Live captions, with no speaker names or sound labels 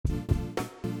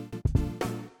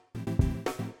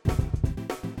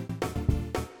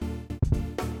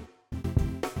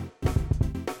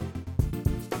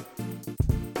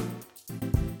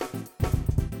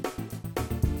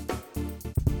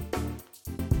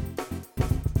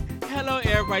Hello,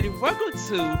 everybody. Welcome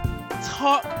to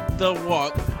Talk the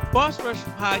Walk, Boss Rush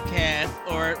Podcast,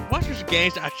 or Boss Rush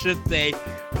Games, I should say,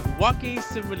 walking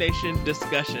simulation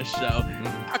discussion show.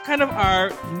 Kind of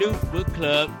our new book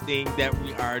club thing that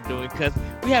we are doing, because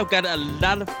we have got a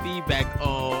lot of feedback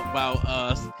about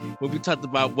us when we talked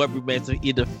about what remains of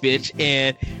Edith Finch,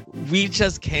 and we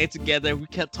just came together. We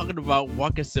kept talking about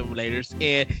walking simulators,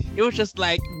 and it was just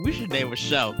like, we should name a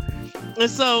show. And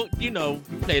so, we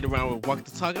played around with Walk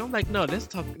the Talk. I'm like, no, let's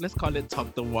call it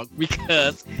Talk the Walk,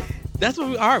 because that's what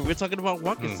we are. We're talking about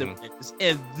walking simulators.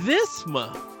 And this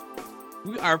month,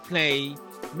 we are playing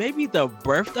maybe the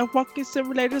birth of walking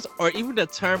simulators, or even the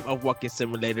term of walking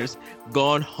simulators,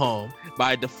 Gone Home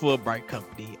by the Fulbright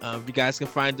Company. You guys can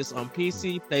find this on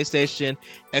PC, PlayStation,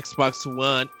 Xbox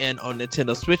One, and on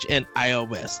Nintendo Switch and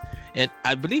iOS. And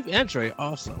I believe Android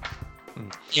also.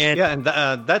 And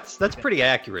that's pretty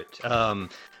accurate.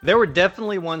 There were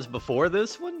definitely ones before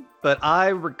this one, but I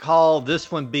recall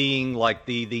this one being like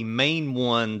the main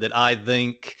one that I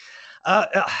think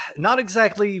not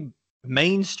exactly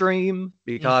mainstream,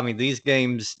 because I mean, these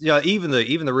games, even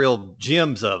the real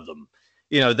gems of them,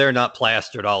 they're not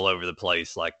plastered all over the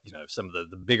place like some of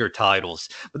the bigger titles.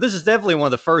 But this is definitely one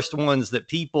of the first ones that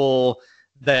people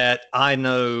that I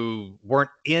know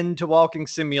weren't into walking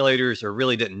simulators or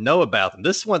really didn't know about them.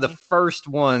 This is one of the first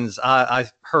ones I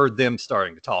heard them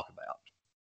starting to talk about.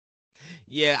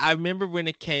 Yeah, I remember when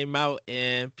it came out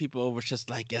and people were just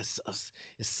like, it's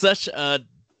such a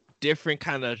different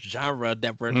kind of genre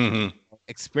that we're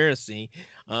experiencing.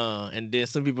 And then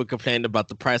some people complained about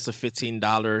the price of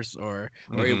 $15 or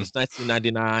it was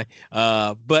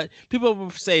 $19.99. But people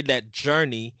will say that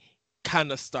Journey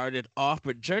kind of started off,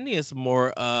 but Journey is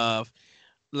more of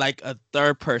like a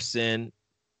third person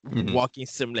walking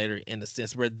simulator in a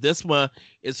sense, where this one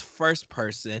is first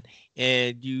person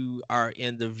and you are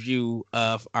in the view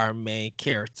of our main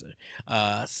character.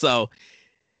 So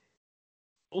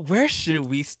where should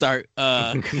we start?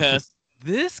 Because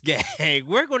this game,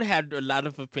 we're going to have a lot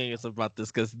of opinions about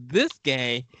this, because this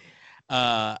game,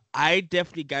 I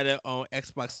definitely got it on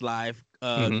Xbox Live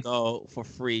Go for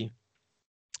free.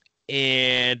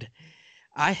 And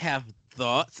I have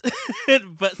thoughts,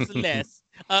 but Celeste,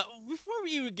 before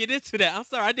we even get into that, I'm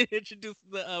sorry I didn't introduce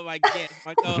my guest.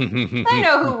 I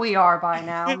know who we are by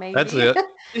now, maybe. That's it.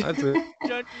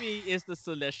 Joining me is the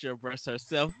Celestial Burst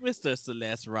herself, Mr.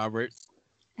 Celeste Roberts.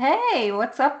 Hey,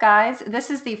 what's up, guys? This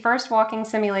is the first walking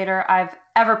simulator I've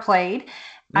ever played.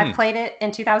 I played it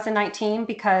in 2019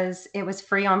 because it was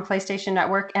free on PlayStation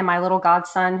Network, and my little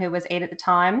godson, who was 8 at the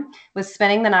time, was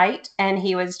spending the night, and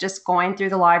he was just going through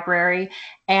the library,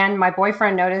 and my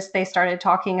boyfriend noticed they started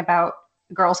talking about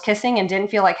girls kissing and didn't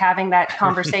feel like having that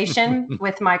conversation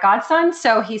with my godson,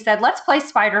 so he said, let's play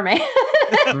Spider-Man.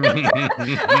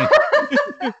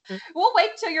 We'll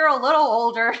wait till you're a little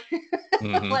older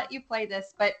to let you play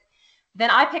this. But then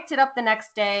I picked it up the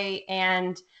next day,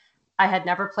 and I had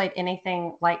never played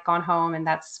anything like Gone Home, and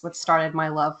that's what started my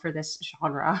love for this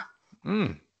genre.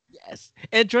 Yes.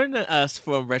 And joining us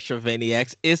from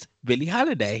Retrovaniacs is Billy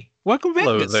Holiday. Welcome back,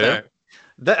 Hello there. Sir.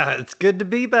 It's good to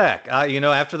be back.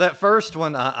 After that first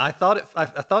one, I thought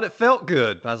it felt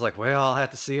good. I was like, well, I'll have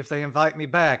to see if they invite me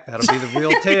back. That'll be the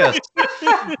real test.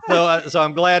 So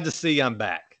I'm glad to see I'm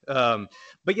back.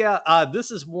 But yeah, this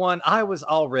is one I was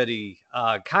already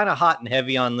kind of hot and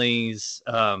heavy on these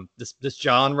this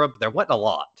genre, but there wasn't a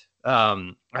lot.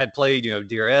 I had played,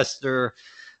 Dear Esther,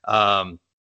 a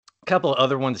couple of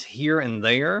other ones here and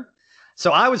there.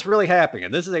 So I was really happy,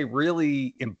 and this is a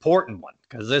really important one,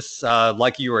 because this,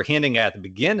 like you were hinting at the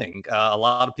beginning, a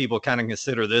lot of people kind of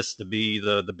consider this to be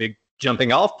the big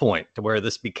jumping off point to where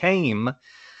this became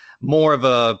more of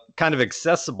a kind of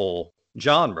accessible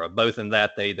genre, both in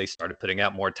that they started putting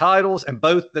out more titles, and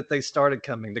both that they started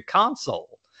coming to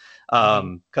console.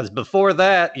 Because before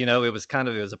that, it was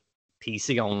a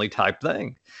PC only type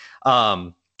thing.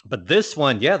 But this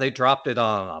one, they dropped it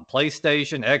on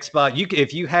PlayStation, Xbox.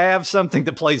 If you have something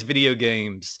that plays video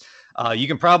games, you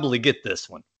can probably get this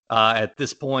one at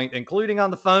this point, including on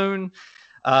the phone,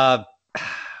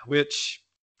 which,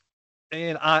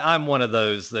 and I'm one of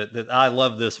those that I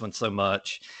love this one so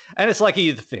much. And it's like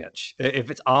Edith Finch.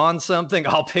 If it's on something,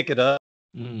 I'll pick it up.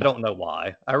 I don't know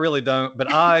why. I really don't.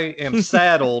 But I am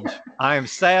saddled. I am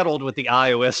saddled with the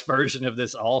iOS version of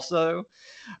this also,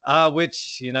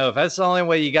 which, if that's the only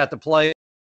way you got to play,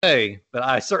 but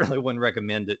I certainly wouldn't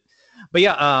recommend it. But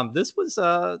yeah, this was,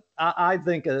 I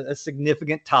think, a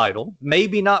significant title.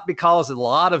 Maybe not because a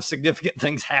lot of significant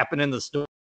things happen in the story,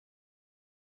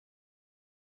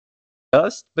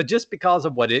 but just because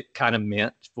of what it kind of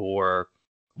meant for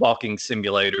walking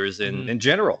simulators in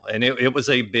general. And it was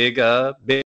a big.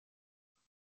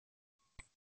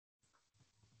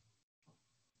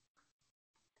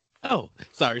 Oh,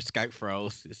 sorry, Skype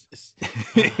froze. It's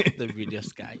the video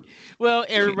Skype. Well,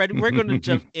 everybody, we're going to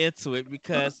jump into it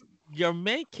because your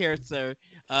main character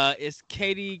is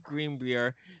Katie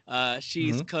Greenbrier.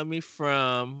 She's coming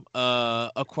from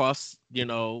across,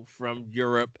 from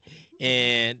Europe,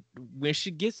 and when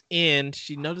she gets in,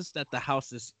 she noticed that the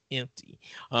house is empty.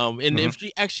 And if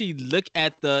you actually look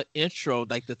at the intro,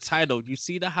 like the title, you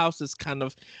see the house is kind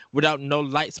of without no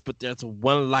lights, but there's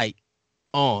one light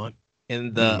on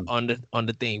in the on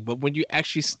the thing. But when you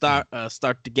actually start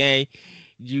the game,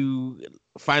 you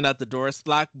find out the door is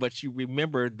locked, but you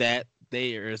remember that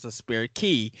there is a spare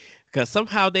key because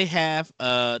somehow they have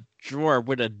a drawer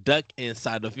with a duck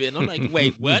inside of it. And I'm like,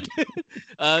 wait, what? You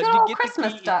get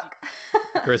Christmas duck.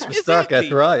 Christmas duck,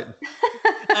 that's right.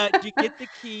 You get the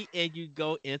key and you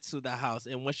go into the house.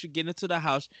 And once you get into the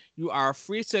house, you are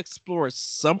free to explore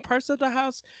some parts of the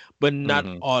house, but not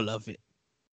all of it.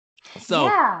 So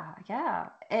yeah,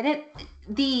 and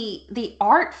the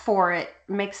art for it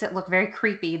makes it look very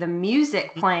creepy. The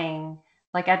music playing,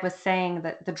 like Ed was saying,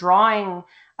 the drawing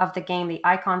of the game, the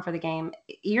icon for the game,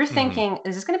 you're thinking,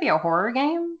 is this going to be a horror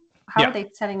game? How are they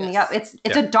setting me up? It's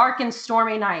a dark and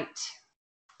stormy night.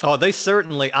 Oh, they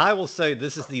certainly. I will say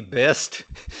this is the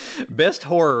best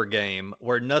horror game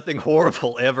where nothing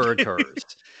horrible ever occurs.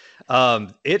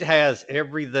 It has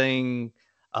everything.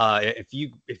 If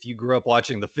you grew up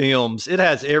watching the films, it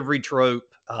has every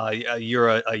trope. You're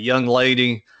a young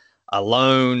lady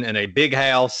alone in a big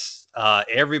house.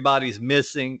 Everybody's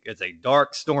missing. It's a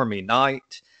dark, stormy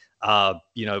night.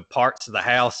 Parts of the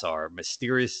house are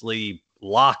mysteriously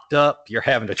locked up. You're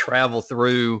having to travel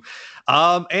through.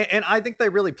 And I think they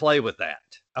really play with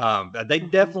that. They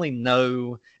definitely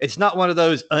know it's not one of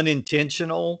those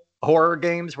unintentional horror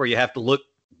games where you have to look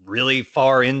really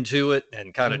far into it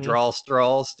and kind of draw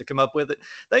straws to come up with it.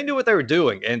 They knew what they were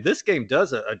doing, and this game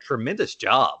does a tremendous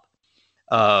job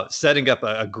setting up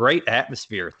a great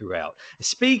atmosphere throughout.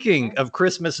 Speaking of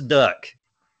Christmas duck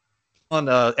on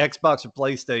Xbox or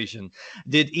PlayStation,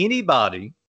 did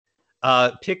anybody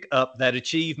pick up that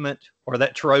achievement or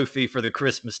that trophy for the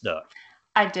Christmas duck?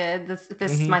 I did. This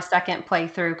is my second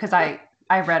playthrough because I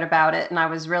read about it and I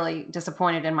was really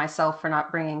disappointed in myself for not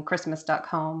bringing Christmas duck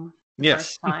home.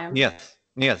 Yes.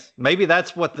 Maybe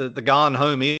that's what the Gone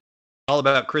Home is all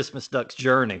about. Christmas duck's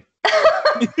journey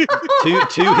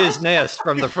to his nest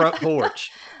from the front porch.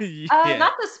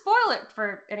 Not to spoil it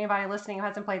for anybody listening who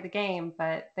hasn't played the game,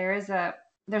 but there's a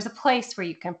place where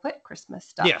you can put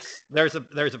Christmas duck. Yes, there's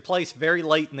a place very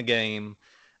late in the game,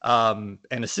 and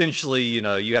essentially,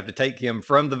 you have to take him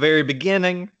from the very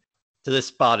beginning to this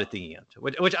spot at the end,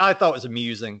 which I thought was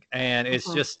amusing. And it's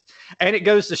and it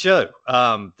goes to show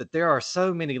that there are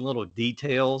so many little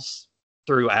details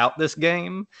throughout this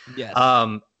game. Yes.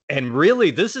 And really,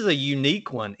 this is a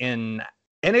unique one. And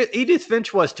Edith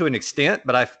Finch was to an extent,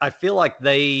 but I feel like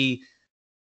they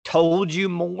told you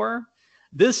more.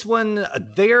 This one,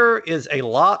 there is a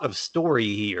lot of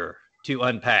story here to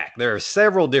unpack. There are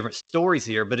several different stories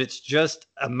here, but it's just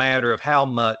a matter of how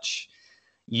much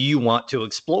you want to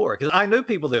explore. Because I know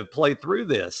people that have played through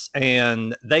this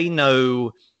and they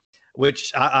know,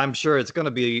 which I'm sure it's going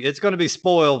to be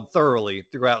spoiled thoroughly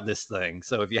throughout this thing.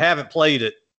 So if you haven't played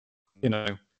it,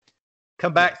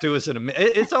 come back to us in a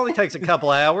minute. It only takes a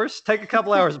couple hours. Take a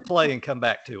couple hours of play and come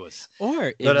back to us.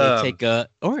 Or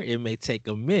it may take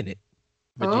a minute.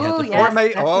 But you have to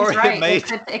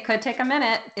it could take a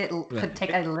minute. It could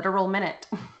take a literal minute.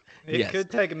 It could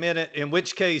take a minute, in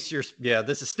which case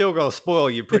this is still going to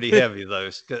spoil you pretty heavy,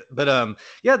 those. But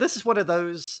this is one of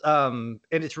those, and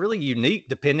it's really unique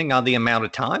depending on the amount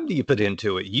of time that you put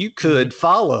into it. You could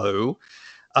follow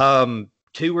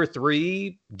 2 or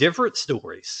 3 different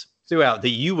stories throughout that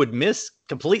you would miss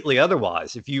completely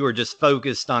otherwise if you were just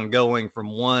focused on going from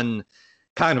one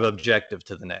kind of objective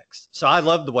to the next. So I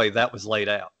love the way that was laid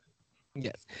out.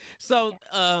 Yes. So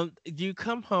you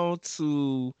come home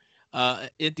to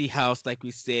empty house, like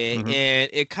we said, and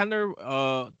it kind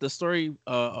of the story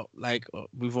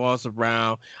revolves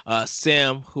around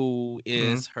Sam, who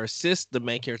is her sister, the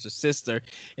main character's sister,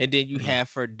 and then you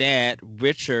have her dad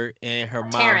Richard and her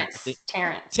mom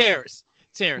Terrence.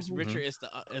 Richard is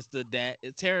the dad.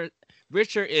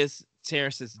 Richard is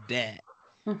Terrence's dad.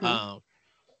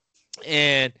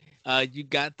 And you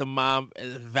got the mom,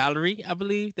 Valerie, I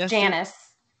believe. That's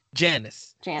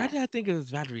Janice. Why did I think it was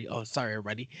Valerie? Oh, sorry,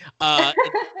 everybody.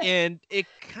 And it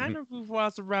kind of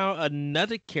revolves around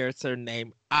another character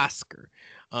named Oscar.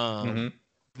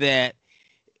 That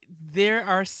there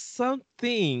are some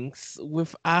things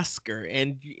with Oscar,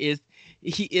 and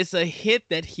he is a hit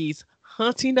that he's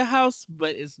hunting the house,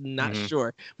 but it's not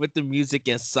sure with the music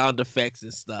and sound effects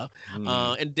and stuff.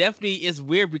 And definitely it's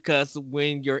weird because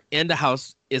when you're in the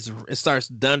house, it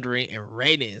starts thundering and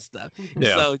raining and stuff.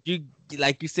 Yeah. So you,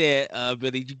 like you said,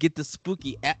 Billy, you get the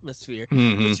spooky atmosphere, but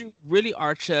you really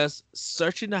are just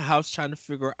searching the house trying to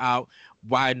figure out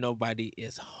why nobody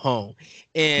is home,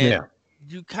 and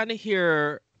you kind of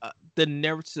hear the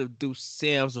narrative through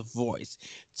Sam's voice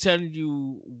telling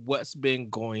you what's been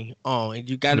going on, and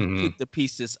you got to put the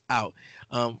pieces out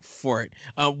for it.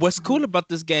 What's cool about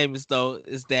this game is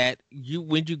that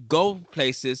when you go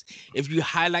places, if you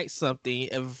highlight something,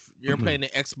 if you're playing the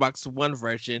Xbox One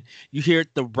version, you hear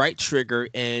the right trigger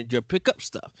and you'll pick up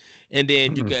stuff, and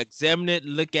then you can examine it,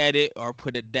 look at it, or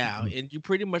put it down, and you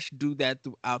pretty much do that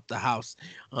throughout the house.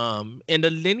 And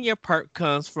the linear part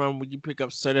comes from when you pick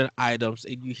up certain items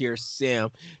and you hear Sam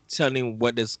telling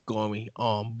what is going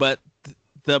on. But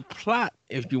the plot,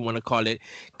 if you want to call it,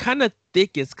 kind of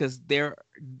thickens because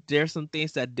there's some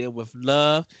things that deal with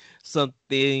love, some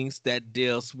things that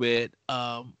deals with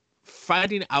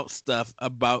finding out stuff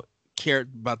about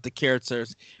the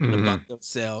characters and about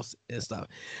themselves and stuff.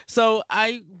 So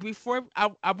I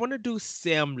want to do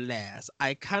Sam last.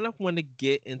 I kind of want to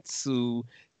get into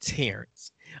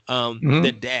Terrence,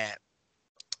 the dad,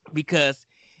 because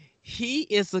he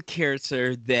is a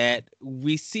character that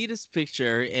we see this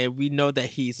picture and we know that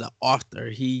he's an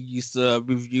author. He used to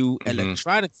review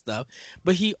electronic stuff,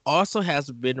 but he also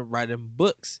has been writing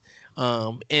books.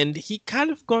 And he kind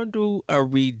of going through a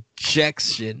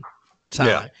rejection time.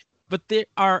 Yeah. But there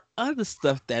are other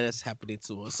stuff that is happening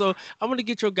to him. So I want to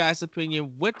get your guys'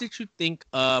 opinion. What did you think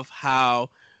of how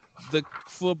the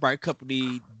Fulbright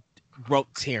Company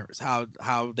wrote Terrence, how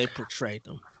they portrayed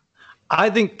him? I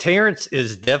think Terrence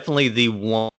is definitely the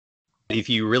one, if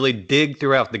you really dig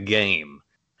throughout the game,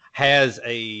 has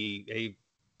a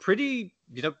pretty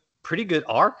good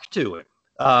arc to it.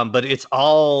 But it's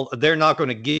all, they're not going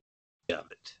to give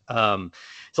of it.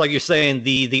 It's like you're saying,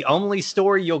 the only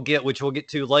story you'll get, which we'll get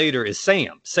to later, is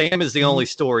Sam. Sam is the only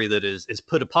story that is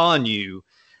put upon you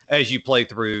as you play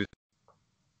through.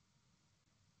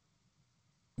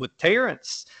 With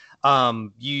Terrence,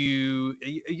 you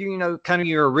know, kind of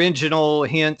your original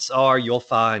hints are you'll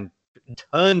find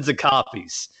tons of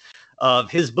copies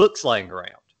of his books laying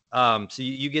around. So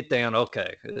you get down,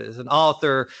 okay, as an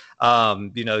author,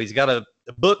 you know, he's got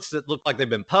books that look like they've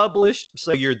been published.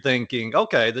 So you're thinking,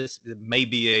 okay, this may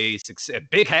be a success,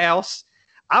 big house.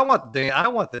 I want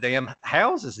the damn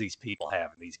houses these people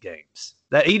have in these games.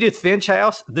 That Edith Finch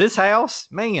house, this house,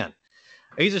 man.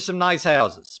 These are some nice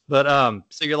houses, but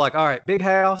so you're like, all right, big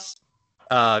house.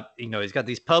 You know, he's got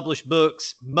these published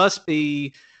books. Must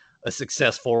be a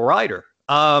successful writer.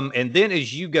 And then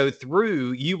as you go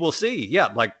through, you will see, yeah,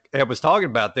 like I was talking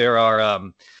about, there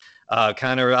are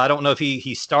kind of, I don't know if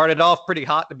he started off pretty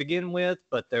hot to begin with,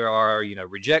 but there are, you know,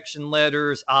 rejection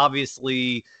letters.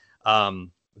 Obviously,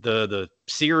 the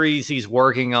series he's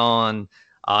working on.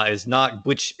 Is not,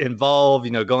 which involve,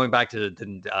 you know, going back to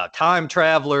the time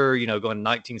traveler, you know, going to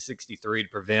 1963 to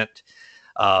prevent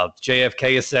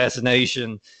JFK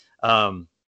assassination.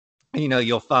 You know,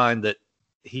 you'll find that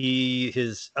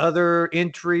his other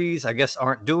entries, I guess,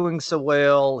 aren't doing so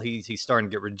well. He's starting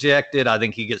to get rejected. I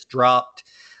think he gets dropped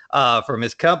from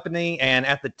his company. And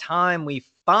at the time we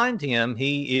find him,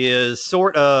 he is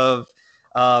sort of,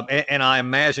 and I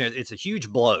imagine it's a huge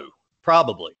blow,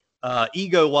 probably.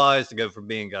 Ego-wise, to go from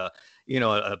being a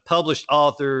published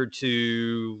author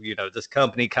to, you know, this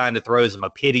company kind of throws him a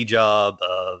pity job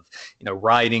of, you know,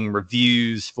 writing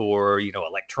reviews for, you know,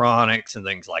 electronics and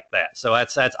things like that. So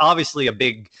that's obviously a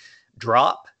big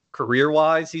drop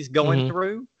career-wise he's going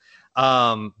through.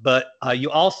 But you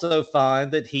also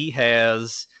find that he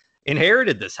has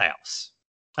inherited this house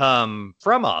from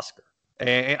Oscar.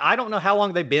 And I don't know how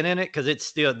long they've been in it, because it's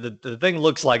still, the thing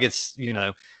looks like it's, you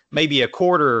know, maybe a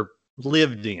quarter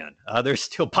lived in. There's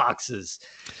still boxes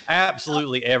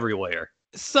absolutely everywhere.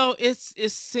 So it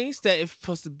seems that it's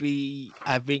supposed to be,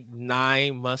 I think,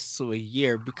 9 months to a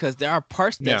year, because there are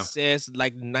parts that says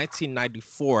like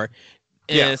 1994.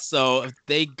 And so if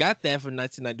they got that from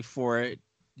 1994,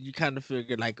 you kind of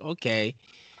figure like, okay,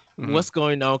 what's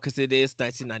going on? Because it is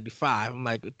 1995. I'm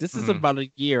like, this is about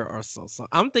a year or so. So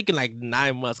I'm thinking like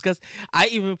 9 months. Because I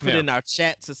even put in our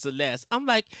chat to Celeste, I'm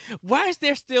like, why is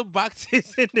there still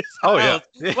boxes in this house?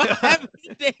 Yeah. Why haven't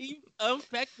they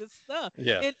unpacked this stuff?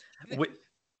 Yeah.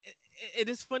 It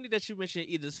is funny that you mentioned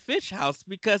Edith Finch house,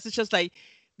 because it's just like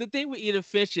the thing with Edith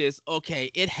Finch is, okay,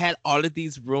 it had all of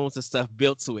these rooms and stuff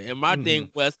built to it. And my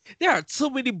thing was, there are too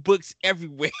many books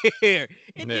everywhere.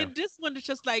 And then this one is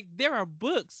just like, there are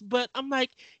books, but I'm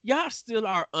like, y'all still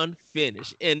are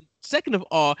unfinished. And second of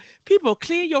all, people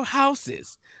clean your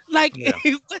houses. Like,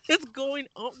 what is going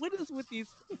on? What is with these?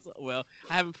 Well,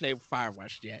 I haven't played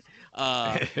Firewatch yet.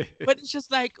 But it's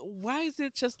just like, why is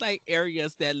it just like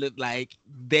areas that look like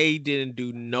they didn't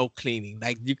do no cleaning?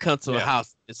 Like you come to a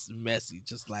house, it's messy.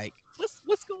 Just like,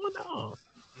 what's going on?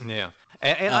 Yeah,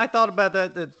 and I thought about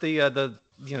that the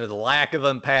the lack of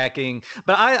unpacking,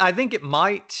 but I think it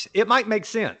might make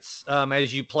sense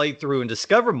as you play through and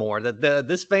discover more that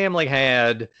this family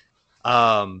had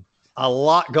a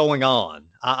lot going on.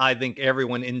 I think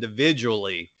everyone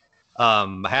individually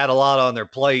had a lot on their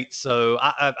plate, so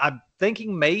I'm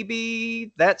thinking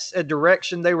maybe that's a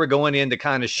direction they were going in to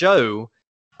kind of show,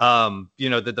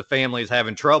 that the family is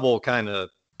having trouble kind of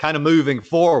moving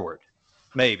forward.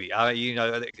 Maybe I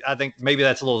think maybe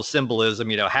that's a little symbolism.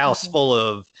 House full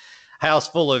of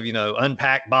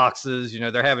unpacked boxes.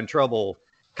 They're having trouble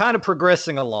kind of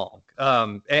progressing along.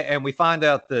 And we find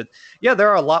out that there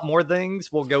are a lot more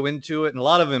things. We'll go into it, and a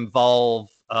lot of them involve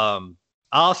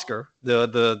Oscar,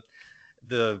 the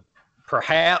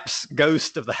perhaps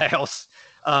ghost of the house.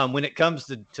 When it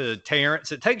comes to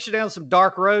Terrence, it takes you down some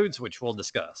dark roads, which we'll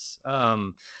discuss.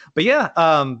 But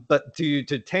to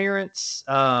Terrence,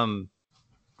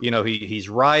 he's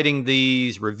writing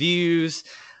these reviews,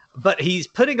 but he's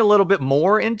putting a little bit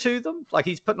more into them. Like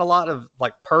he's putting a lot of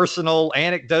like personal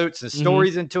anecdotes and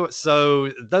stories into it. So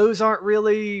those aren't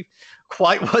really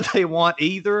quite what they want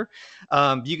either.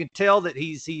 You can tell that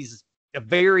he's a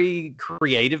very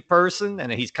creative person,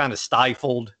 and he's kind of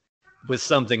stifled with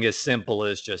something as simple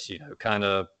as just,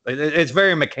 it's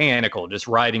very mechanical, just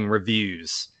writing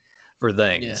reviews for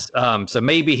things. Yeah. So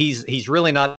maybe he's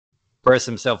really not express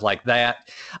himself like that.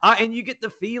 And you get the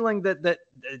feeling that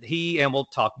he, and we'll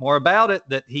talk more about it,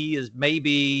 that he is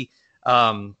maybe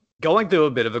going through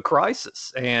a bit of a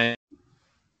crisis and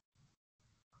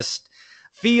just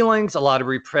feelings, a lot of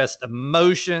repressed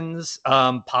emotions,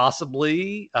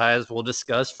 possibly, as we'll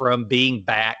discuss, from being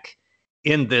back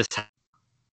in this.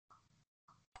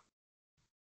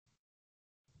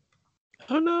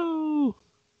 Oh no!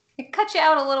 It cut you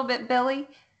out a little bit, Billy.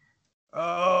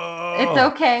 Oh, it's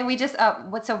okay. We just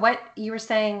what you were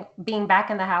saying, being back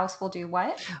in the house will do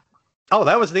what? Oh,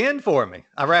 that was the end for me.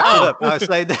 I wrapped it up. I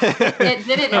said that it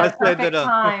did it at perfect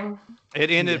time.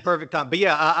 It ended at perfect time. But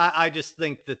yeah, I just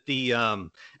think that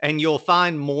and you'll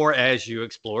find more as you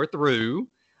explore through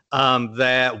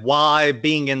that why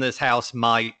being in this house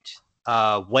might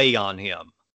weigh on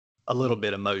him a little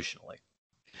bit emotionally.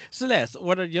 Celeste,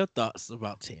 what are your thoughts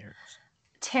about Terrence?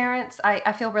 Terrence,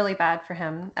 I feel really bad for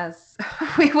him, as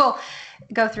we will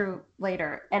go through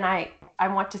later. And I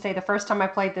want to say the first time I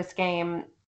played this game,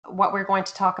 what we're going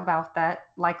to talk about that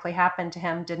likely happened to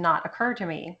him did not occur to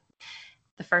me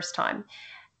the first time.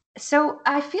 So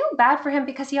I feel bad for him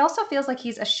because he also feels like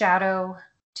he's a shadow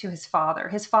to his father.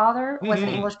 His father was an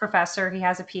English professor. He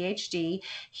has a PhD.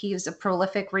 He was a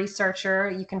prolific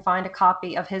researcher. You can find a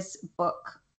copy of his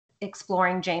book,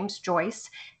 Exploring James Joyce.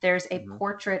 There's a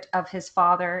portrait of his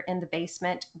father in the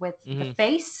basement with the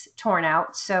face torn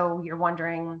out. So you're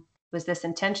wondering, was this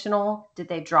intentional? Did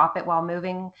they drop it while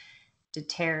moving? Did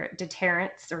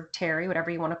Terrence or Terry,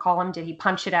 whatever you want to call him, did he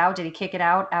punch it out? Did he kick it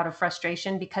out of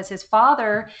frustration? Because his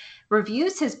father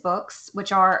reviews his books,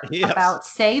 which are about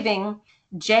saving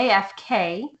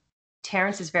JFK.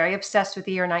 Terrence is very obsessed with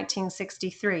the year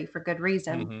 1963 for good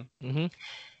reason.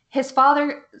 His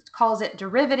father calls it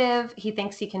derivative. He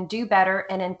thinks he can do better.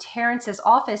 And in Terrence's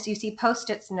office, you see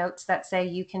Post-it notes that say,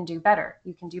 you can do better.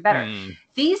 You can do better.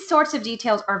 These sorts of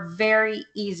details are very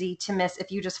easy to miss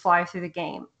if you just fly through the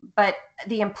game. But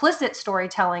the implicit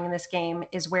storytelling in this game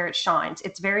is where it shines.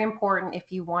 It's very important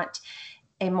if you want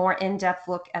a more in-depth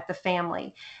look at the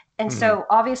family. And so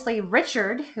obviously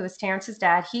Richard, who is Terrence's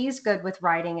dad, he's good with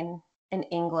writing in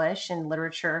English and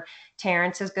literature.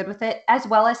 Terrence is good with it, as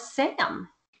well as Sam.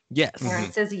 Yes.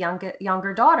 Terrence's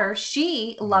younger daughter,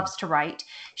 she loves to write.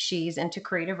 She's into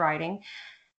creative writing.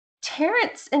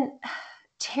 Terrence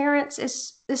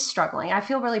is struggling. I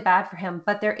feel really bad for him,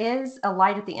 but there is a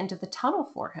light at the end of the tunnel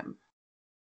for him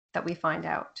that we find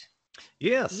out.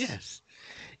 Yes.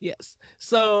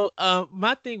 So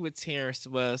my thing with Terrence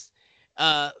was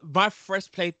my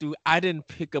first playthrough, I didn't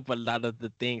pick up a lot of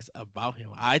the things about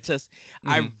him. I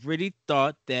really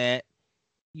thought that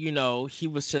he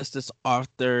was just this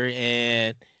author,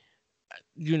 and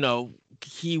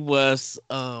he was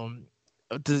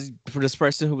for this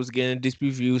person who was getting these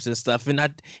reviews and stuff, and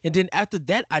then after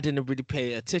that I didn't really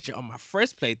pay attention on my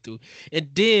first playthrough, and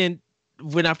then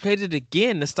when I played it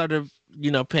again and started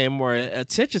paying more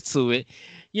attention to it,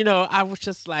 I was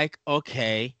just like,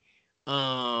 okay,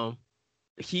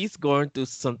 he's going through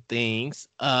some things,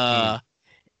 and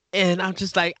I'm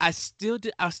just like, I still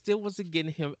wasn't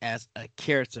getting him as a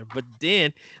character, but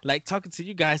then like talking to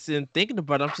you guys and thinking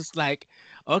about it, I'm just like,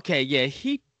 okay, yeah,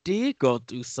 he did go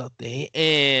through something,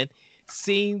 and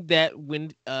seeing that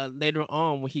when later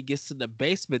on when he gets to the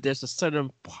basement, there's a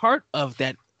certain part of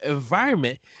that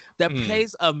environment that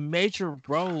plays a major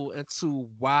role into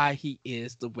why he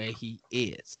is the way he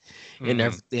is and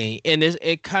everything, and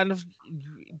it kind of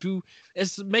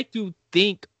make you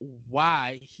think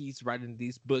why he's writing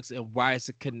these books and why is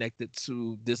it connected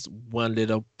to this one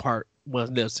little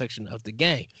section of the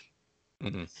game.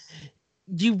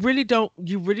 You really don't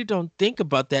think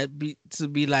about that to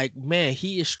be like, man,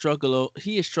 he is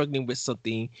struggling with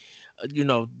something,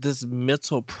 this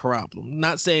mental problem.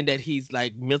 Not saying that he's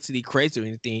like mentally crazy or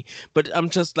anything, but I'm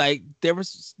just like,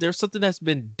 there's something that's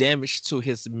been damaged to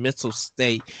his mental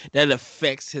state that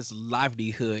affects his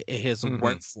livelihood and his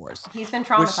workforce. He's been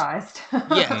traumatized.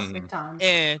 Yes. Big time.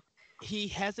 And he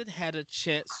hasn't had a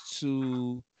chance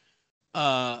to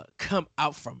come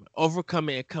out from it, overcome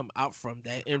it, and come out from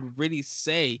that and really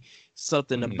say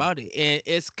something about it. And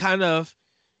it's kind of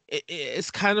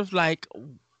like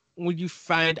when you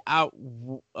find out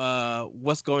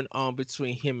what's going on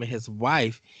between him and his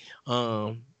wife,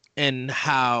 and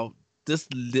how this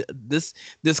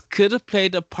could have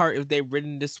played a part if they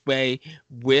written this way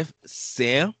with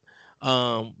Sam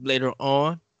later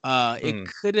on. It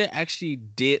could have actually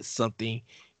did something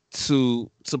to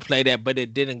play that, but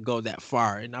it didn't go that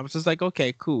far, and I was just like,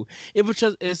 okay, cool.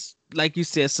 It's like you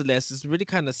said, Celeste, it's really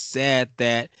kind of sad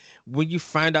that when you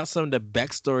find out some of the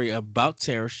backstory about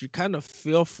Terrence, you kind of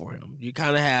feel for him. You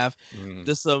kind of have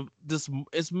this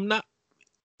it's not,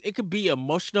 it could be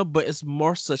emotional, but it's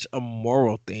more such a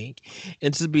moral thing,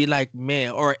 and to be like,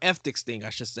 man, or ethics thing, I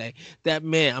should say, that,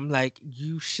 man, I'm like,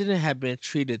 you shouldn't have been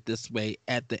treated this way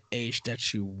at the age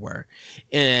that you were,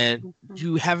 and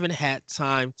you haven't had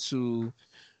time to,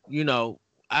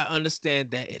 I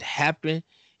understand that it happened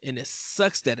and it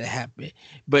sucks that it happened,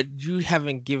 but you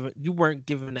weren't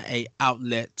given a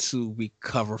outlet to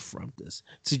recover from this,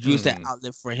 to use that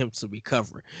outlet for him to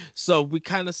recover. So we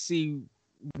kind of see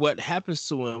what happens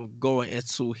to him going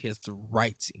into his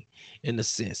writing, in a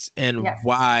sense, and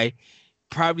why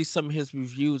probably some of his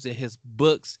reviews and his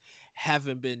books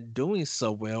haven't been doing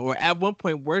so well, or at one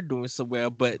point were doing so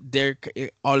well, but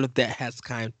all of that has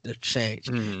kind of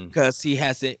changed because he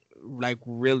hasn't like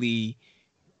really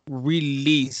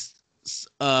released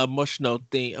emotional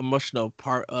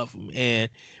part of him. And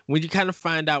when you kind of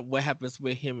find out what happens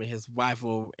with him and his wife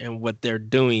and what they're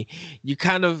doing, you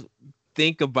kind of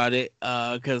think about it,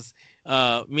 because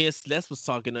me and Celeste was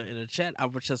talking in the chat. I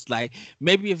was just like,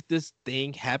 maybe if this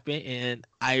thing happened and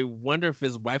I wonder if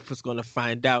his wife was going to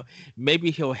find out, maybe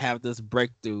he'll have this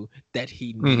breakthrough that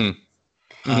he needs.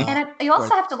 And you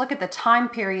also have to look at the time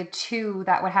period too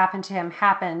that what happened to him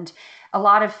happened. A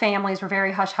lot of families were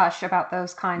very hush-hush about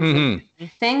those kinds of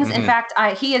things. In fact,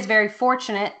 he is very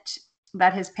fortunate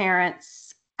that his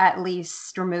parents at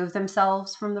least removed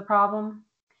themselves from the problem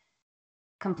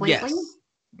completely.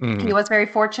 Yes. He was very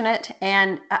fortunate.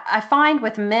 And I find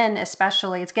with men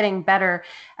especially, it's getting better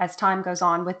as time goes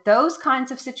on. With those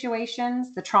kinds of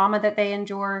situations, the trauma that they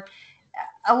endure,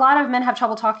 a lot of men have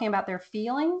trouble talking about their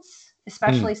feelings,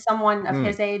 especially someone of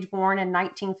his age, born in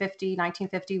 1950,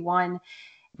 1951.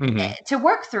 To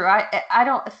work through. I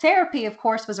don't, therapy of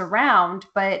course was around,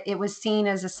 but it was seen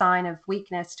as a sign of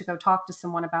weakness to go talk to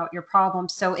someone about your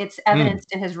problems. So it's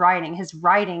evidenced in his writing. His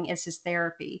writing is his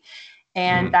therapy.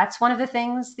 And that's one of the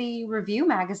things the review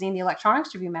magazine, the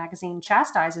Electronics Review magazine,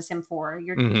 chastises him for.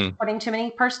 You're putting too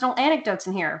many personal anecdotes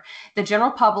in here. The general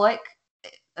public,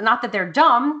 not that they're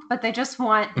dumb, but they just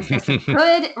want, is this a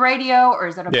good radio or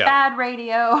is it a bad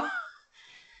radio?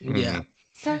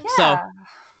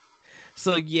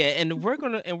 So yeah, and we're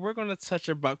gonna touch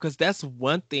about, because that's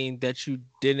one thing that you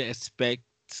didn't expect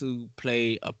to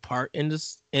play a part in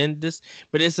this,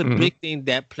 but it's a big thing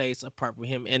that plays a part with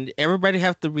him. And everybody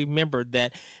have to remember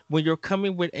that when you're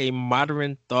coming with a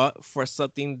modern thought for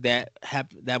something that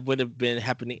would have been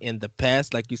happening in the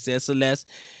past, like you said, Celeste,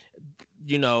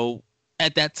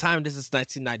 at that time, this is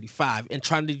 1995, and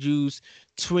trying to use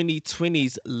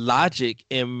 2020's logic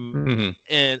and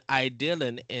ideal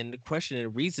and question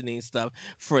and reasoning stuff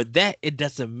for that, it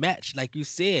doesn't match. Like you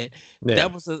said,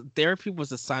 therapy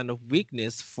was a sign of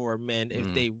weakness for men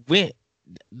if they went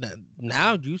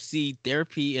now you see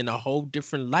therapy in a whole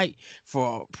different light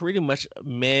for pretty much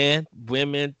men,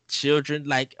 women, children.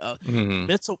 Like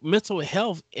mental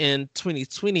health in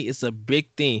 2020 is a big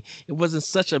thing. It wasn't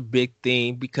such a big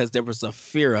thing because there was a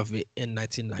fear of it in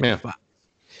 1995.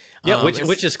 Yeah,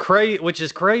 which is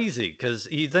crazy because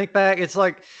you think back, it's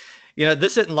like,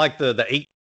 this isn't like the eight.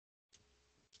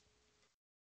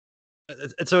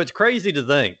 So it's crazy to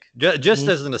think, just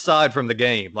as an aside from the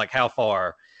game, like how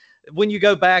far, when you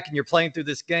go back and you're playing through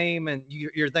this game and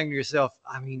you're thinking to yourself,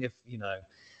 I mean,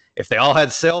 if they all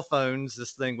had cell phones,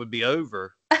 this thing would be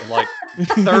over in like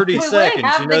 30 seconds.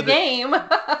 Have the game.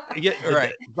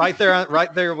 Yeah, right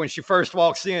there when she first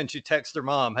walks in, she texts her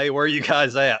mom, "Hey, where are you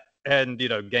guys at?" And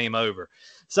game over.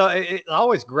 So it's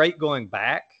always great going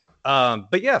back.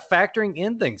 But yeah, factoring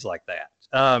in things like that.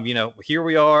 Here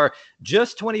we are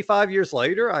just 25 years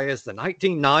later, I guess the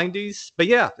 1990s. But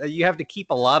yeah, you have to keep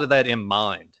a lot of that in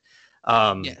mind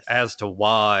as to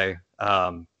why,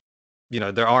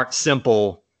 there aren't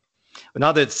simple,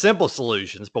 not that it's simple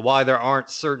solutions, but why there aren't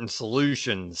certain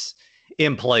solutions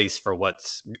in place for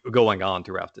what's going on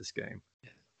throughout this game.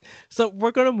 So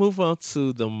we're going to move on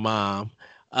to the mom.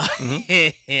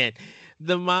 And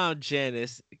the mom,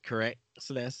 Janice, correct,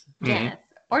 Celeste? Janice.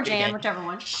 Or Jan, whichever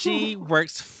one. She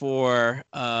works for,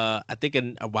 I think,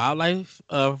 a wildlife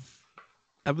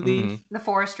I believe. The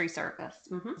Forestry Service.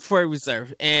 For a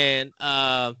reserve. And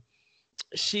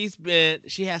she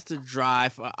has to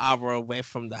drive an hour away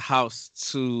from the house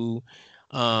to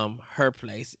her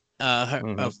place, her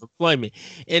employment.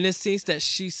 And it seems that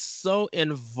she's so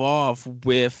involved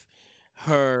with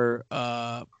her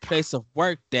place of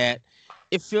work that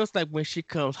it feels like when she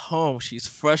comes home, she's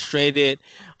frustrated.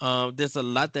 There's a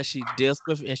lot that she deals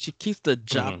with, and she keeps the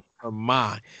job in her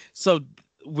mind. So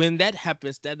when that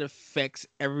happens, that affects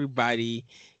everybody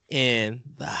in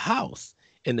the house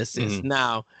in a sense.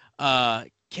 Now,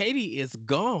 Katie is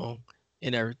gone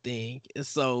and everything.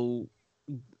 So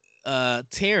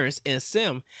Terrence and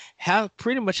Sim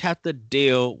pretty much have to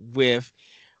deal with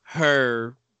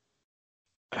her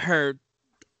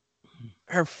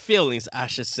feelings, I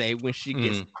should say, when she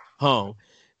gets home.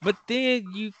 But then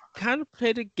you kind of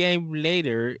play the game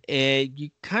later and you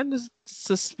kind of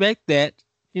suspect that,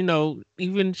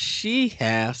 even she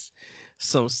has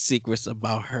some secrets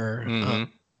about her.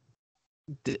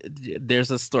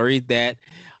 There's a story that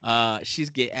she's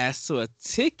get asked to a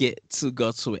ticket to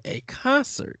go to a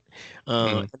concert.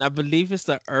 And I believe it's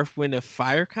the Earth, Wind, and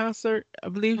Fire concert. I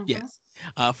believe, yes.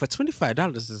 For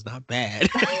 $25 is not bad.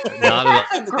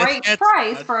 That's a great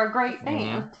price for a great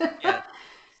band. Yeah.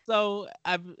 So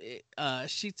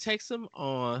she takes him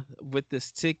on with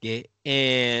this ticket,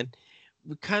 and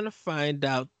we kind of find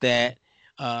out that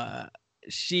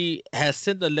she has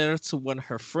sent a letter to one of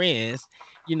her friends,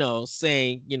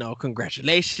 saying,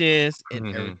 congratulations and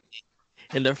everything.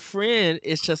 And the friend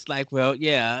is just like, well,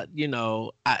 yeah,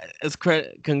 it's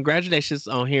congratulations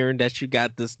on hearing that you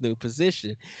got this new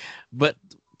position. But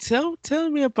tell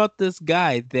me about this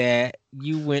guy that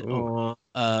you went on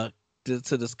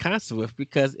to this concert with,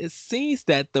 because it seems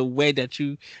that the way that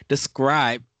you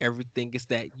describe everything is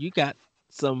that you got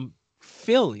some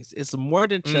feelings. It's more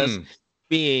than just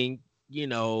being,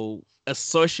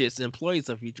 associates, employees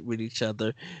with each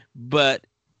other, but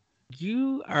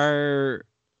you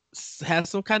have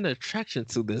some kind of attraction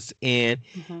to this, and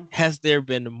has there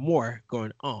been more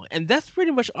going on? And that's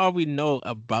pretty much all we know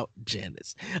about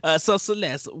Janice. So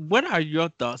Celeste, what are your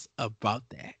thoughts about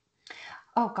that?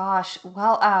 Oh gosh.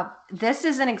 Well, this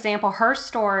is an example. Her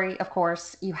story, of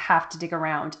course, you have to dig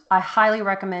around. I highly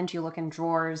recommend you look in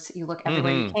drawers, you look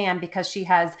everywhere you can, because she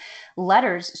has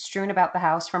letters strewn about the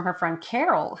house from her friend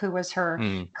Carol, who was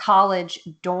her college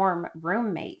dorm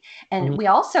roommate. And we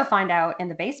also find out in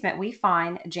the basement, we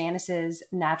find Janice's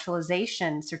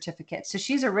naturalization certificate. So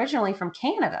she's originally from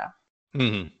Canada.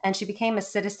 And she became a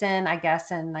citizen, I guess,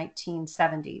 in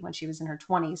 1970 when she was in her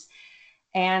 20s.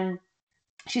 And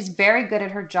she's very good at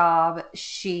her job.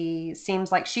 She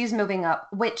seems like she's moving up,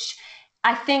 which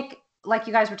I think, like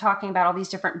you guys were talking about, all these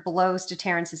different blows to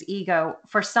Terrence's ego.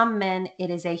 For some men,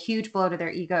 it is a huge blow to their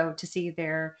ego to see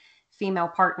their female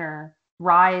partner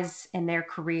rise in their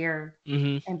career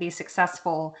and be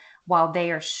successful while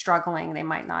they are struggling.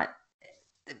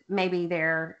 Maybe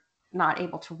they're not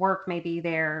able to work. Maybe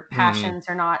their passions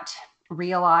are not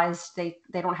realized. They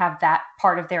don't have that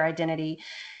part of their identity.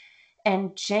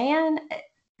 And Jan,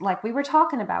 like we were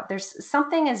talking about, there's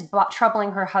something is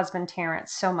troubling her husband,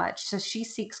 Terrence, so much. So she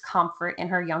seeks comfort in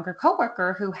her younger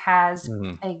coworker who has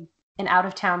an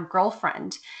out-of-town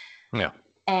girlfriend. Yeah.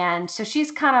 And so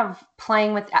she's kind of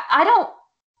playing with,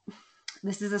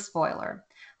 this is a spoiler.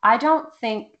 I don't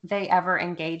think they ever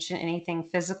engaged in anything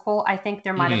physical. I think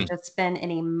there might have just been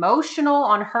an emotional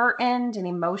on her end, an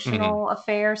emotional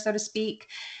affair, so to speak.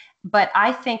 But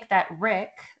I think that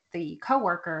Rick, the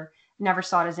coworker, never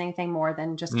saw it as anything more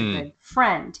than just a good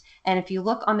friend. And if you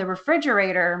look on the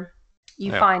refrigerator,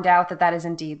 you find out that that is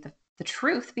indeed the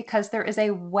truth, because there is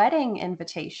a wedding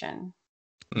invitation.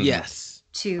 Yes.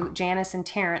 To Janice and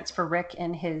Terrence for Rick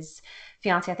and his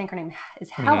fiance. I think her name is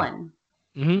Helen.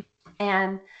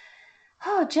 And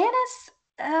Janice,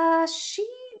 I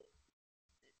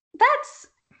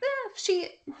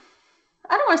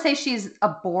don't want to say she's a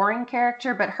boring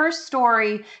character, but her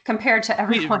story compared to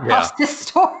everyone else's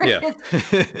story is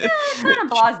kind of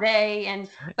blasé.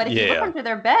 But if you look under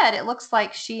their bed, it looks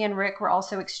like she and Rick were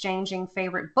also exchanging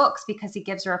favorite books, because he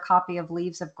gives her a copy of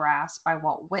Leaves of Grass by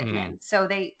Walt Whitman. So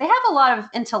they have a lot of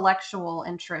intellectual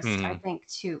interest, I think,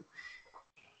 too.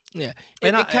 Yeah. Go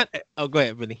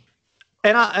ahead, Vinny.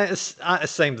 And I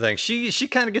same thing. She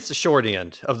kind of gets the short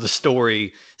end of the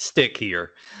story stick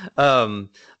here. But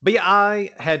yeah,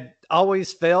 I had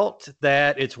always felt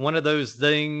that it's one of those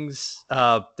things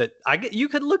that you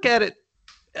could look at it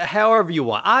however you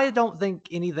want. I don't think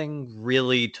anything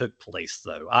really took place,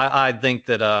 though. I think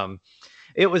that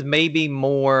it was maybe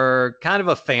more kind of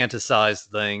a fantasized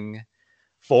thing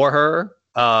for her.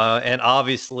 And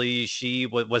obviously she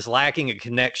was lacking a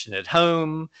connection at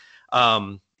home.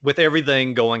 With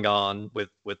everything going on with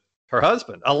her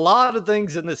husband. A lot of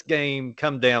things in this game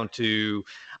come down to,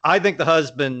 I think, the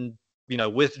husband,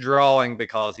 withdrawing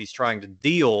because he's trying to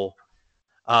deal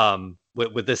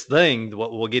with this thing,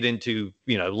 what we'll get into,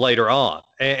 later on.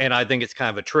 And I think it's kind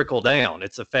of a trickle down.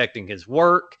 It's affecting his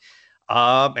work,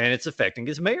 and it's affecting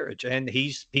his marriage, and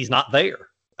he's not there.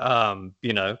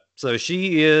 So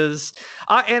she is,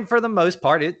 and for the most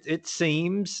part, it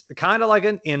seems kind of like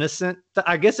an innocent.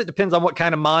 I guess it depends on what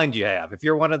kind of mind you have. If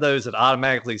you're one of those that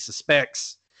automatically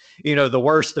suspects, the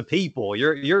worst of people,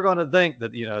 you're going to think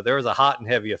that there was a hot and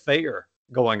heavy affair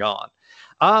going on.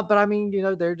 But I mean,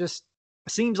 there just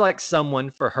seems like someone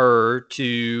for her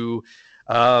to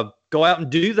go out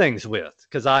and do things with,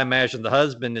 because I imagine the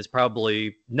husband is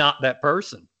probably not that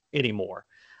person anymore.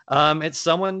 It's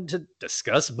someone to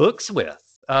discuss books with.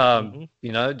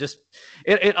 Just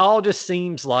it all just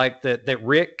seems like that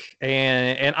Rick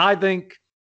and I think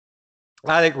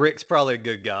Rick's probably a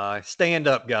good guy,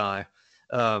 stand-up guy.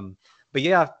 But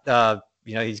yeah,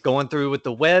 he's going through with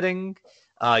the wedding.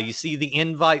 You see the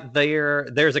invite there.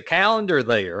 There's a calendar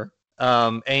there.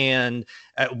 And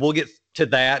we'll get to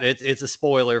that. It's a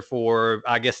spoiler for,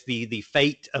 I guess, the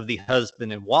fate of the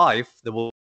husband and wife that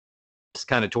will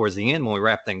kind of towards the end when we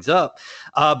wrap things up.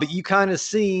 But you kind of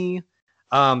see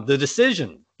the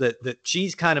decision that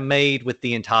she's kind of made with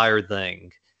the entire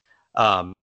thing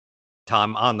time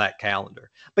on that calendar.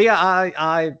 But yeah,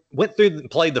 I went through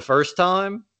and played the first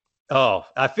time. Oh,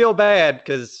 I feel bad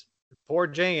because poor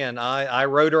Jan, I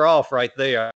wrote her off right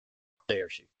there. There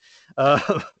she.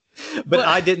 But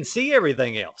I didn't see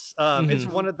everything else. It's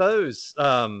one of those.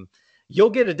 You'll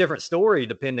get a different story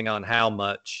depending on how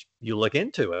much you look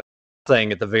into it.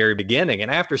 Thing at the very beginning, and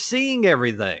after seeing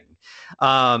everything,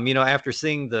 after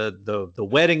seeing the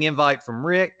wedding invite from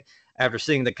Rick, after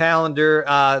seeing the calendar,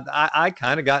 I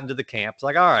kind of got into the camp. It's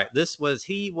like, all right,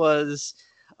 he was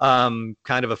kind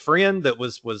of a friend that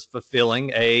was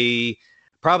fulfilling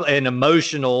probably an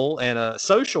emotional and a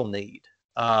social need.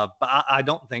 But I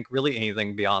don't think really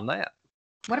anything beyond that.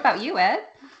 What about you, Ed?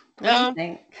 What do you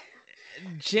think?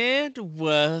 Jan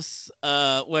was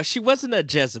she wasn't a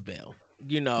Jezebel,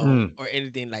 or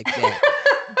anything like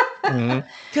that.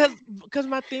 Because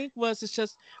my thing was, it's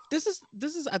just this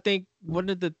is I think one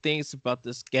of the things about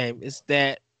this game is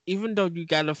that even though you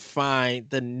gotta find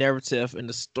the narrative and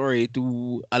the story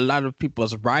through a lot of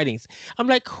people's writings, I'm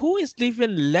like, who is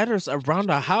leaving letters around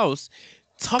the house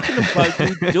talking about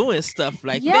you doing stuff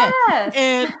like that?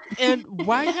 And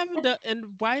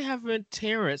why haven't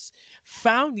Terrence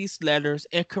found these letters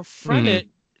and confronted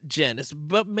Janice?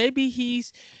 But maybe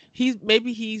he's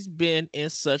been in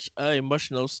such an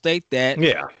emotional state that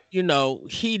he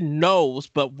knows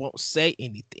but won't say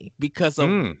anything because of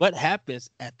what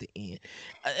happens at the end.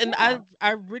 And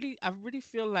I really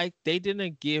feel like they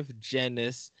didn't give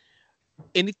Janice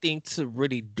anything to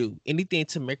really do, anything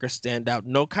to make her stand out,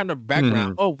 no kind of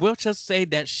background. Oh, we'll just say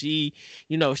that she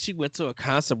went to a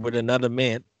concert with another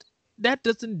man. That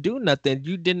doesn't do nothing.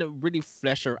 You didn't really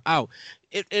flesh her out.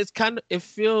 It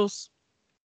feels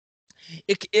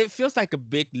like a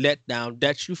big letdown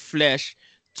that you flesh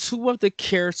two of the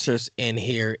characters in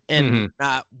here and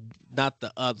not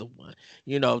the other one.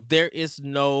 There is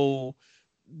no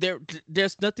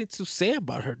there's nothing to say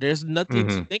about her. There's nothing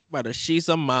to Mm-hmm. think about her. She's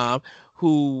a mom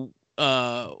who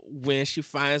when she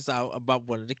finds out about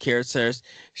one of the characters,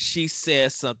 she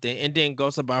says something and then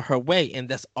goes about her way, and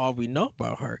that's all we know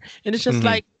about her. And it's just Mm-hmm.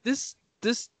 like this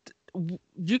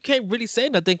you can't really say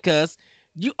nothing because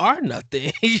you are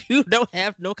nothing. You don't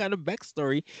have no kind of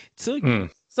backstory to you. Mm.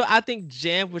 So I think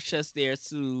Jan was just there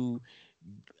to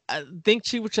I think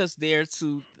she was just there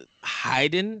to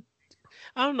hide in.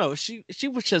 I don't know. She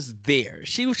was just there.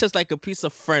 She was just like a piece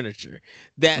of furniture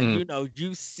that Mm.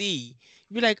 you see.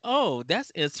 You're like, oh,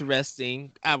 that's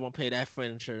interesting. I won't pay that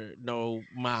furniture no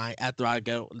mind after I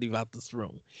go leave out this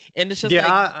room. And it's just Yeah,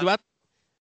 like, do I?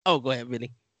 Oh, go ahead,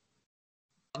 Vinny.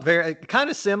 very kind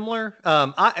of similar.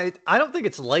 I don't think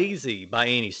it's lazy by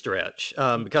any stretch,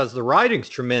 because the writing's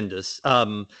tremendous.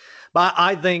 But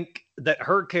I think that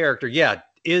her character, yeah,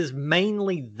 is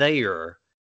mainly there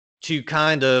to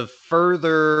kind of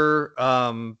further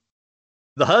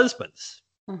the husband's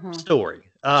Mhm. story.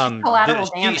 She's collateral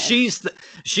damage.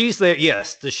 She's there,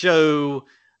 yes, to show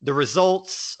the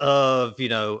results of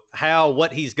how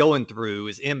what he's going through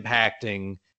is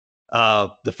impacting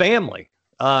the family.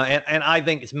 And I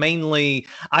think it's mainly,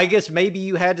 I guess maybe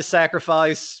you had to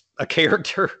sacrifice a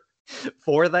character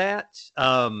for that.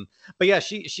 But yeah,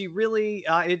 she really,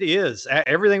 it is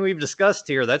everything we've discussed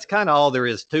here. That's kind of all there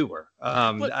is to her.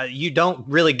 But You don't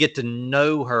really get to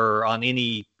know her on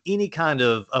any kind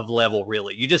of level,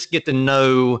 really. You just get to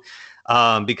know,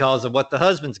 because of what the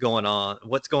husband's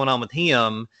what's going on with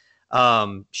him.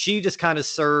 She just kind of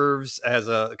serves as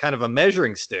a kind of a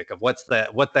measuring stick of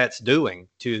what that's doing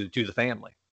to the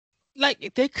family.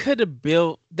 like they could have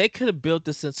built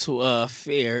this into a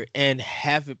fair and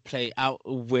have it play out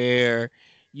where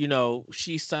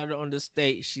she started on the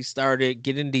stage, she started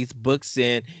getting these books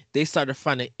in, they started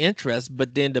finding interest,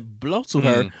 but then the blow to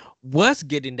her Mm, was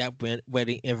getting that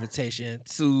wedding invitation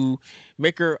to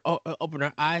make her open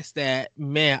her eyes that,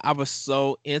 man, I was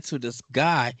so into this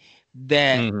guy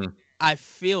that mhm, I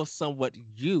feel somewhat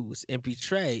used and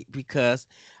betrayed because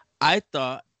I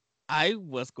thought I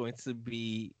was going to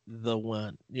be the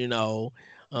one.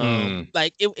 mm,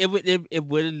 Like it would have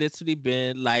literally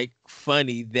been like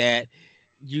funny that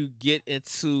you get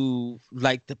into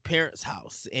like the parents'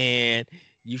 house and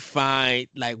you find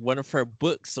like one of her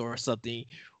books or something,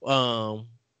 um,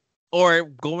 or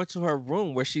go into her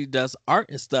room where she does art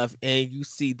and stuff, and you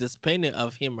see this painting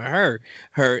of him or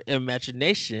her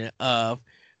imagination of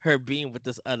her being with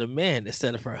this other man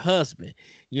instead of her husband.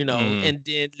 mm. And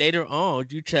then later on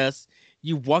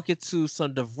you walk into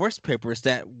some divorce papers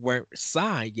that weren't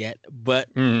signed yet, but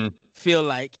Mhm. feel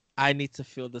like I need to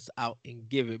fill this out and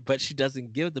give it, but she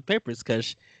doesn't give the papers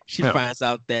because she Yeah. finds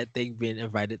out that they've been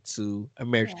invited to a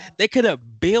marriage. Yeah. They could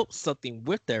have built something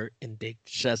with her and they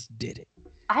just did it.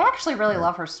 I actually really Yeah.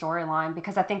 love her storyline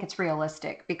because I think it's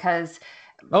realistic. Because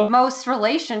Oh. most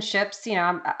relationships,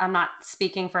 I'm not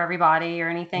speaking for everybody or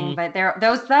anything, Mhm. but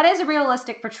that is a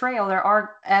realistic portrayal. There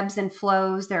are ebbs and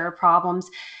flows, there are problems,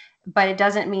 but it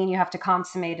doesn't mean you have to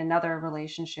consummate another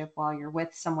relationship while you're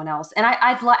with someone else. And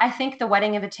I think the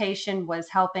wedding invitation was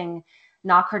helping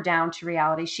knock her down to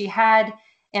reality. She had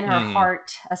in her Mm.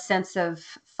 heart a sense of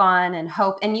fun and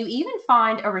hope, and you even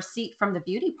find a receipt from the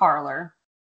beauty parlor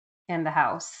in the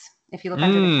house if you look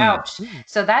under the Mm. couch. Mm.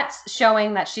 So that's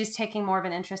showing that she's taking more of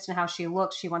an interest in how she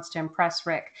looks. She wants to impress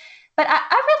Rick. But I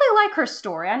really like her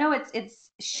story. I know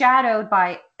it's shadowed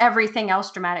by everything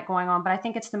else dramatic going on, but I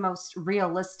think it's the most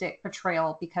realistic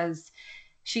portrayal because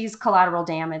she's collateral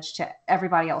damage to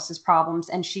everybody else's problems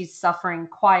and she's suffering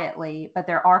quietly, but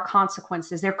there are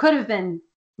consequences. There could have been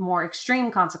more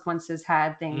extreme consequences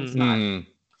had things not Mm.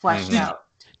 fleshed Did Mhm. out.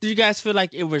 did you guys feel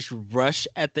like it was rushed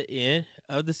at the end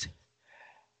of this?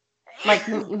 Like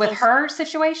with her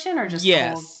situation or just the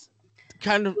whole. Yes,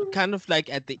 kind of like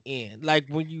at the end, like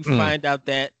when you Mm. find out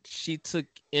that she took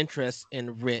interest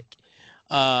in Rick,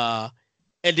 uh,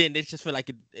 and then it just feel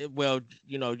like well,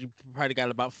 you probably got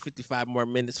about 55 more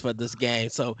minutes for this game,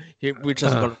 so here, we're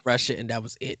just Uh, gonna rush it, and that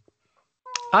was it.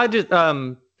 I just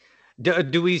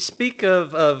do we speak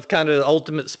of kind of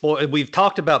ultimate spoil? We've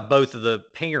talked about both of the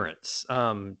parents.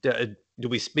 Do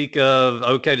we speak of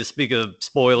okay to speak of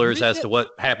spoilers We as could, to what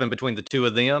happened between the two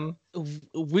of them?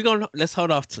 we're gonna let's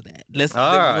hold off to that. All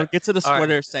We're gonna right, get to the all right,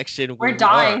 spoiler section We're when we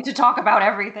all right. dying to talk about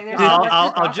everything. There's so I'll much to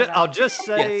I'll, I'll talk just I'll about. just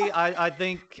yes. say I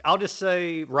think I'll just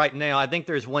say right now I think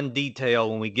there's one detail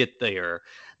when we get there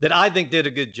that I think did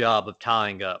a good job of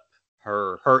tying up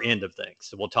her end of things.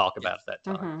 So we'll talk about it that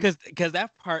time. Hmm. Because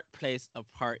that part plays a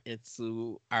part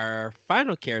into our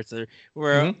final character,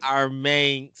 where Hmm. our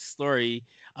main story,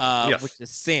 which Yes.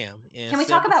 is Sam, and Can we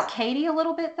talk Sam about is Katie a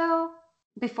little bit though?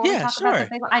 before we Yeah, talk about the sure.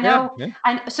 big one? I Yeah, know,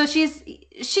 yeah. so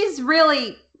she's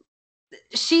really,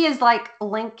 she is like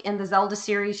Link in the Zelda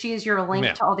series. She is your Link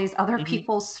Yeah. to all these other Mhm.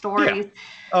 people's stories.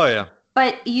 Oh yeah.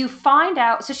 But you find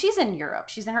out, so she's in Europe.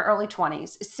 She's in her early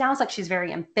 20s. It sounds like she's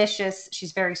very ambitious.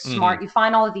 She's very Hmm. smart. You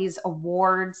find all of these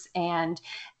awards and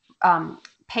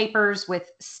papers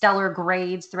with stellar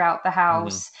grades throughout the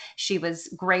house. She was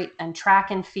great in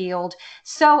track and field.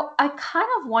 So I kind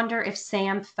of wonder if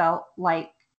Sam felt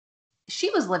like she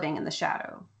was living in the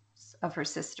shadow of her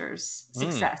sister's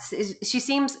success.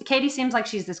 Katie seems like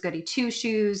she's this goody two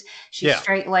shoes. She's Yeah.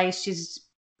 straight laced. She's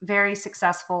very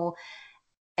successful.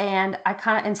 And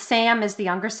Sam is the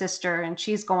younger sister, and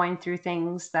she's going through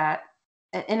things that,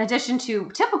 in addition to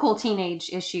typical teenage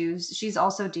issues, she's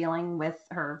also dealing with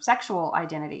her sexual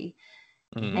identity.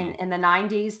 Hmm. In the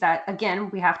 90s, that again,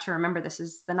 we have to remember, this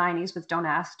is the 90s with don't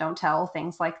ask, don't tell,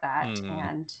 things like that. Hmm.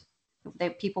 And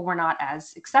people were not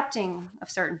as accepting of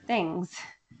certain things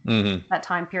Hmm. that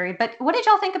time period. But what did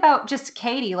y'all think about just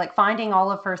Katie, like finding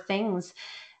all of her things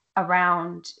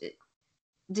around?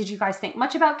 Did you guys think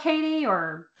much about Katie,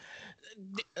 or?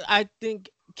 I think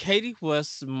Katie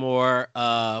was more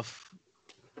of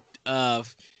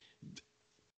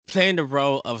playing the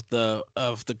role of the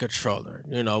controller.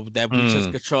 You know, that we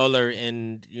just controller,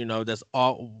 and that's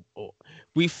all.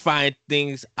 We find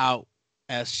things out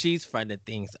as she's finding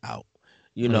things out.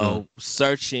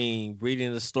 Searching,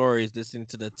 reading the stories, listening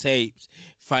to the tapes,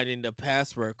 finding the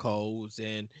password codes,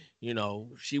 and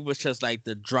she was just like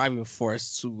the driving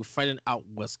force to finding out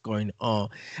what's going on.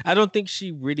 I don't think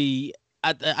she really.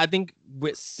 I think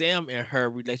with Sam and her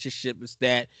relationship is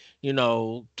that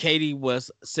Katie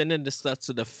was sending the stuff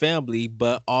to the family,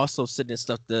 but also sending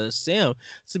stuff to Sam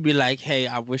to be like, "Hey,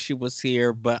 I wish you was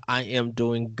here, but I am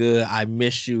doing good. I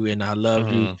miss you and I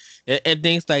love you," and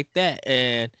things like that.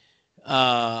 And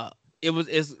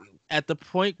it's at the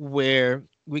point where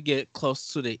we get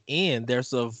close to the end.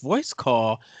 There's a voice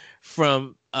call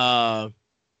from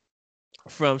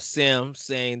Sam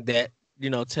saying that,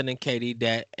 telling Katie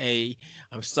that, hey,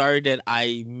 I'm sorry that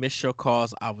I missed your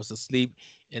calls. I was asleep.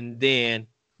 And then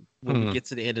when we get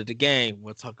to the end of the game,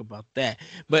 we'll talk about that.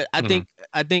 But I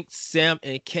think Sam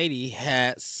and Katie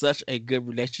had such a good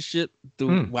relationship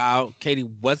while Katie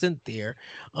wasn't there.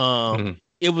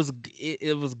 It was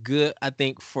good, I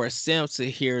think, for Sam to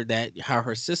hear that how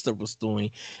her sister was doing,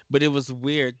 but it was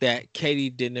weird that Katie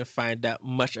didn't find out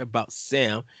much about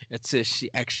Sam until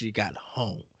she actually got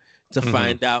home to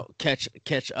find out,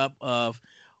 catch up of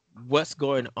what's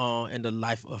going on in the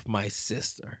life of my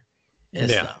sister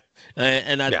and Yeah. stuff.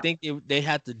 And I Yeah. think they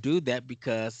had to do that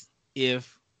because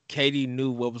if Katie knew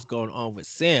what was going on with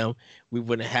Sam, we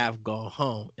wouldn't have gone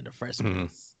home in the first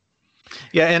place.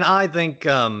 Yeah, and I think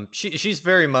she's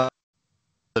very much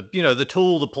the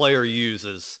tool the player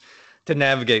uses to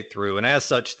navigate through, and as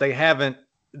such, they haven't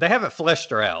fleshed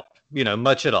her out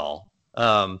much at all.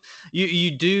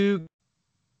 You do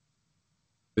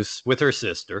with her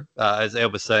sister, as Ed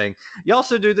was saying. You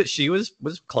also do that she was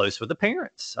close with the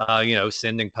parents,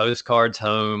 sending postcards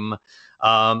home,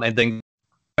 and then.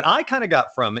 But I kind of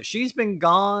got from it. She's been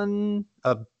gone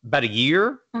about a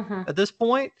year at this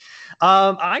point.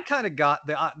 I kind of got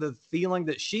the feeling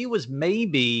that she was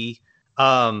maybe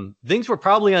things were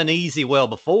probably uneasy well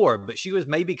before, but she was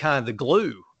maybe kind of the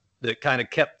glue that kind of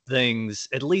kept things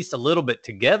at least a little bit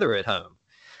together at home.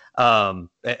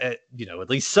 At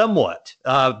least somewhat.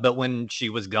 But when she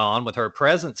was gone, with her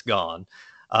presence gone,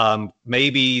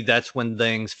 maybe that's when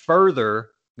things further,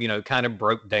 kind of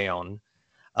broke down.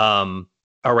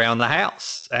 Around the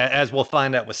house, as we'll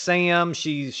find out with Sam,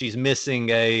 she's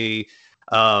missing a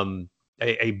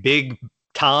big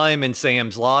time in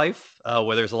Sam's life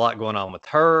where there's a lot going on with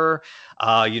her.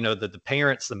 The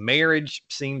parents, the marriage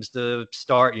seems to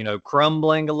start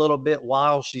crumbling a little bit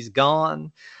while she's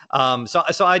gone. So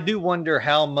I do wonder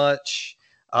how much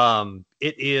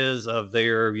it is of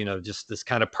their just this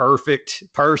kind of perfect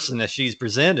person as she's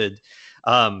presented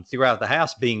throughout the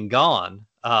house being gone.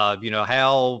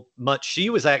 How much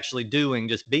she was actually doing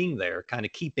just being there, kind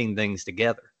of keeping things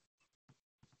together.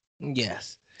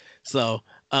 Yes. So,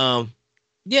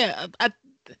 yeah,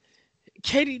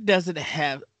 Katie doesn't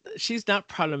have, she's not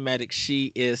problematic.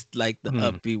 She is like the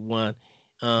upbeat one.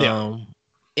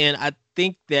 And I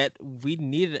think that we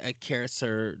needed a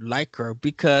character like her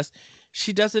because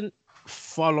she doesn't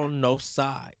follow no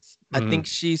sides. I think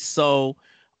she's so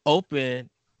open,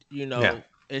 and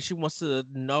she wants to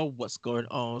know what's going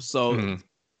on. So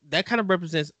that kind of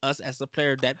represents us as a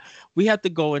player, that we have to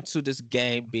go into this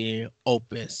game being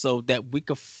open so that we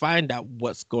can find out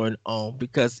what's going on.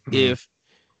 Because if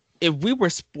if we were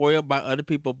spoiled by other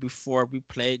people before we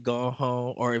played Go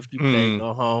Home, or if you played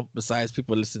Go Home, besides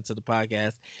people listen to the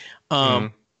podcast,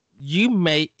 you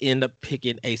may end up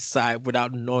picking a side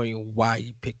without knowing why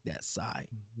you picked that side.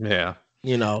 Yeah.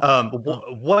 You know,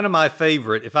 one of my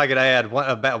favorite, if I could add one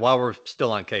about while we're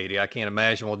still on Katie, I can't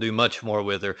imagine we'll do much more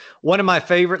with her. One of my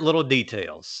favorite little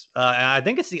details, and I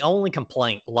think it's the only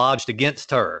complaint lodged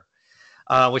against her,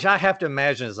 which I have to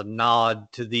imagine is a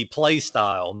nod to the play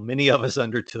style many of us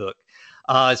undertook,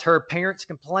 is her parents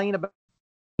complain about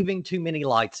leaving too many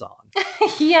lights on.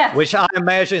 Yes. Which I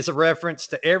imagine is a reference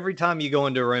to every time you go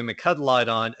into a room and cut a light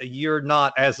on, you're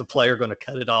not, as a player, going to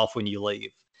cut it off when you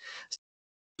leave.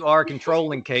 You are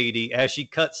controlling Katie as she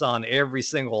cuts on every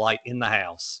single light in the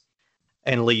house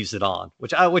and leaves it on,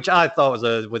 which I thought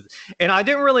was and I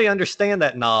didn't really understand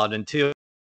that nod until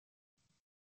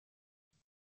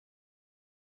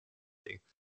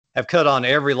have cut on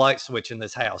every light switch in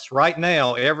this house. Right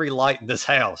now, every light in this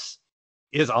house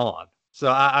is on.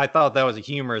 So I thought that was a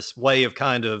humorous way of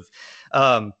kind of,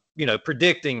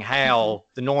 predicting how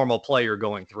the normal player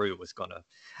going through was going to.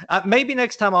 Maybe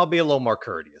next time I'll be a little more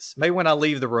courteous. Maybe when I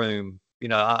leave the room,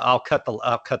 I'll cut the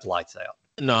lights out.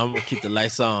 No, I'm gonna keep the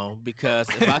lights on, because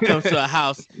if I come to a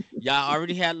house, y'all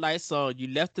already had lights on, you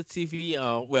left the TV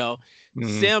on. Well,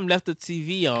 Sam left the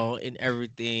TV on and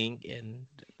everything, and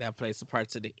that plays a part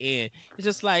to the end. It's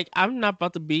just like, I'm not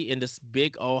about to be in this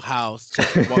big old house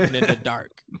just walking in the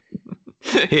dark.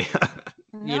 Yeah.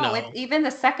 No, even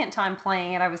the second time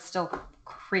playing it, I was still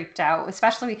creeped out,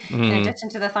 especially in addition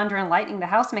to the thunder and lightning. The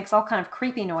house makes all kind of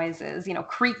creepy noises,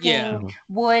 creaking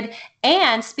wood.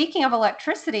 And speaking of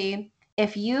electricity,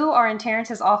 if you are in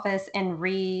Terrence's office and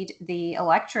read the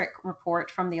electric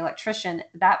report from the electrician,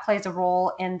 that plays a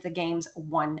role in the game's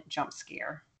one jump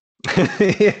scare.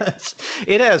 Yes,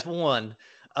 it has one,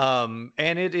 and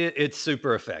it's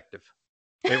super effective.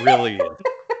 It really is.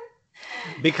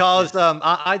 Because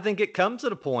I think it comes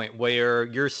at a point where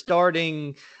you're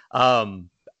starting,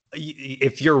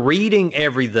 if you're reading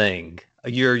everything,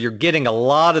 you're getting a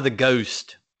lot of the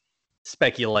ghost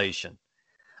speculation.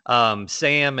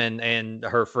 Sam and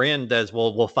her friend, as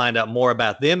we'll find out more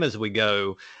about them as we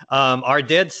go, are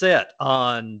dead set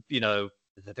on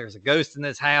that there's a ghost in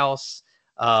this house.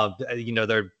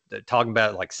 They're talking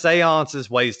about like seances,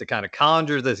 ways to kind of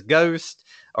conjure this ghost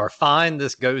or find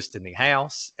this ghost in the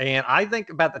house. And I think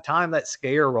about the time that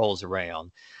scare rolls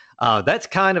around, that's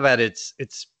kind of at its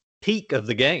peak of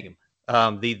the game.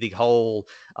 The whole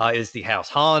is the house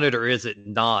haunted or is it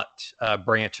not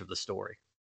branch of the story.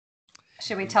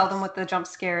 Should we tell them what the jump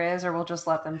scare is, or we'll just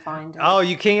let them find it? Oh,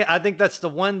 you can't. I think that's the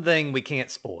one thing we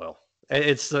can't spoil.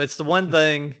 It's the one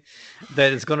thing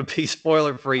that is going to be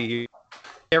spoiler free.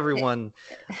 Everyone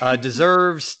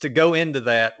deserves to go into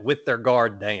that with their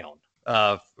guard down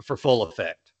for full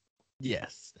effect.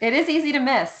 Yes. It is easy to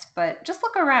miss, but just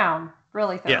look around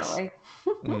really thoroughly.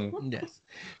 Yes. Yes.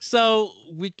 So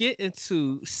we get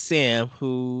into Sam,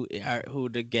 who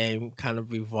the game kind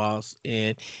of revolves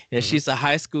in, and she's a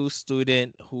high school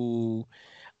student who,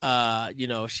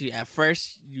 she, at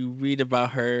first you read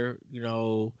about her,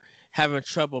 having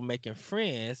trouble making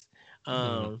friends,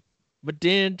 but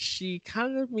then she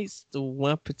kind of meets the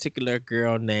one particular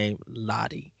girl named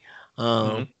Lottie,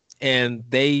 and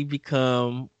they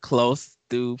become close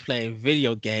through playing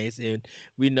video games, and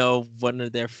we know one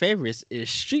of their favorites is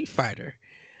Street Fighter.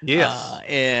 Yes.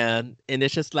 And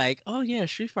it's just like, oh yeah,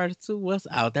 Street Fighter 2 was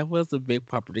out. That was a big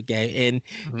part of the game.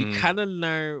 And you kind of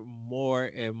learn more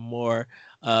and more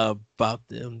about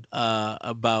them,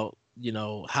 about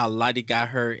how Lottie got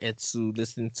her into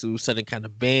listening to certain kind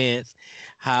of bands,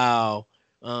 how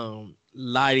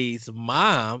Lottie's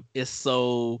mom is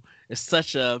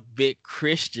such a big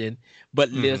Christian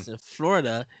but lives in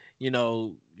Florida.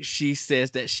 She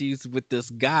says that she's with this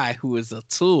guy who is a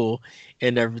tool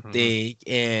and everything.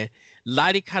 And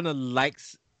Lottie kind of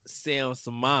likes Sam's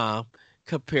mom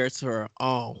compared to her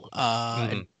own.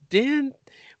 And then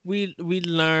we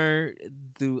learn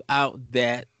throughout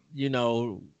that,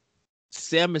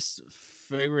 Sam is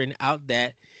figuring out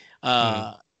that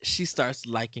she starts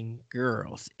liking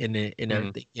girls and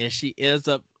everything. And she ends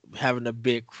up having a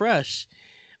big crush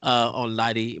on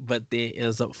Lottie, but then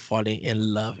ends up falling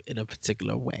in love in a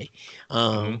particular way.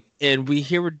 And we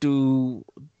hear her do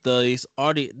these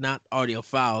not audio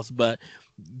files, but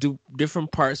do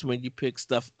different parts when you pick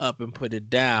stuff up and put it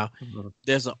down.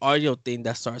 There's an audio thing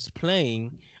that starts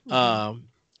playing,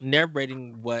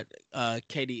 narrating what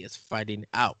Katie is fighting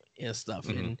out and stuff.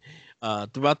 And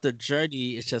throughout the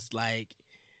journey, it's just like,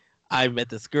 I met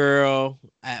this girl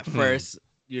at first,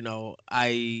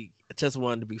 I just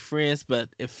wanted to be friends, but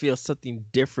it feels something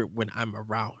different when I'm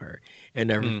around her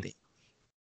and everything.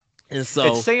 And so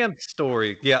it's Sam's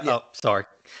story. Yeah. Yeah. Oh, sorry.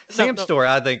 No, Sam's no. story.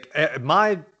 I think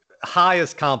my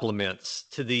highest compliments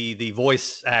to the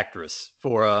voice actress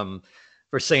for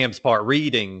Sam's part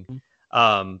reading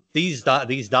these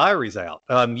diaries out.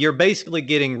 You're basically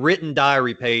getting written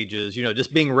diary pages,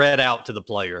 just being read out to the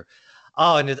player.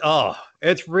 Oh, and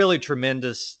it's really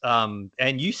tremendous.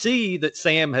 And you see that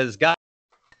Sam has got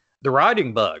the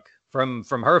writing bug from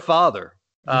her father.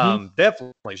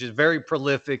 Definitely, she's very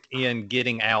prolific in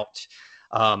getting out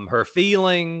her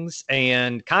feelings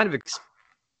and kind of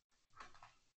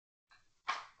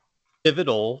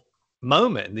pivotal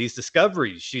moment, these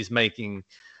discoveries she's making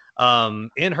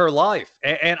in her life.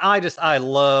 And I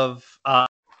love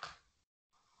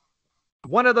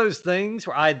one of those things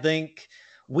where I think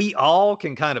we all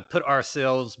can kind of put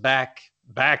ourselves back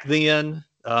then.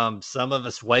 Some of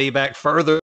us way back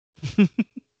further.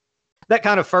 That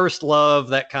kind of first love,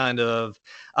 that kind of,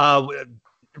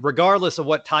 regardless of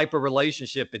what type of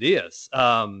relationship it is,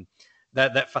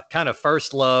 that kind of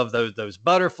first love, those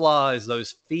butterflies,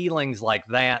 those feelings like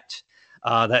that,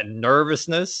 that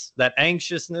nervousness, that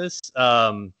anxiousness,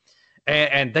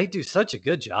 and they do such a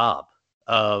good job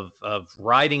of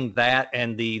writing that,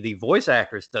 and the voice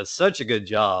actress does such a good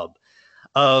job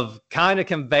of kind of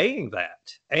conveying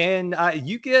that, and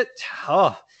you get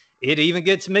it even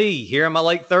gets me here in my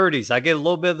late 30s. I get a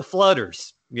little bit of the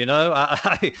flutters,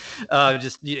 I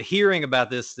just hearing about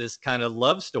this kind of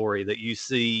love story that you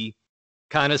see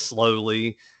kind of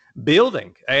slowly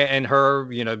building, and her,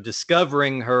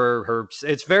 discovering her,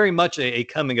 it's very much a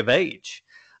coming of age.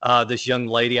 This young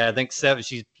lady, I think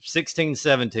she's 16,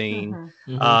 17,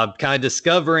 kind of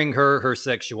discovering her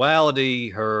sexuality,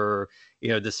 her,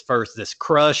 this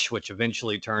crush, which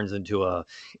eventually turns into a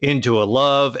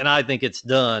love. And I think it's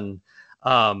done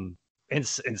in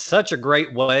such a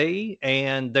great way.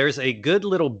 And there's a good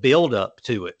little build up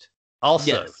to it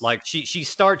also. Yes. Like she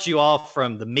starts you off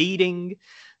from the meeting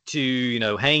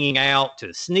to, hanging out,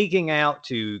 to sneaking out,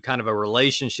 to kind of a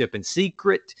relationship in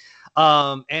secret.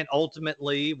 And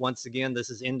ultimately, once again,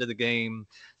 this is into the game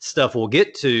stuff we'll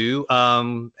get to,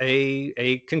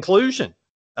 a conclusion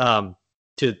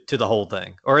to the whole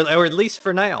thing, or at least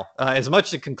for now, as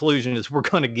much a conclusion as we're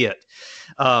going to get.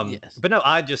 Yes. But no,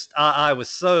 I was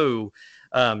so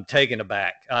taken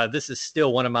aback. This is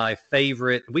still one of my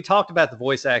favorite. We talked about the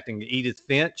voice acting of Edith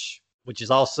Finch, which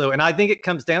is also, and I think it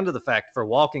comes down to the fact for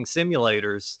walking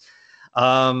simulators,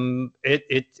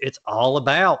 it's all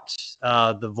about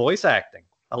the voice acting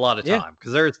a lot of time,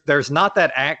 because there's not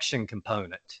that action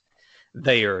component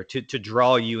there to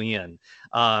draw you in.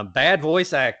 Bad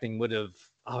voice acting would have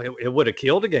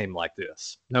killed a game like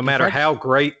this, no matter how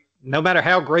great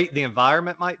the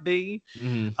environment might be.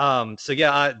 So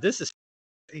yeah, this is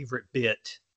my favorite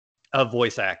bit of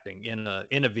voice acting in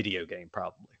a video game,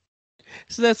 probably.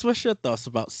 So that's what's your thoughts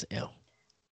about Sam?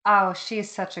 Oh,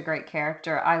 she's such a great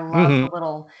character. I love the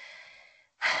little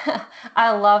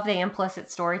I love the implicit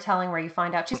storytelling where you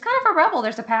find out she's kind of a rebel.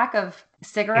 There's a pack of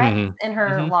cigarettes in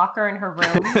her locker in her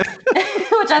room,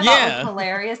 which I thought was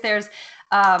hilarious. There's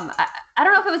I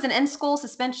don't know if it was an in-school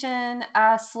suspension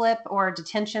slip or a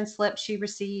detention slip she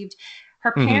received.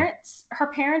 Her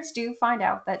parents do find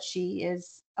out that she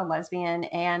is a lesbian,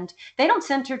 and they don't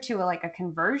send her to a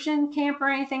conversion camp or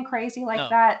anything crazy like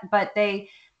that, but they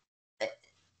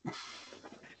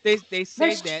say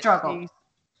that struggle.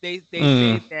 They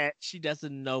say that she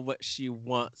doesn't know what she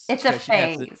wants. It's a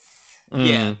phase.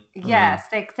 Yeah. Yes,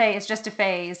 they say it's just a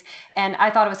phase. And I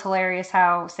thought it was hilarious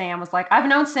how Sam was like, I've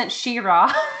known since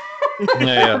She-Ra.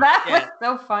 That was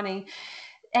so funny.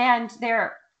 And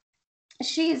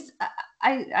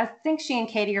I think she and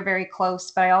Katie are very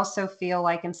close, but I also feel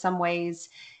like in some ways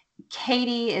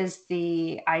Katie is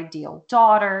the ideal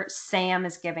daughter. Sam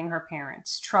is giving her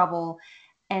parents trouble,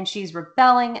 and she's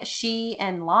rebelling. She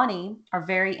and Lonnie are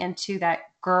very into that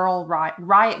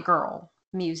riot girl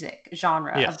music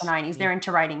genre of the 90s. They're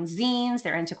into writing zines.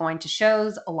 They're into going to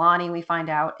shows. Lonnie, we find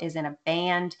out, is in a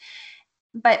band.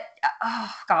 But, oh,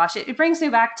 gosh, it brings me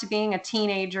back to being a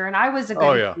teenager. And I was a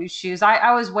goody two-shoes.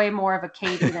 I was way more of a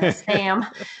Katie than a Sam.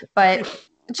 But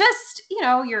just,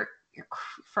 your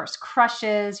first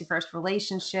crushes, your first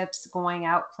relationships, going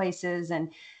out places. And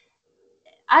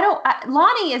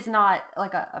Lonnie is not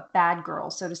like a bad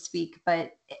girl, so to speak,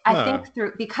 but I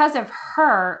think because of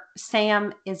her,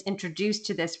 Sam is introduced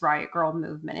to this riot girl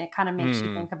movement. It kind of makes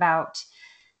you think about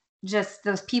just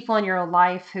those people in your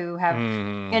life who have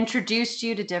introduced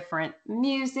you to different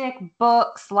music,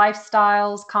 books,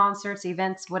 lifestyles, concerts,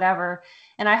 events, whatever.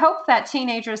 And I hope that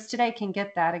teenagers today can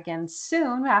get that again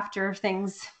soon after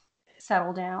things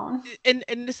settle down. And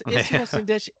it's interesting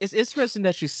it's interesting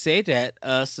that you say that,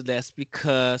 Celeste,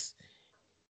 because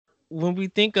when we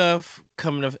think of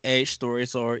coming of age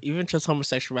stories or even just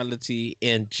homosexuality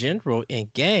in general in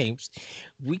games,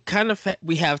 we kind of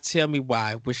we have Tell Me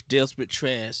Why, which deals with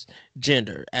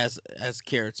transgender as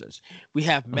characters. We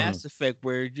have Mass Effect,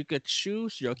 where you could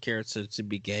choose your character to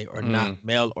be gay or not,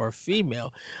 male or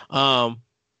female.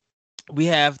 We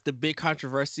have the big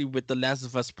controversy with The Last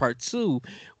of Us Part 2,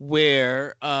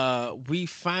 where we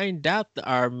find out that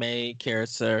our main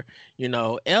character,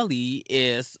 Ellie,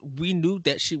 we knew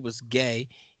that she was gay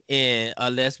and a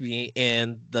lesbian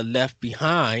in the Left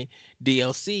Behind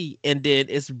DLC, and then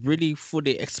it's really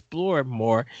fully explored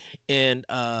more in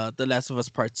The Last of Us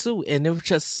Part 2, and there was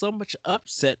just so much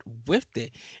upset with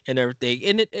it and everything,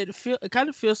 and it kind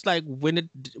of feels like when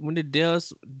it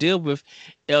does deal with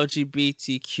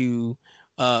LGBTQ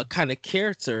kind of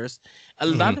characters, a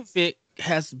lot of it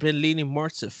has been leaning more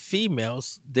to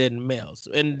females than males,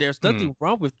 and there's nothing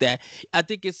wrong with that. I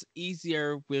think it's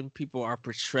easier when people are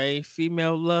portraying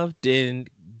female love than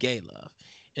gay love,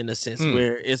 in a sense,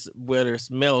 where there's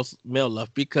male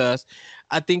love, because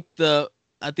I think the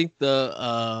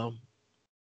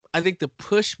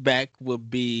pushback would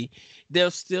be there'll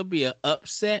still be an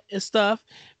upset and stuff,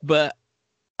 but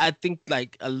I think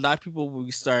like a lot of people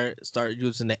will start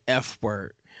using the F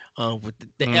word, with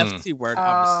the FT word,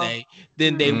 I would say,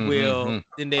 then they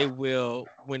will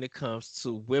when it comes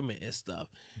to women and stuff,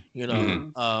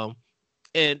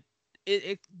 and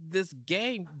this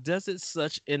game does it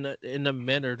such in a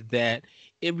manner that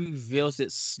it reveals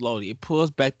it slowly. It pulls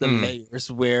back the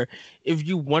layers, where if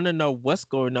you want to know what's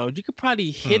going on, you could probably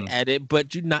hit at it,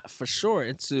 but you're not for sure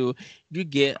until you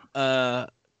get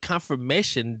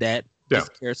confirmation that this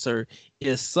character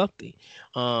is something.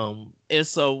 And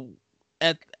so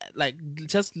at like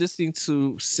just listening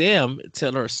to Sam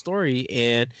tell her story,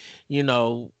 and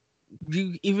you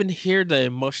even hear the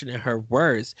emotion in her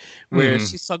words, where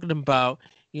she's talking about,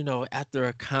 after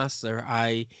a concert,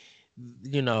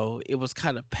 it was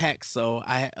kind of packed, so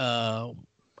I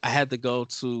had to go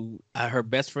to her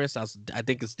best friend's house. I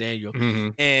think it's Daniel,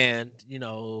 and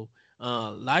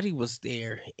Lottie was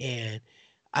there, and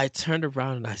I turned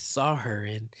around and I saw her,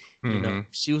 and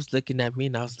she was looking at me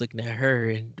and I was looking at her,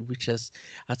 and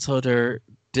I told her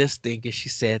this thing and she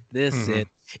said this, and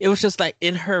it was just like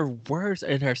in her words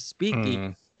and her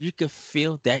speaking, you could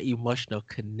feel that emotional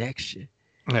connection.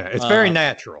 Yeah, it's very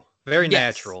natural, very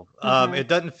natural. It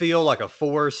doesn't feel like a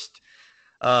forced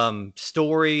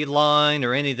storyline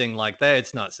or anything like that.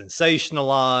 It's not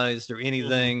sensationalized or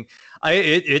anything.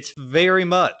 It's very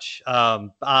much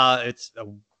it's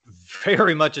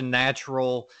very much a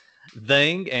natural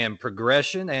thing and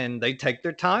progression, and they take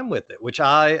their time with it, which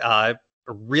I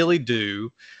really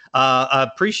do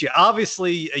appreciate.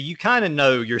 Obviously, you kind of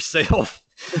know yourself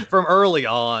from early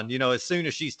on, as soon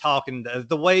as she's talking,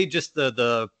 the way just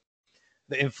the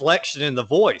inflection in the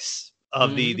voice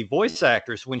of the voice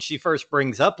actress when she first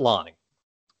brings up Lonnie,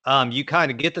 you kind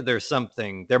of get that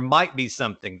there might be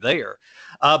something there,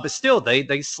 but still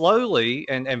they slowly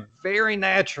and very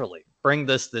naturally bring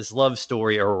this love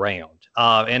story around,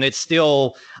 and it's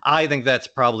still, I think that's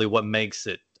probably what makes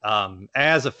it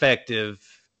as effective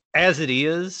as it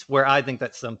is, where I think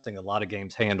that's something a lot of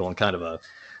games handle in kind of a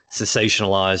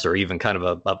sensationalized or even kind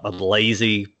of a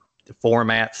lazy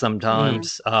format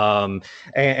sometimes. And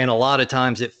a lot of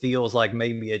times it feels like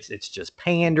maybe it's just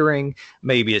pandering,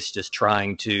 maybe it's just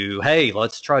trying to, hey,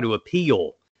 let's try to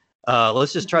appeal,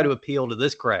 let's just try to appeal to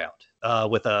this crowd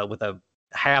with a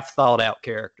half thought out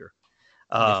character.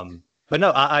 But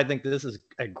no, I think this is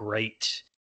a great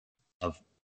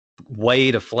way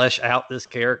to flesh out this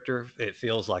character. It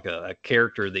feels like a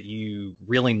character that you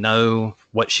really know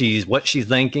what she's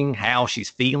thinking, how she's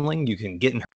feeling. You can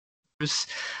get in her nerves.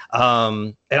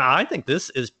 And I think this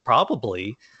is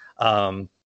probably,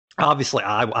 obviously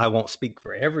I won't speak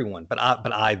for everyone, but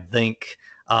I think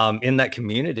in that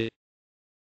community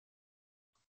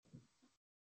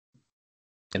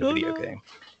in a video game.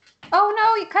 Oh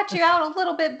no, he cut you out a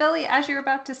little bit, Billy, as you were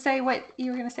about to say what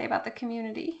you were going to say about the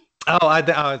community. Oh, I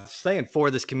was saying,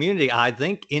 for this community, I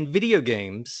think in video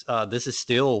games, this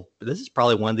is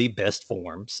probably one of the best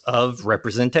forms of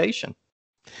representation.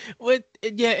 Well,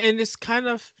 yeah, and it's kind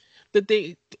of the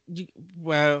thing.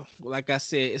 Well, like I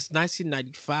said, it's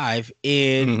 1995,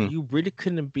 and you really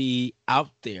couldn't be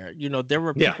out there. There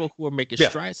were people who were making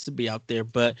strides to be out there,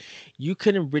 but you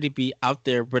couldn't really be out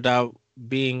there without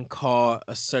being called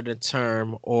a certain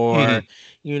term, or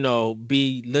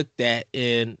be looked at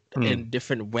in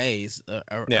different ways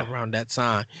around that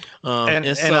time. And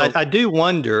I do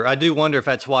wonder if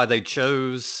that's why they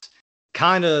chose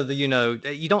kind of the,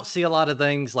 you don't see a lot of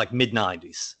things like mid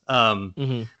 90s.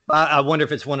 Mm-hmm. I wonder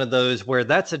if it's one of those where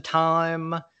that's a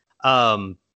time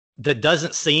that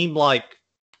doesn't seem like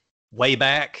way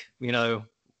back,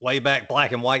 way back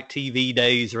black and white TV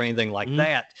days or anything like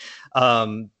that.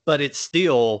 But it's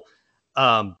still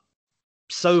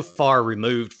so far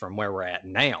removed from where we're at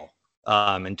now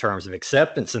in terms of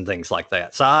acceptance and things like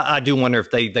that. So I do wonder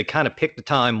if they kind of picked a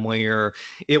time where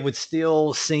it would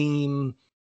still seem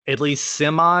at least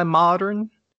semi-modern,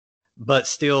 but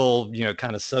still,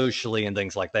 kind of socially and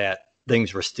things like that,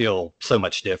 things were still so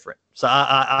much different. So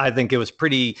I think it was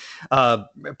pretty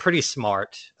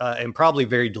smart and probably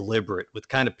very deliberate with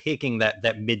kind of picking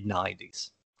that mid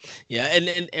 90s. Yeah,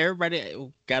 and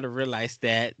everybody got to realize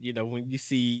that, when you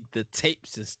see the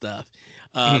tapes and stuff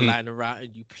lying around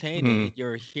and you playing it, and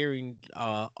you're hearing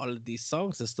all of these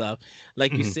songs and stuff,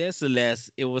 like you said,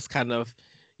 Celeste, it was kind of,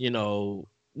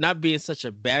 not being such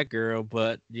a bad girl,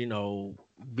 but,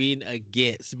 being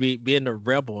against, being a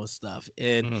rebel and stuff.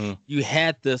 And you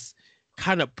had this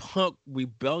kind of punk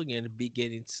rebellion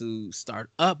beginning to start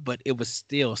up, but it was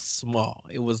still small.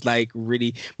 It was like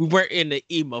really, we weren't in the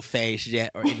emo phase yet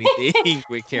or anything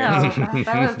with characters. No,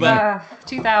 that was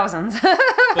 2000s.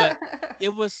 But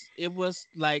it was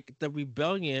like the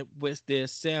rebellion with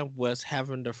this Sam was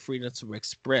having the freedom to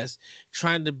express,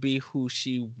 trying to be who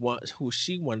she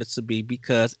wanted to be,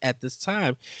 because at this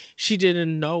time she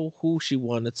didn't know who she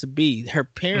wanted to be. Her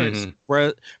parents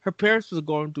were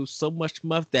going through so much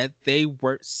stuff that they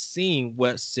weren't seeing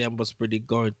what Sam was really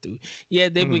going through. Yeah,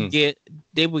 they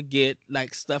would get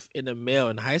like stuff in the mail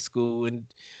in high school and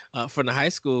from the high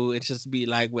school, and just be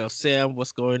like, well, Sam,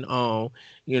 what's going on?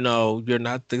 You're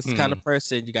not this kind of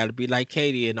person. You got to be like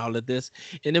Katie and all of this.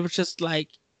 And it was just like,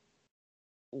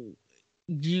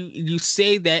 you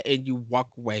say that and you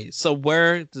walk away. So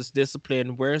where's this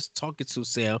discipline? Where's talking to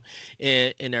Sam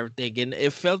and everything? And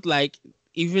it felt like,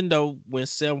 even though when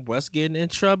Sam was getting in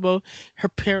trouble, her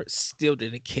parents still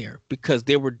didn't care because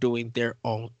they were doing their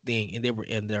own thing and they were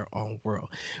in their own world,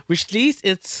 which leads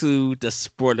into the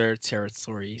spoiler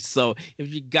territory. So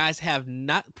if you guys have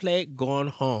not played Gone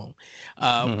Home,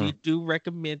 we do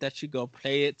recommend that you go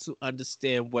play it to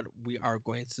understand what we are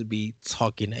going to be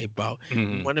talking about.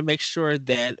 We want to make sure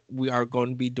that we are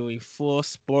going to be doing full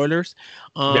spoilers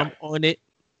on it.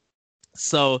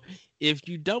 So if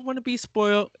you don't want to be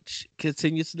spoiled,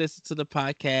 continue to listen to the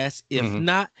podcast. If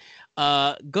not,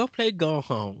 go play Go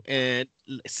Home and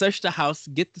search the house,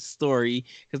 get the story,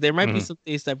 because there might be some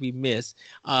things that we miss.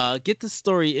 Get the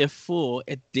story in full,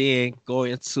 and then go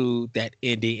into that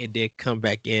ending, and then come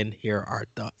back in, hear our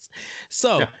thoughts.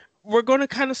 So we're going to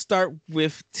kind of start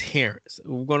with Terrence.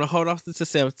 We're going to hold off to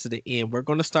Sam to the end. We're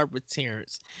going to start with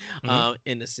Terrence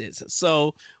in a sense.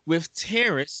 So with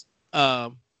Terrence,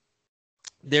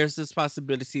 there's this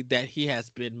possibility that he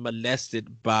has been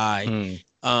molested by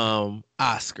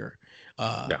Oscar.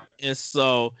 And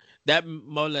so that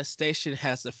molestation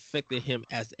has affected him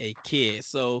as a kid.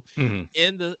 So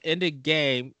in the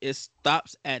game, it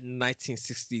stops at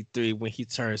 1963 when he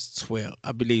turns 12,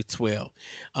 I believe 12.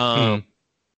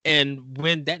 And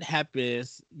when that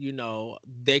happens,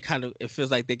 it feels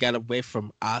like they got away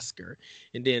from Oscar.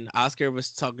 And then Oscar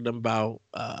was talking about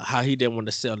how he didn't want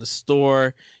to sell the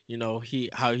store,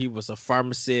 how he was a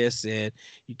pharmacist, and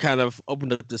you kind of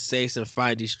open up the safes and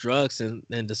find these drugs and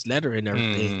this letter and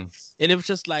everything. And it was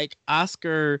just like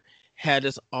Oscar had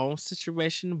his own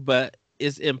situation, but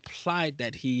it's implied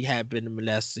that he had been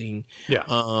molesting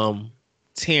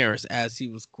Terrence as he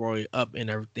was growing up and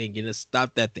everything, and it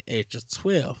stopped at the age of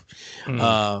 12.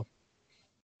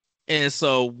 And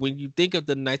so when you think of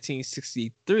the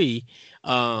 1963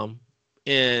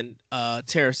 in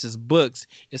Terrence's books,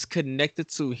 it's connected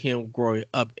to him growing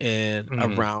up in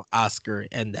around Oscar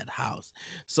and that house.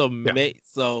 So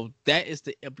so that is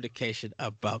the implication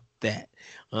about that.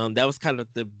 That was kind of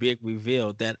the big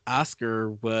reveal, that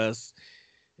Oscar was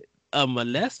a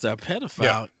molester, a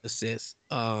pedophile, assist.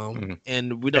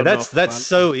 And we don't know. That's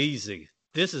so easy.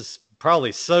 This is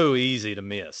probably so easy to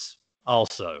miss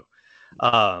also.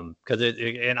 Because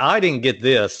and I didn't get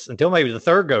this until maybe the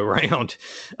third go round.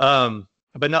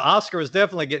 But no, Oscar was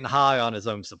definitely getting high on his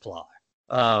own supply.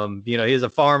 He's a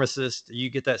pharmacist. You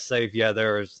get that safe. Yeah,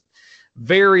 there's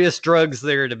various drugs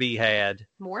there to be had.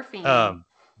 Morphine.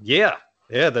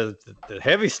 The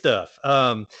heavy stuff.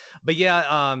 But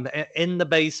in the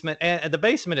basement, and the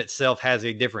basement itself has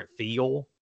a different feel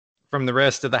from the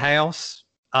rest of the house.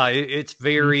 It's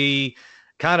very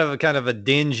kind of a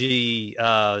dingy,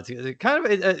 kind of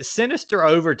a sinister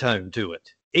overtone to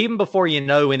it, even before you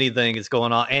know anything is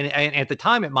going on. And at the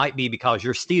time, it might be because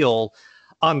you're still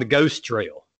on the ghost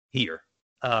trail here.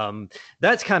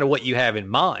 That's kind of what you have in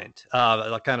mind.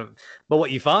 But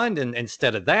what you find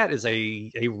instead of that is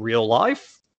a real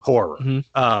life horror.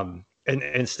 And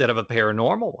instead of a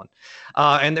paranormal one.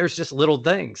 And there's just little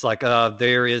things like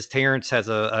Terrence has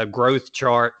a growth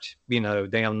chart,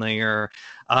 down there.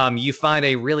 You find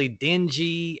a really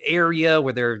dingy area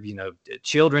where there are,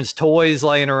 children's toys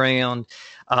laying around.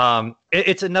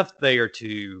 It's enough there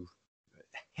to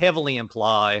heavily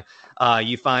imply.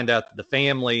 You find out that the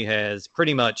family has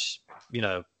pretty much,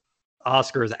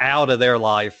 Oscar's out of their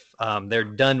life. They're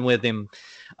done with him.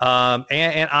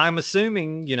 And I'm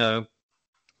assuming,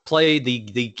 played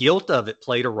the guilt of it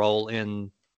played a role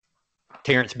in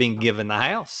Terrence being given the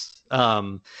house.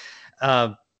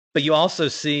 But you also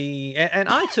see, and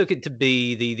I took it to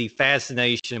be the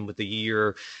fascination with the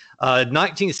year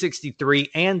 1963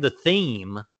 and the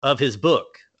theme of his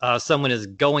book. Someone is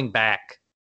going back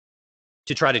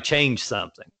to try to change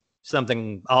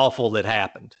something awful that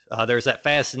happened. There's that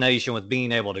fascination with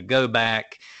being able to go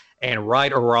back and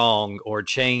right or wrong or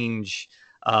change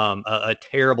a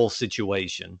terrible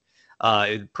situation.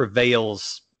 It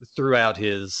prevails throughout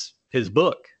his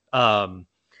book. And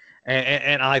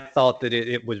I thought that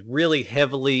it was really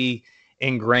heavily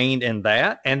ingrained in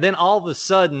that. And then all of a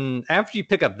sudden, after you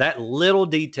pick up that little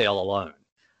detail alone,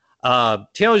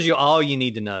 tells you all you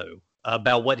need to know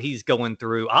about what he's going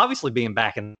through. Obviously being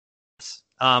back in this.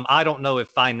 I don't know if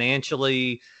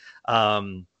financially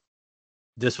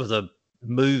this was a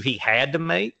move he had to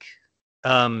make.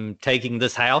 Taking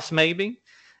this house, maybe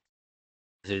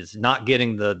is not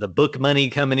getting the book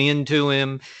money coming into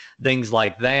him, things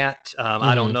like that.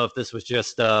 I don't know if this was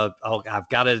just I've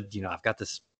got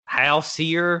this house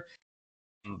here,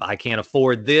 I can't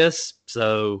afford this,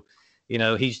 so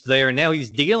he's there now.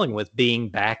 He's dealing with being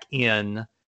back in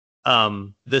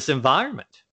this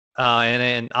environment,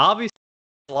 and obviously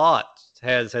a lot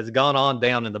has gone on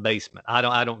down in the basement.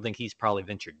 I don't think he's probably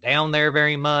ventured down there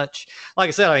very much. Like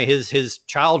I said, his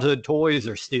childhood toys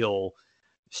are still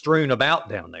strewn about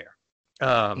down there.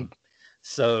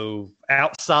 So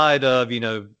outside of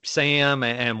Sam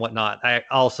and whatnot, I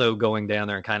also going down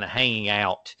there and kind of hanging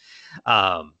out.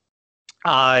 I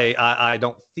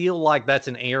don't feel like that's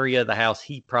an area of the house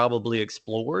he probably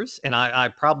explores, and I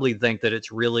probably think that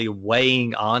it's really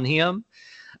weighing on him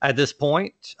at this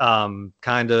point. I'm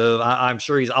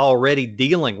sure he's already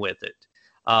dealing with it,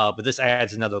 but this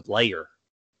adds another layer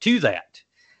to that.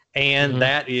 And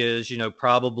that is,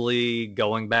 probably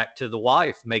going back to the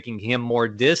wife, making him more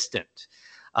distant,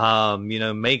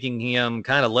 making him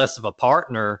kind of less of a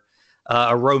partner,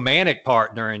 a romantic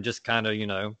partner, and just kind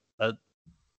of,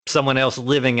 someone else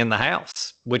living in the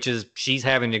house, which is she's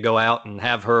having to go out and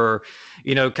have her,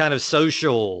 kind of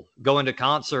social, going to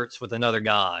concerts with another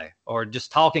guy or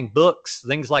just talking books,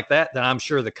 things like that I'm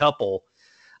sure the couple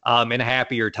in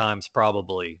happier times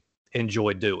probably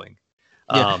enjoyed doing.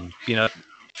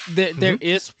 There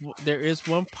is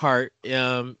one part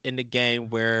in the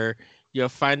game where you'll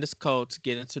find this code to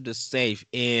get into the safe,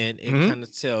 and it kind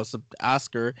of tells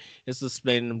Oscar is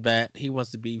explaining that he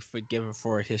wants to be forgiven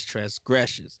for his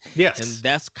transgressions. Yes, and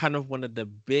that's kind of one of the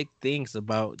big things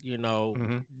about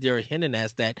they're hinting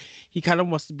at that he kind of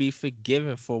wants to be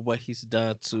forgiven for what he's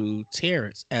done to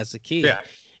Terrence as a kid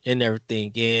and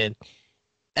everything. And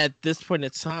at this point in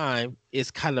time,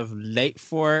 it's kind of late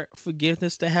for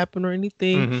forgiveness to happen or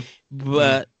anything.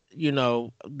 But,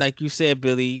 like you said,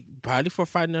 Billy, probably for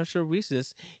financial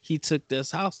reasons, he took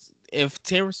this house. If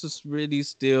Terrence was really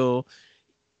still,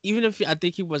 even if I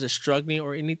think he wasn't struggling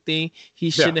or anything,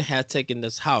 he shouldn't have taken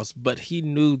this house. But he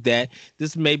knew that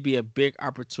this may be a big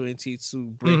opportunity to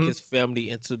bring his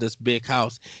family into this big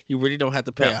house. He really don't have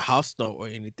to pay a house note or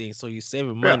anything, so he's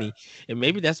saving money. And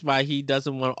maybe that's why he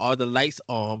doesn't want all the lights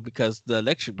on, because the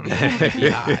electric bill might be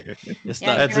high and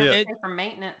stuff. That's it. For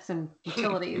maintenance and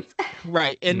utilities.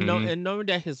 Right. And knowing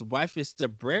that his wife is the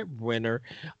breadwinner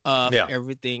of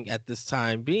everything at this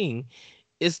time being,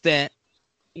 is that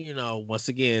once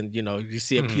again, you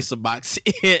see a piece of box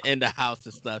in the house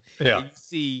and stuff. Yeah. And you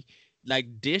see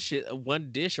like dishes,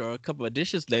 one dish or a couple of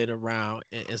dishes laid around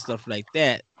and stuff like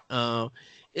that.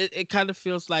 It kind of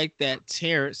feels like that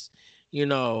Terrence,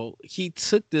 he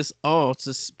took this on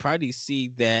to probably see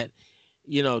that,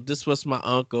 this was my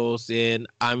uncle's and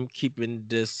I'm keeping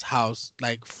this house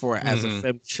like for as a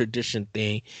family tradition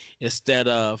thing instead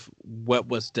of what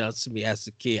was done to me as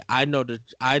a kid. I know the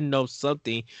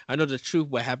truth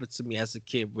what happened to me as a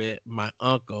kid with my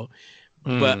uncle,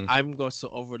 but I'm going to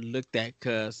overlook that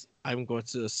because I'm going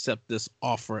to accept this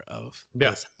offer of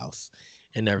this house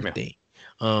and everything.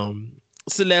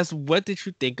 Celeste, what did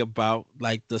you think about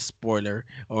like the spoiler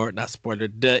or not spoiler,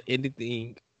 the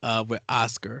anything with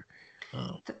Oscar?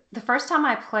 The first time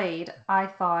I played, I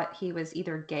thought he was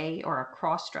either gay or a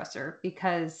cross-dresser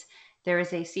because there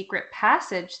is a secret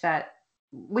passage that,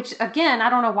 which again, I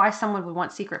don't know why someone would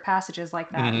want secret passages like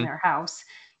that in their house.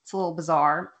 It's a little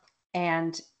bizarre.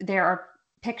 And there are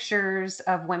pictures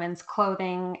of women's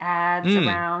clothing ads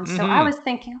around. So I was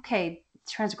thinking, okay,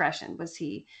 transgression.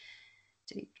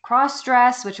 Did he cross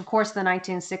dress? Which, of course, in the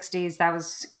 1960s, that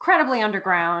was incredibly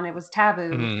underground. It was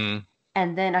taboo.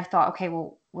 And then I thought, okay,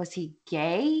 well, was he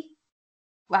gay?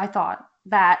 I thought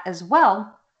that as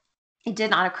well. It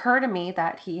did not occur to me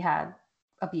that he had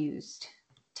abused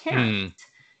Terrence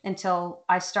until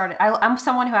I started. I'm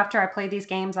someone who, after I play these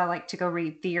games, I like to go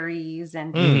read theories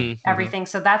and everything.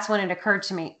 So that's when it occurred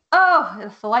to me,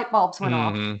 oh, the light bulbs went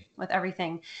off with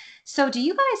everything. So do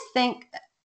you guys think,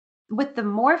 with the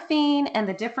morphine and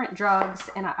the different drugs,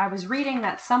 and I was reading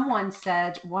that someone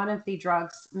said one of the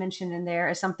drugs mentioned in there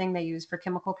is something they use for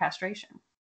chemical castration,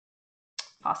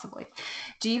 possibly.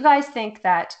 Do you guys think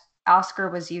that Oscar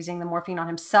was using the morphine on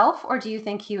himself, or do you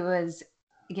think he was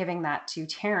giving that to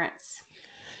Terrence?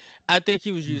 I think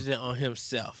he was using it on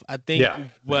himself. I think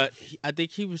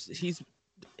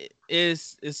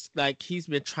it's like he's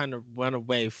been trying to run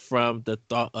away from the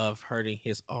thought of hurting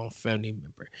his own family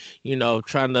member.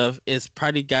 It's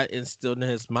probably got instilled in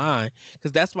his mind,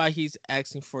 because that's why he's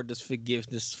asking for this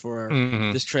forgiveness for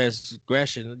this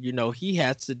transgression. He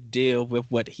has to deal with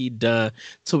what he done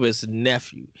to his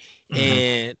nephew,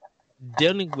 and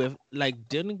dealing with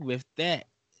that,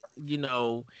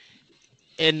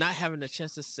 and not having a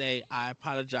chance to say I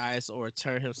apologize or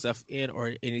turn himself in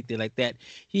or anything like that.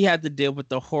 He had to deal with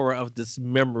the horror of this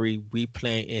memory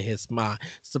replaying in his mind.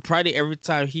 So probably every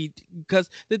time because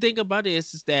the thing about it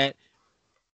is that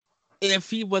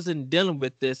if he wasn't dealing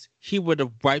with this, he would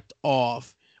have wiped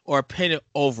off or painted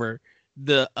over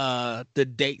the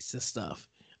dates and stuff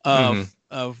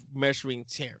of measuring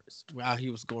Terrence while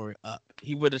he was growing up.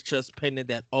 He would have just painted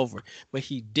that over, but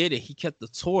he didn't. He kept the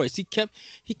toys. He kept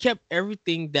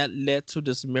everything that led to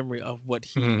this memory of what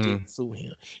he did to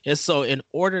him. And so, in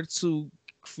order to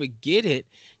forget it,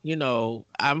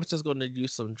 I'm just going to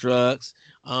use some drugs,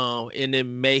 and it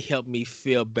may help me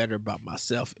feel better about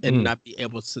myself and not be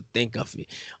able to think of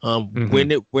it. When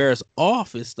it wears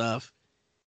off and stuff,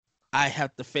 I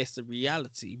have to face the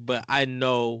reality. But I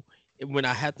know when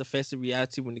I have to face the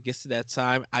reality, when it gets to that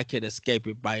time, I can escape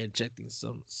it by injecting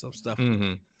some stuff.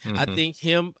 I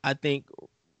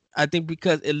think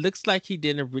because it looks like he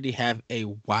didn't really have a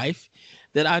wife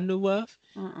that I knew of.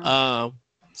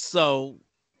 So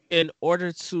in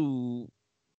order to,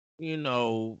 he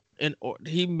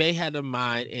may have a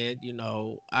mind,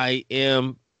 and I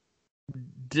am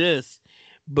this,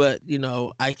 but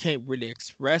I can't really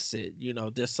express it.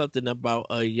 There's something about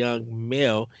a young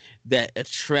male that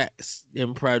attracts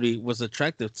and probably was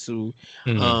attractive to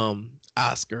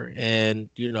Oscar, and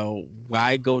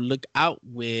why go look out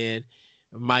when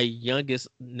my youngest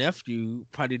nephew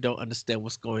probably don't understand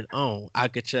what's going on. I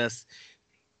could just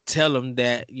tell him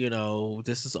that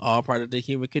this is all part of the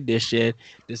human condition.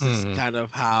 This is kind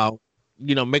of how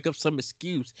make up some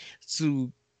excuse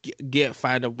to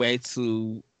find a way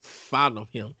to follow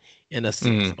him in a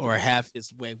sense, or have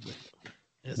his way with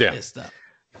him and stuff.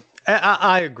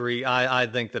 I agree. I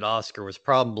think that Oscar was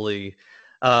probably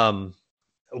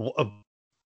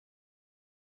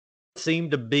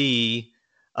seemed to be,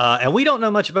 and we don't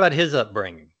know much about his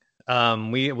upbringing.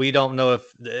 We don't know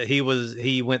if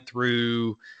he went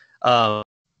through kind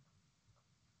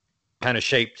of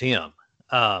shaped him.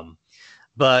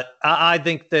 But I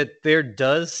think that there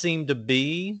does seem to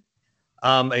be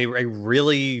a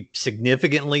really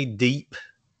significantly deep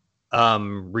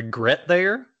regret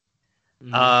there.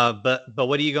 But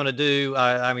what are you going to do?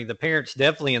 I mean, the parents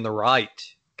definitely in the right,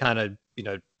 kind of,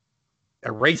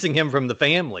 erasing him from the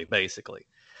family, basically.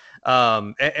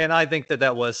 And I think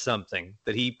that was something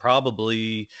that he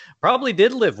probably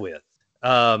did live with,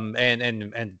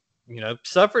 and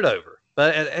suffered over.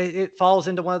 But it falls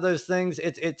into one of those things.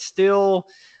 It's still,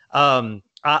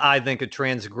 I think, a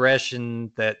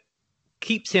transgression that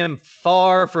keeps him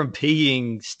far from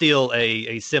being still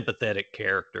a sympathetic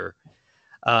character,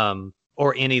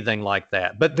 or anything like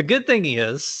that. But the good thing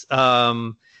is,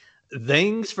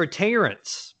 things for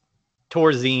Terrence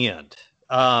towards the end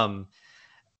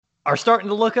are starting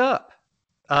to look up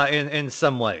in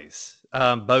some ways,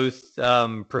 both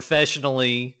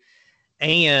professionally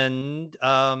and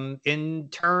in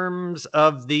terms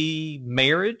of the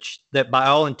marriage that by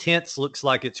all intents looks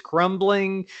like it's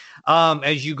crumbling.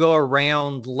 As you go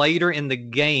around later in the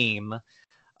game,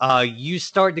 you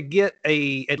start to get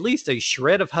at least a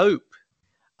shred of hope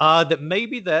that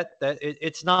maybe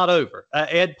it's not over.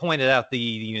 Ed pointed out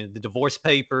the divorce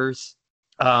papers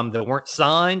that weren't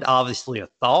signed, obviously a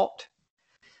thought,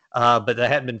 but that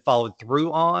hadn't been followed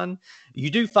through on. You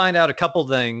do find out a couple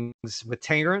things with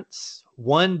Terrence.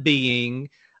 One being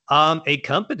a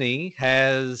company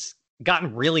has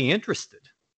gotten really interested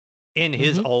in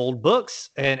his old books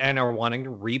and are wanting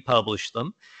to republish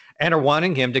them and are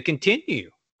wanting him to continue.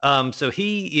 So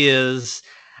he is,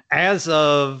 as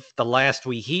of the last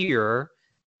we hear,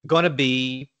 going to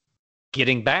be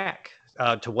getting back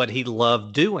to what he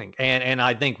loved doing. And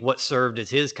I think what served as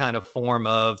his kind of form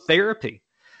of therapy,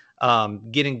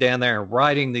 getting down there and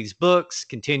writing these books,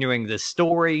 continuing this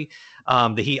story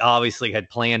that he obviously had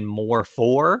planned more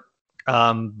for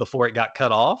before it got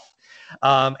cut off.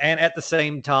 And at the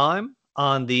same time,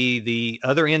 on the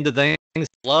other end of things,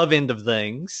 love end of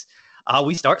things,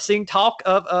 we start seeing talk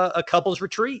of a couples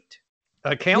retreat,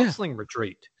 a counseling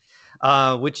retreat,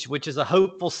 which is a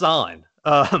hopeful sign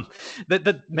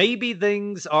that maybe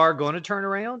things are going to turn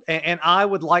around. And I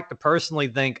would like to personally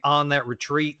think on that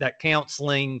retreat, that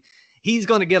counseling, he's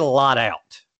going to get a lot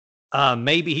out.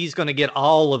 Maybe he's going to get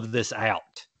all of this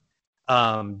out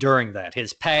during that.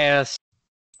 His past,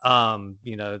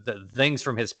 the things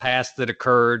from his past that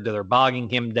occurred that are bogging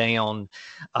him down,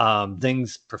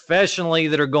 things professionally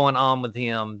that are going on with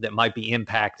him that might be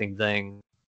impacting things.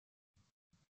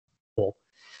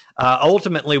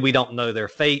 Ultimately, we don't know their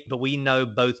fate, but we know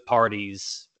both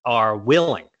parties are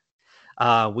willing.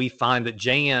 We find that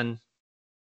Jan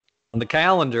on the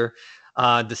calendar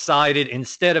decided,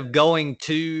 instead of going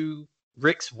to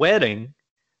Rick's wedding,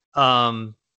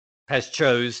 has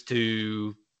chose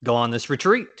to go on this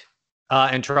retreat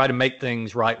and try to make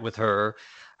things right with her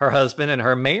husband and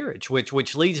her marriage,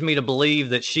 which leads me to believe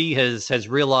that she has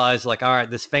realized, like, all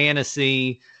right, this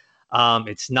fantasy,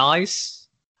 it's nice.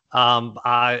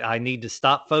 I need to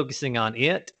stop focusing on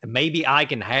it. Maybe I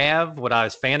can have what I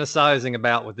was fantasizing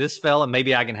about with this fella.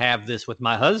 Maybe I can have this with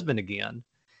my husband again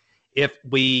if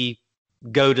we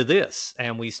go to this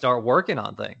and we start working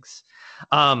on things.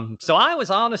 So I was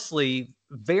honestly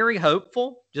very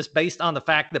hopeful, just based on the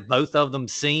fact that both of them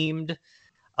seemed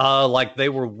like they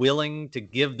were willing to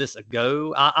give this a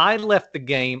go. I left the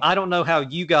game. I don't know how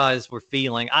you guys were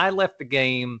feeling. I left the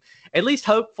game at least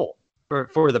hopeful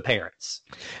for the parents.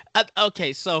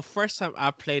 Okay, so first time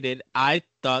I played it, I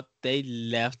thought they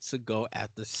left to go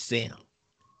after Sam.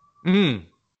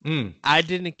 I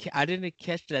didn't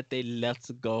catch that they left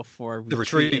to go for the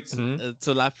retreat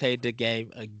until I played the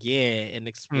game again and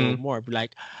explored more. Be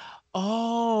like,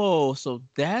 oh, so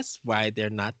that's why they're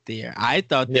not there. I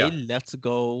thought they left to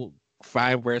go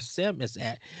find where Sam is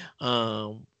at.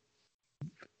 And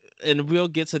we'll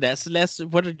get to that. Celeste,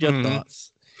 what are your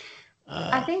thoughts?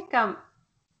 I think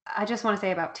I just want to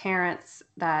say about Terrence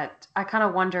that I kind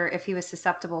of wonder if he was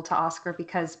susceptible to Oscar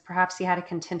because perhaps he had a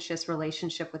contentious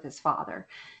relationship with his father,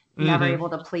 never able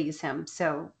to please him.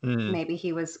 So maybe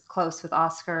he was close with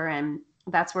Oscar and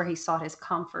that's where he sought his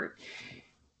comfort.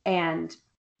 And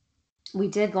we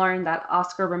did learn that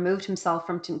Oscar removed himself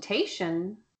from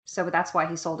temptation. So that's why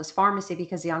he sold his pharmacy,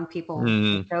 because young people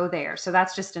would go there. So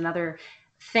that's just another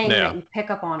thing that you pick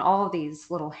up on, all of these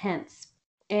little hints.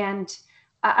 And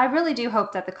I really do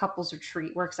hope that the couples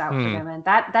retreat works out for them. And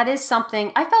that is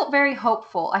something I felt very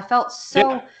hopeful. I felt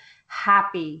so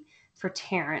happy for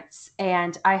Terrence.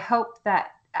 And I hope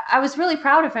that I was really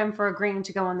proud of him for agreeing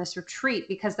to go on this retreat,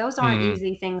 because those aren't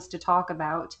easy things to talk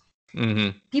about.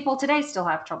 People today still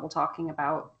have trouble talking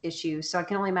about issues. So I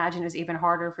can only imagine it was even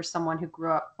harder for someone who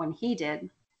grew up when he did.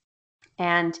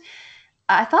 And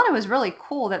I thought it was really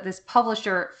cool that this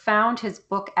publisher found his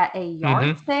book at a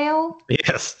yard sale.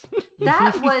 Yes.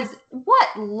 That was,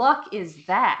 what luck is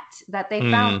that they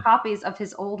found copies of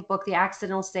his old book, The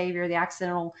Accidental Savior, The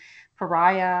Accidental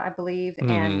Pariah, I believe.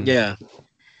 And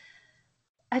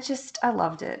I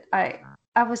loved it.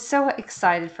 I was so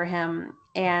excited for him.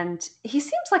 And he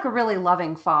seems like a really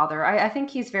loving father. I think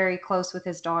he's very close with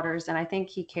his daughters, and I think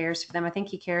he cares for them. I think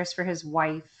he cares for his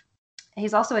wife.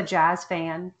 He's also a jazz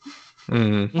fan.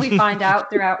 We find out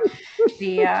throughout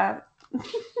the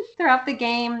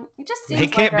game. It just seems he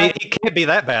can't be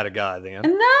that bad a guy then.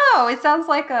 No, it sounds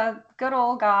like a good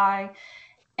old guy,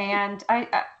 and I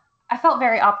felt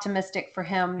very optimistic for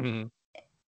him,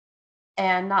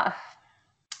 and not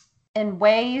in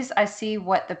ways I see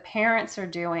what the parents are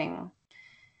doing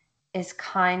is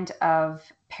kind of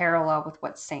parallel with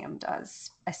what Sam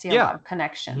does. I see a lot of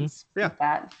connections with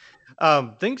that.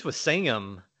 Things with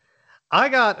Sam, I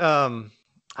got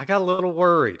a little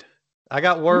worried. I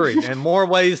got worried in more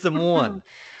ways than one,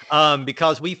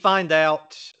 because we find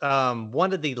out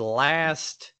one of the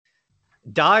last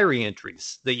diary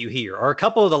entries that you hear, or a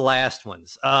couple of the last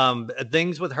ones.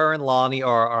 Things with her and Lonnie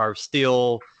are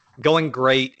still going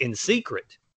great in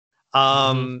secret.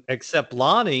 Except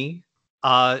Lonnie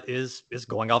is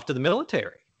going off to the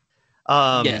military.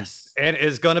 Yes. And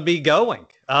is going to be going.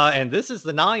 And this is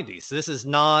the 90s. This is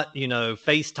not,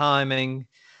 FaceTiming.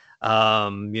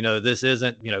 This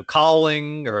isn't,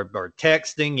 calling or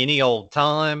texting any old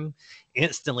time,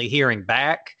 instantly hearing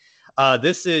back.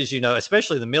 This is,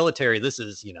 especially the military, this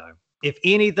is, if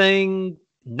anything,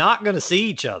 not going to see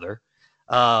each other.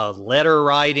 Letter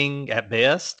writing at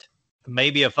best,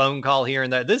 maybe a phone call here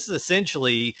and there. This is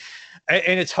essentially,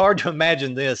 and it's hard to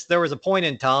imagine this. There was a point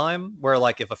in time where,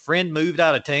 like, if a friend moved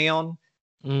out of town,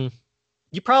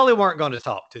 you probably weren't going to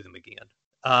talk to them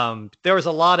again. There was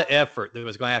a lot of effort that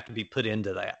was going to have to be put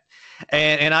into that.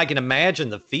 And I can imagine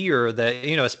the fear that,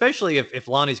 especially if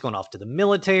Lonnie's going off to the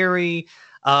military,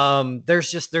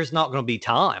 there's not going to be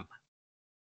time.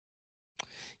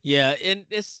 Yeah. And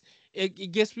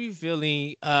it gets me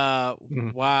feeling,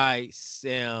 why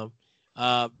Sam,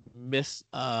 miss,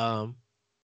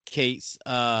 Kate's,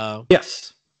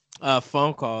 yes.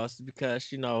 Phone calls, because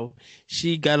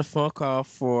she got a phone call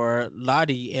for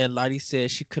Lottie, and Lottie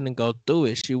said she couldn't go through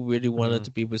it. She really wanted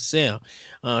to be with Sam.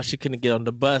 She couldn't get on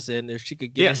the bus, and if she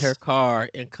could get in her car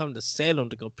and come to Salem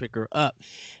to go pick her up.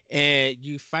 And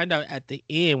you find out at the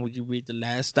end when you read the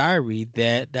last diary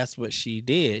that that's what she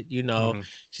did.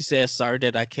 She said, "Sorry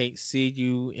that I can't see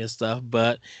you and stuff,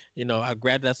 but I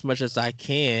grabbed as much as I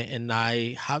can, and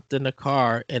I hopped in the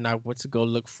car and I went to go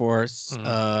look for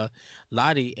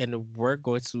Lottie, and we're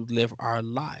going to live our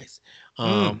lives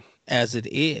as it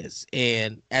is."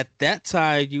 And at that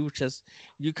time, you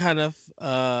kind of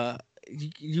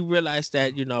you realize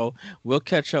that we'll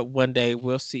catch up one day,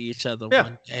 we'll see each other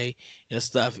one day and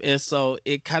stuff. And so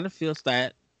it kind of feels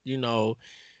that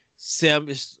Sam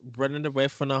is running away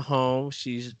from her home.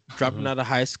 She's dropping out of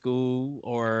high school,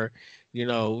 or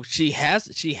she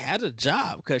had a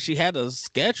job because she had a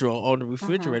schedule on the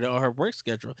refrigerator on her work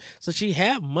schedule. So she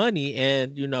had money,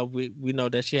 and we know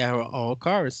that she had her own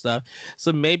car and stuff.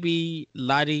 So maybe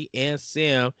Lottie and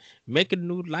Sam make a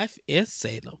new life in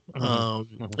Salem.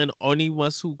 And the only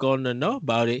ones who gonna know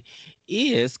about it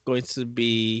is going to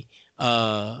be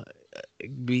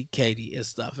Katie and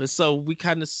stuff. And so we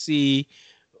kind of see,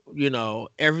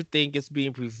 everything is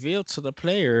being revealed to the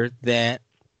player that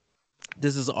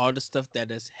this is all the stuff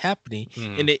that is happening,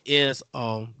 and it is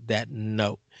on that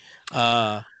note.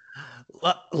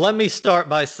 Let me start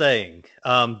by saying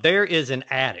there is an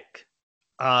attic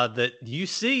that you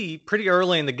see pretty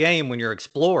early in the game when you're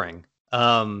exploring,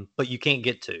 but you can't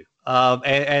get to.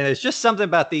 And it's just something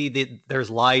about there's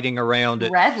lighting around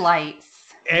it. Red lights.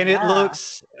 And it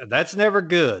looks, that's never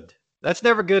good. That's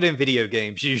never good in video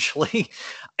games usually.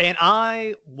 And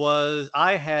I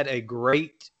had a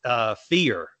great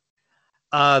fear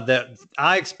that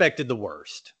I expected the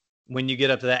worst. When you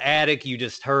get up to the attic, you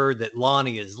just heard that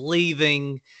Lonnie is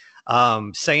leaving.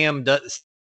 Sam does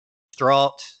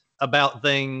distraught about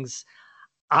things.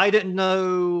 I didn't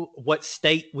know what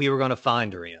state we were going to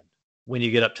find her in when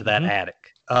you get up to that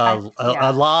attic,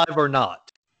 alive or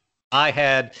not. I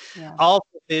had all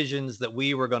visions that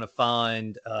we were going to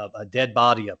find a dead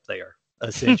body up there,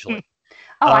 essentially.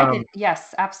 I did.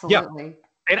 Yes, absolutely.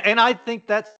 Yeah. And I think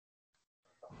that's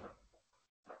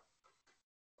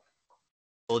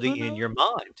in your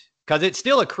mind, because it's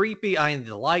still a creepy.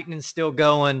 The lightning's still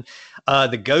going.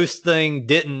 The ghost thing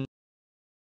didn't.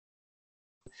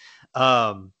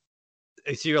 So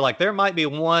you're like, there might be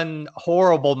one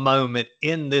horrible moment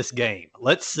in this game.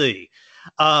 Let's see.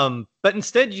 But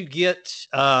instead you get,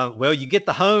 you get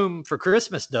the home for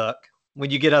Christmas duck when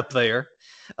you get up there.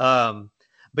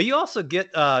 But you also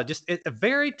get just a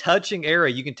very touching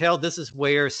area. You can tell this is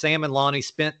where Sam and Lonnie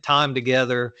spent time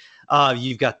together.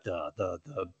 You've got the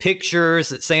pictures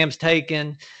that Sam's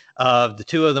taken of the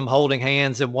two of them holding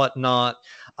hands and whatnot.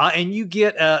 And you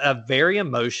get a very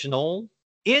emotional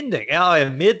ending.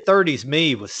 In mid-30s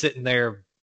me was sitting there.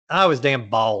 I was damn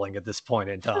bawling at this point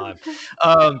in time.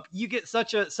 You get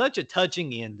such a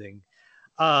touching ending,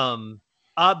 but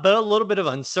a little bit of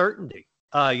uncertainty.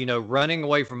 Running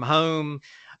away from home,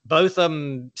 both of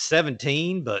them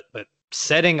 17, but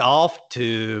setting off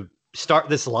to start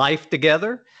this life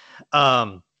together.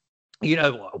 Where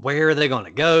are they going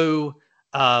to go?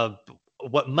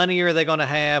 What money are they going to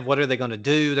have? What are they going to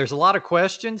do? There's a lot of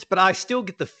questions, but I still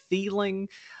get the feeling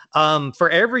for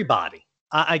everybody.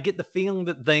 I get the feeling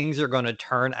that things are going to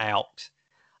turn out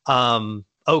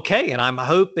okay. And I'm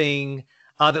hoping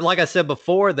that, like I said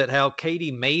before, that how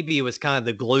Katie maybe was kind of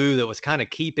the glue that was kind of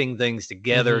keeping things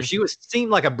together. She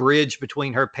seemed like a bridge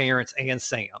between her parents and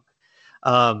Sam.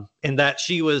 and that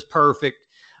she was perfect.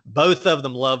 Both of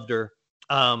them loved her.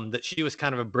 That she was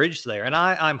kind of a bridge there. And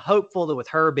I'm hopeful that with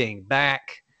her being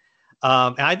back,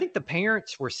 and I think the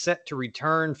parents were set to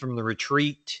return from the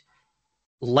retreat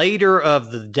later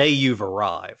of the day you've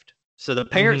arrived. So the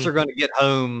parents are going to get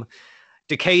home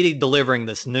to Katie delivering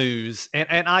this news.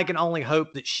 And I can only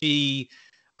hope that she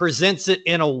presents it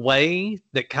in a way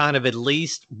that kind of at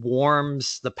least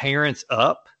warms the parents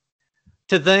up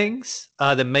to things,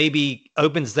 that maybe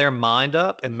opens their mind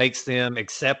up and makes them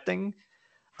accepting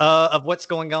of what's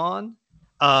going on.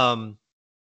 And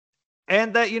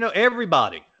that,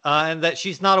 everybody, and that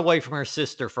she's not away from her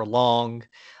sister for long,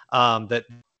 that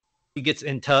he gets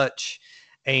in touch,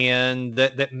 and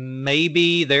that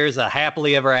maybe there's a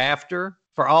happily ever after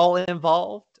for all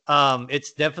involved.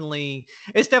 It's definitely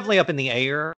up in the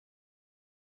air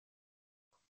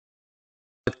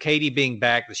with Katie being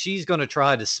back, that she's going to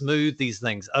try to smooth these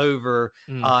things over,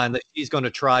 and that she's going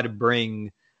to try to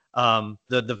bring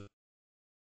the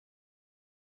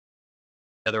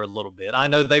together a little bit. I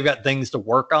know they've got things to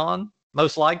work on,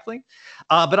 most likely,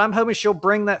 but I'm hoping she'll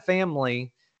bring that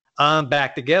family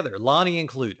back together, Lonnie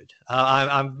included.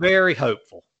 I'm very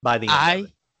hopeful by the end of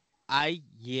it. I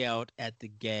yelled at the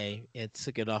game and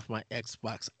took it off my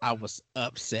Xbox. I was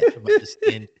upset about this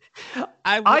ending.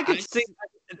 I could see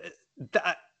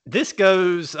that this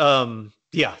goes.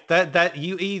 That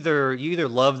you either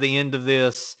love the end of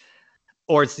this,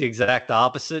 or it's the exact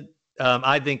opposite.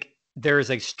 I think there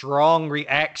is a strong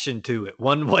reaction to it,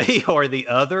 one way or the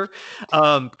other,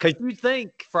 because you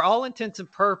think, for all intents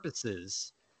and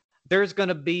purposes, there's going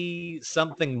to be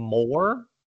something more.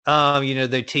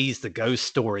 They tease the ghost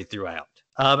story throughout.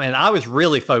 And I was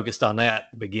really focused on that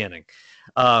at the beginning.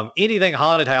 Anything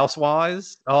haunted house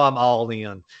wise, I'm all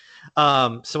in.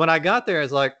 So when I got there, I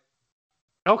was like,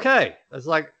 okay. I was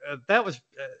like, that was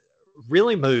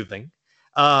really moving.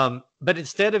 But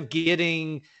instead of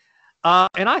getting,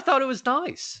 and I thought it was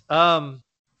nice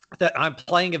that I'm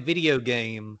playing a video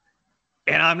game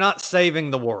and I'm not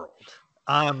saving the world.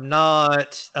 I'm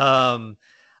not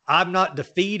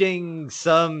defeating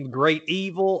some great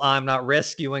evil. I'm not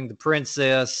rescuing the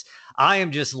princess. I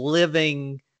am just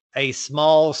living a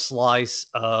small slice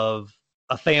of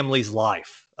a family's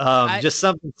life. Just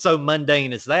something so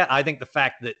mundane as that. I think the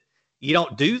fact that you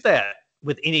don't do that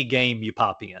with any game you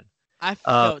pop in. I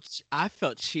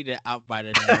felt cheated out by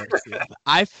the narrative.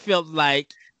 I felt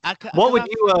like what would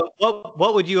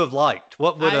you have liked?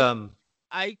 What would I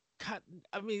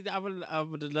would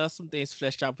have loved some things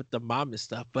fleshed out with the mom and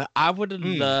stuff, but I would have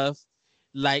loved,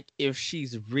 like, if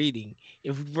she's reading.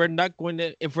 If we're not going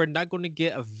to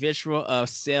get a visual of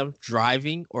Sam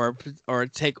driving or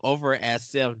take over as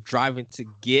Sam driving to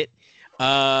get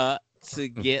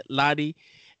Lottie,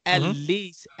 at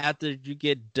least after you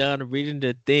get done reading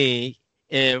the thing,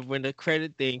 and when the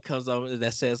credit thing comes on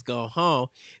that says "go home,"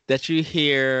 that you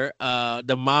hear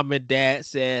the mom and dad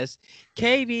says,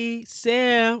 "Katie,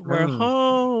 Sam, we're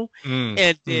home,"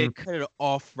 and then cut it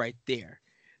off right there.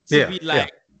 To be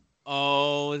like,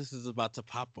 oh, this is about to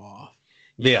pop off.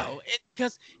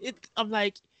 Because I'm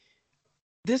like,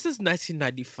 this is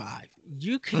 1995.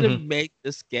 You could have made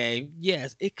this game.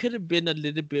 Yes, it could have been a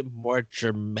little bit more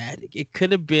dramatic. It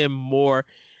could have been more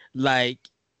like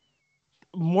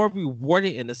more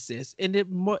rewarding in a sense, and it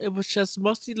was just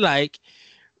mostly like,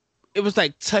 it was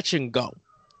like touch and go.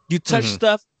 You touch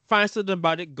stuff, find something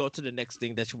about it, go to the next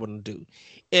thing that you want to do.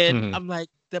 And I'm like,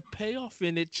 the payoff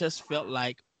in it just felt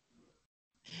like,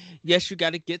 yes, you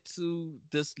got to get to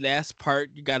this last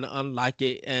part, you got to unlock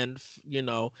it and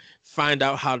find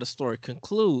out how the story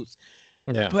concludes.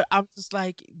 But I'm just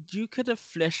like, you could have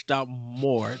fleshed out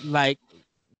more. Like,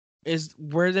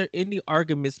 were there any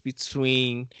arguments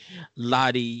between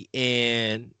Lottie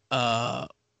and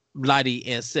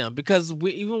Sam? Because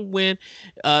even when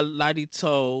Lottie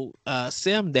told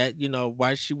Sam that,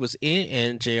 why she was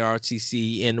in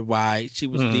JRTC and why she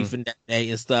was leaving that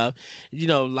day and stuff,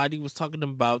 Lottie was talking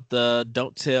about the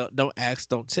don't ask,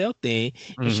 don't tell thing,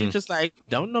 and she's just like,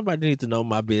 don't nobody need to know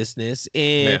my business.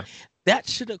 And that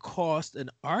should have caused an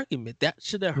argument. That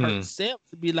should have hurt Sam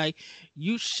to be like,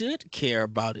 you should care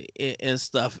about it and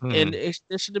stuff. And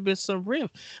there should have been some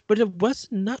rift. But it was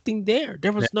nothing there.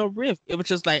 There was no rift. It was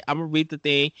just like, I'm going to read the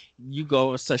thing. You go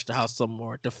and search the house some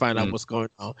more to find out what's going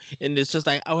on. And it's just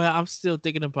like, oh, well, I'm still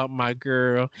thinking about my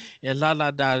girl and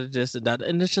this and that.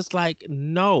 And it's just like,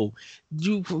 no,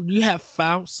 you have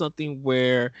found something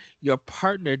where your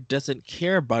partner doesn't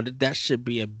care about it. That should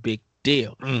be a big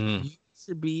deal. You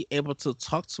to be able to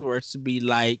talk to her, to be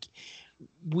like,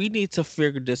 we need to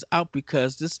figure this out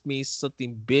because this means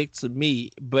something big to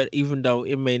me, but even though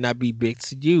it may not be big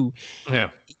to you,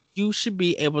 you should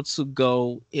be able to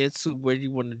go into where you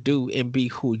want to do and be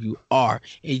who you are.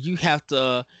 And you have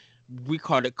to, we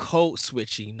call it code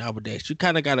switching nowadays. You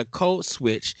kind of got to code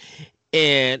switch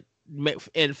and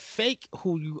fake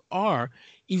who you are,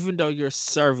 even though you're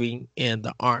serving in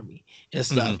the army and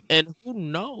stuff. And who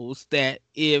knows that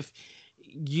if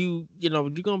you're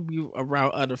gonna be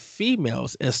around other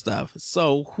females and stuff.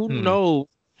 So who knows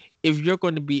if you're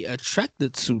going to be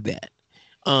attracted to that,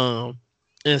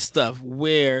 and stuff.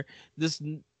 Where this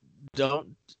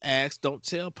don't ask, don't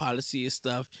tell policy and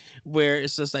stuff. Where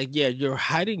it's just like, yeah, you're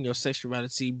hiding your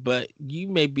sexuality, but you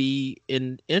may be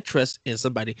in interest in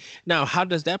somebody. Now, how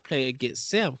does that play against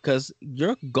Sam? Because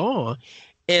you're gone.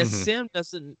 And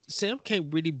Sam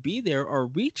can't really be there or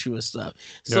reach you and stuff.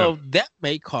 So that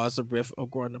may cause a rift or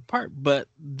growing apart. But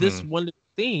this one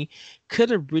thing could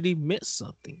have really meant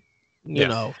something, you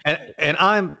know. And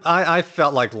I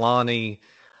felt like Lonnie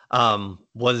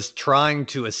was trying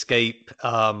to escape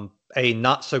a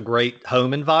not so great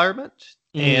home environment.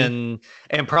 And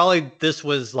probably this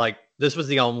was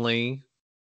the only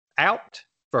out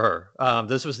for her.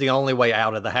 This was the only way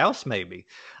out of the house, maybe.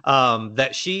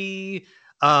 That she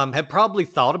had probably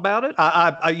thought about it.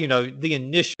 The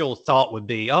initial thought would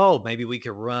be, oh, maybe we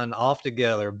could run off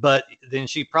together. But then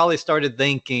she probably started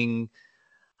thinking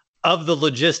of the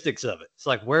logistics of it. It's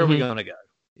like, where are we going to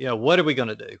go? What are we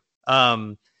going to do?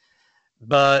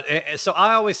 But so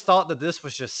I always thought that this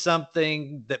was just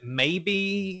something that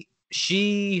maybe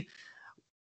she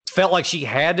felt like she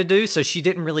had to do. So she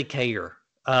didn't really care.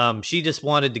 She just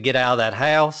wanted to get out of that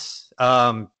house.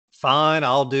 Fine,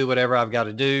 I'll do whatever I've got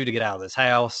to do to get out of this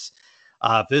house.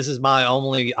 If this is my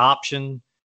only option,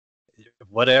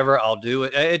 whatever, I'll do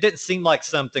it. It didn't seem like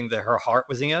something that her heart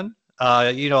was in.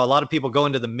 A lot of people go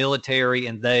into the military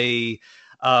and they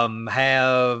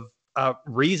have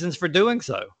reasons for doing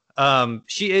so.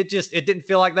 It didn't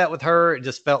feel like that with her. It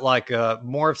just felt like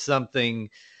more of something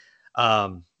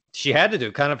she had to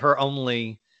do, kind of her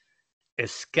only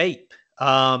escape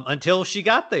until she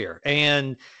got there.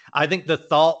 And I think the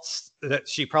thoughts that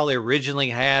she probably originally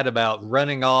had about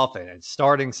running off and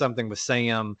starting something with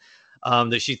Sam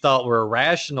that she thought were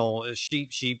irrational,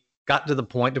 she got to the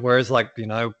point to where it's like,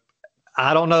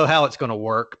 I don't know how it's going to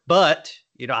work, but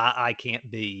I can't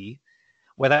be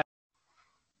without.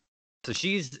 So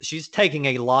she's taking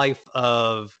a life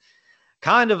of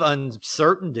kind of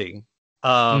uncertainty,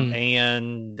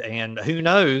 and who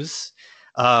knows,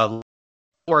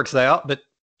 works out, but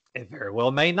it very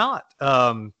well may not.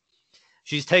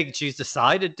 She's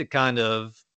decided to kind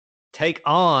of take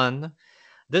on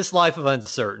this life of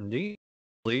uncertainty,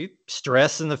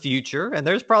 stress in the future, and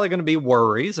there's probably going to be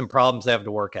worries and problems they have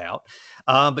to work out.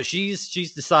 But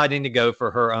she's deciding to go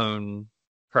for her own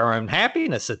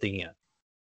happiness at the end.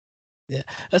 Yeah.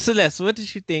 Celeste, what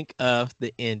did you think of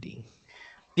the ending?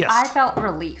 Yes, I felt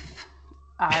relief.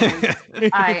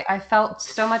 I felt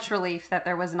so much relief that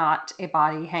there was not a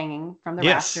body hanging from the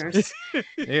rafters.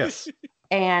 Yes.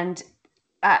 And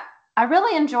I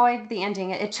really enjoyed the ending.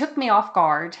 It took me off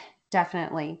guard,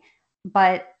 definitely.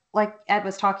 But like Ed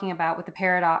was talking about with the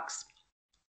paradox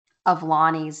of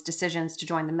Lonnie's decisions to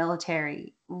join the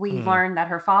military, we learned that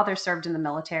her father served in the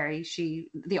military.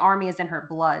 The army is in her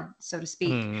blood, so to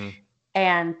speak.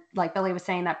 And like Billy was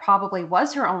saying, that probably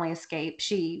was her only escape.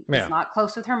 She is not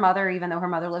close with her mother, even though her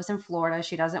mother lives in Florida.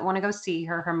 She doesn't want to go see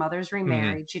her. Her mother's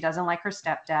remarried. She doesn't like her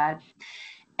stepdad.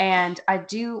 And I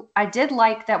did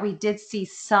like that we did see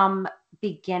some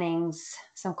beginnings,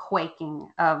 some quaking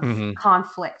of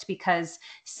conflict, because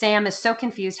Sam is so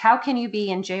confused. How can you be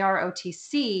in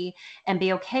JROTC and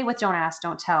be okay with Don't Ask,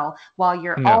 Don't Tell while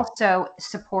you're also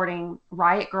supporting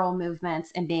Riot Grrrl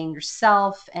movements and being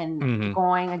yourself and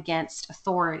going against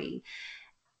authority?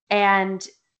 And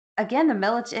again, the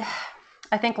military,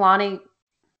 I think Lonnie,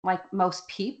 like most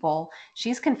people,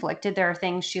 she's conflicted. There are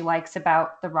things she likes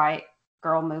about the Riot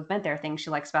Grrrl movement. There are things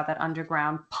she likes about that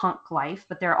underground punk life,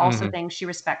 but there are also things she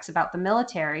respects about the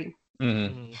military.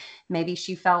 Maybe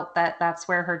she felt that that's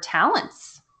where her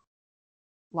talents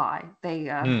lie.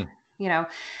 They,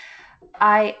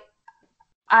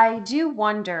 I do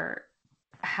wonder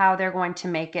how they're going to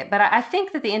make it, but I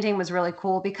think that the ending was really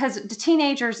cool because the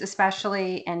teenagers,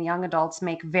 especially, and young adults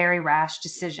make very rash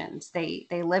decisions. They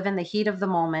live in the heat of the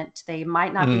moment. They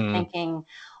might not be thinking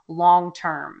long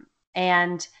term.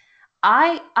 And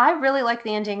I really like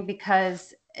the ending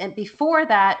because before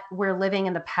that, we're living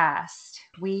in the past.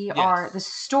 The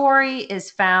story is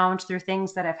found through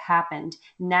things that have happened.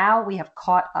 Now we have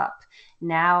caught up.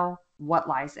 Now what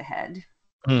lies ahead?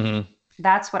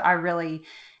 That's what I really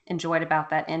enjoyed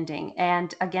about that ending.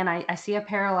 And again, I see a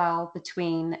parallel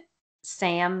between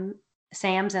Sam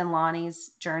Sam's and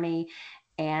Lonnie's journey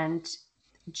and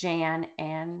Jan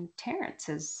and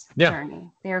Terrence's journey.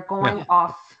 They're going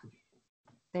off.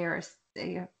 They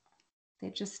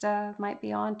just might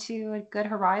be on to a good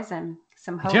horizon.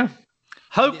 Some hope. Yeah,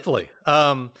 hopefully.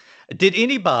 Did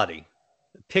anybody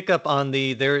pick up on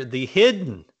the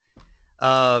hidden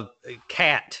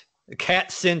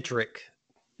cat-centric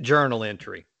journal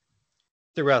entry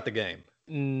throughout the game?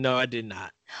 No, I did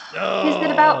not. Is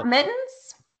it about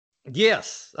Mittens?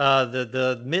 Yes.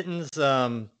 The Mittens,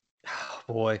 oh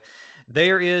boy.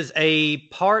 There is a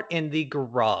part in the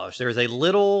garage. There's a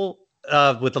little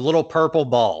with a little purple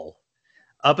ball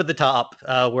up at the top,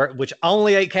 which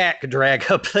only a cat could drag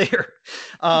up there.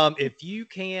 If you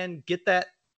can get that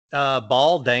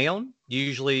ball down,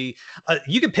 usually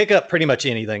you can pick up pretty much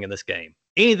anything in this game.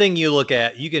 Anything you look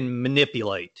at, you can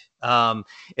manipulate.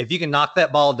 If you can knock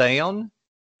that ball down,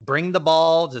 bring the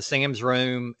ball to Sam's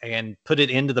room and put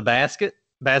it into the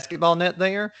basketball net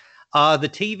there, the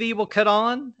TV will cut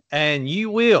on and you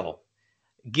will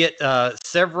get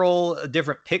several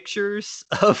different pictures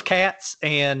of cats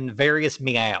and various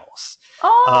meows.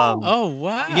 Oh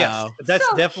wow! Yes, that's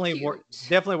so definitely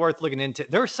worth looking into.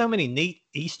 There are so many neat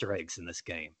Easter eggs in this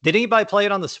game. Did anybody play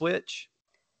it on the Switch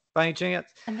by any chance?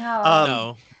 No.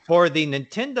 No. For the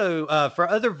Nintendo, for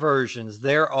other versions,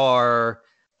 there are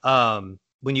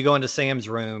when you go into Sam's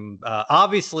room,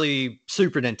 obviously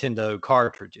Super Nintendo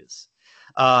cartridges,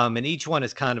 and each one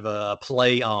is kind of a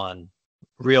play on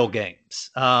real games,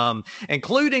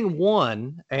 including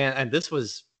one, and this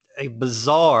was a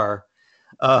bizarre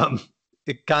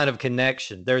kind of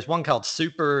connection. There's one called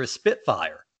Super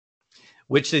Spitfire,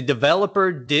 which the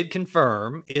developer did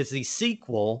confirm is the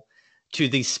sequel to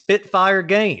the Spitfire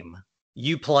game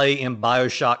you play in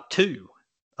BioShock 2.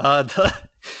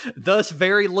 Thus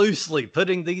very loosely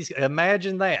putting these,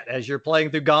 imagine that as you're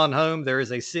playing through Gone Home, there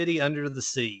is a city under the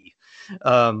sea,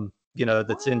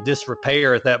 that's in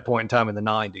disrepair at that point in time in the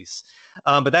 90s.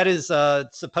 But that is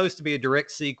supposed to be a direct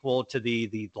sequel to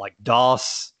the like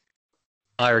DOS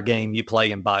fire game you play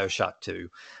in BioShock 2.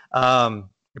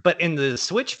 But in the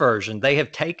Switch version, they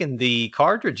have taken the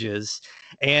cartridges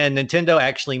and Nintendo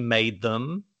actually made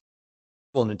them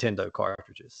Nintendo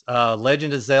cartridges.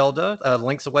 Legend of Zelda,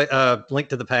 Link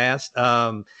to the Past,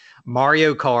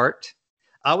 Mario Kart,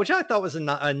 which I thought was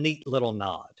a neat little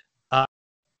nod. But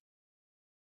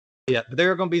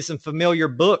there are going to be some familiar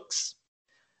books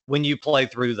when you play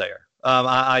through there.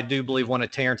 I do believe one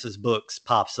of Terrence's books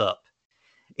pops up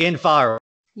in Fire.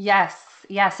 Yes,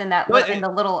 in that in the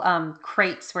little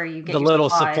crates where you get the little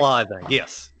supply thing.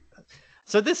 Yes.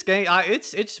 So this game,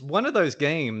 it's one of those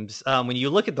games. When you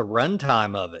look at the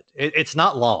runtime of it, it's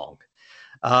not long,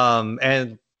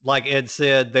 and like Ed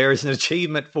said, there's an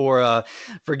achievement for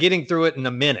getting through it in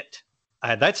a minute.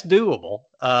 That's doable.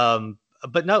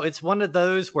 But no, it's one of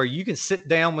those where you can sit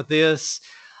down with this.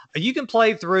 You can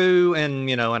play through in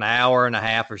an hour and a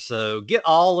half or so, get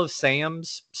all of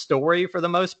Sam's story for the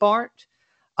most part,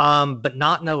 but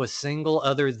not know a single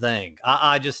other thing.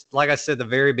 I just, like I said at the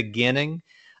very beginning.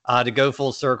 To go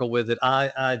full circle with it,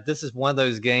 this is one of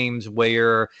those games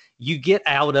where you get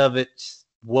out of it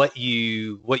what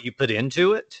you put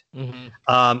into it,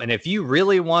 and if you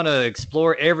really want to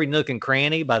explore every nook and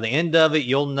cranny, by the end of it,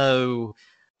 you'll know,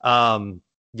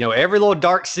 every little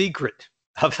dark secret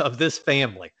of this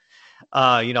family.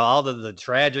 All the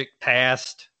tragic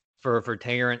past for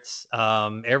Terrence,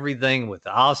 everything with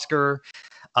Oscar,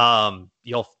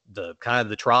 the kind of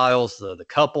the trials the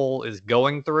couple is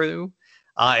going through.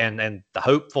 And the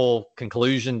hopeful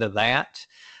conclusion to that.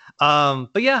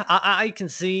 But yeah, I can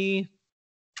see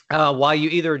why you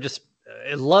either just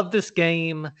love this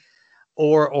game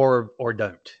or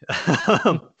don't,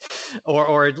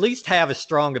 or at least have a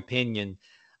strong opinion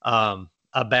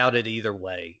about it either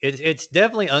way. It's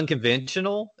definitely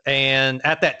unconventional, and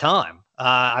at that time,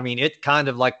 it kind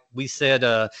of, like we said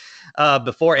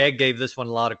before, Ed gave this one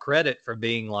a lot of credit for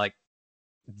being like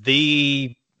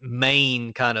the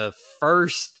main kind of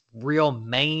first real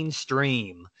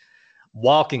mainstream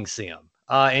walking sim,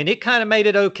 and it kind of made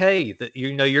it okay that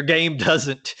your game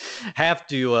doesn't have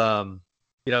to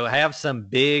have some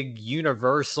big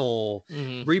universal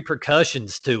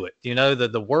repercussions to it.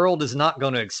 The world is not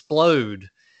going to explode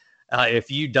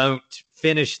if you don't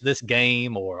finish this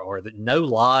game, or that no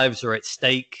lives are at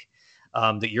stake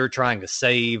that you're trying to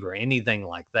save or anything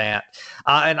like that.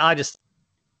 And I just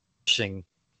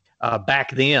back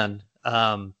then,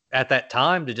 at that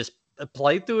time, to just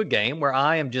play through a game where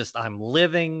I'm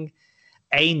living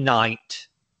a night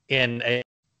in a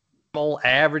normal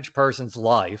average person's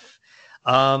life,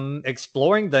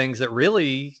 exploring things that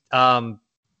really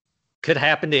could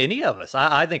happen to any of us.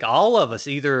 I think all of us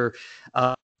either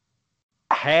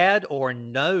had or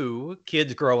know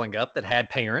kids growing up that had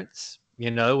parents,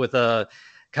 with a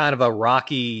kind of a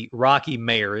rocky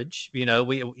marriage.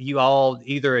 You all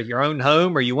either at your own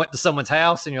home or you went to someone's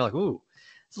house and you're like, ooh,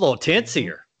 it's a little tense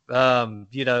here.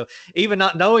 Even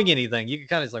not knowing anything, you can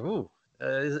kind of like, ooh,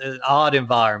 it's an odd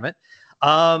environment.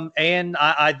 And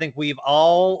I think we've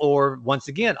all, or once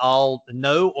again, all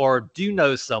know or do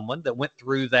know someone that went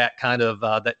through that kind of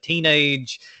that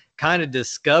teenage kind of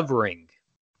discovering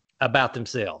about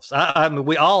themselves. I mean,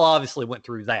 we all obviously went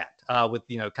through that with,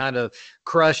 kind of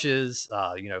crushes,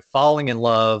 falling in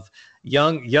love,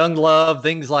 young love,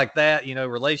 things like that,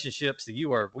 relationships that you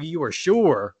were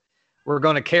sure were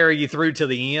going to carry you through to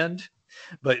the end,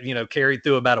 but, carried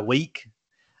through about a week.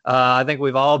 I think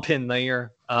we've all been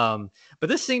there. But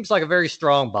this seems like a very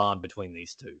strong bond between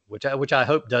these two, which I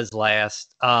hope does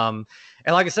last. And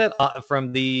like I said,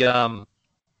 from the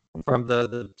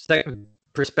second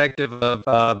perspective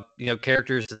of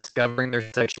characters discovering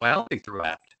their sexuality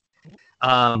throughout,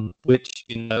 which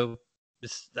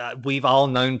we've all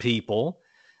known people,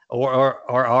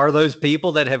 or are those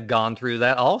people that have gone through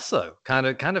that also, kind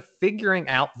of figuring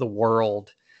out the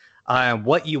world,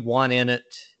 what you want in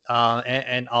it,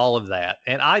 and all of that.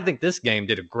 And I think this game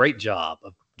did a great job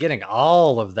of getting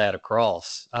all of that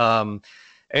across.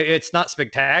 It's not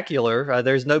spectacular.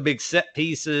 There's no big set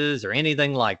pieces or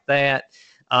anything like that.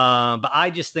 But I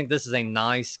just think this is a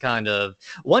nice kind of,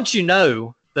 once you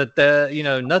know that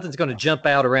nothing's going to jump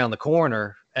out around the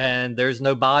corner and there's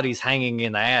no bodies hanging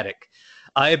in the attic,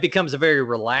 it becomes a very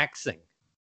relaxing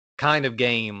kind of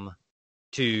game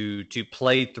to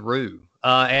play through.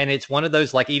 And it's one of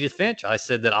those, like Edith Finch, I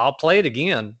said that I'll play it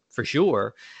again for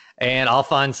sure, and I'll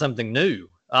find something new.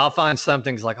 I'll find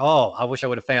something like, oh, I wish I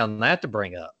would have found that to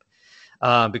bring up,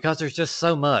 because there's just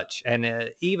so much.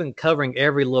 And even covering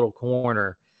every little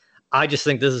corner, I just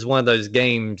think this is one of those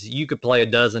games you could play a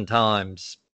dozen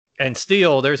times, and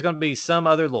still there's going to be some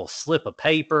other little slip of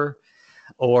paper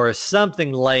or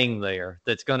something laying there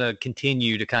that's going to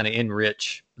continue to kind of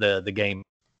enrich the game.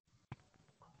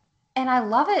 And I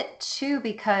love it too,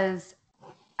 because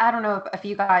I don't know if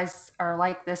you guys are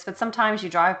like this, but sometimes you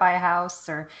drive by a house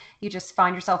or you just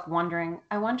find yourself wondering,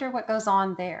 I wonder what goes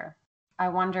on there. I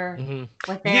wonder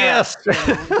what they're yes.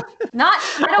 I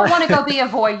don't want to go be a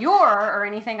voyeur or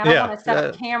anything. I don't want to set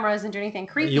up cameras and do anything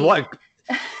creepy.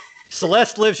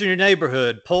 Celeste lives in your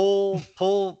neighborhood. Pull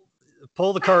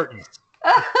the curtains.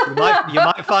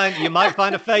 You might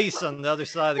find a face on the other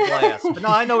side of the glass. But no,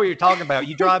 I know what you're talking about.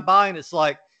 You drive by and it's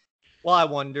like, well, I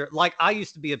wonder, like I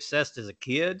used to be obsessed as a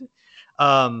kid,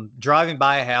 driving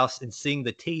by a house and seeing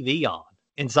the TV on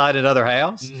inside another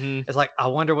house. Mm-hmm. It's like, I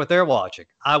wonder what they're watching.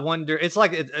 I wonder, it's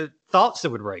like thoughts that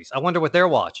would raise. I wonder what they're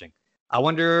watching. I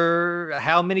wonder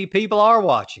how many people are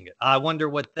watching it. I wonder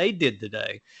what they did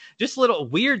today. Just little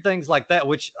weird things like that,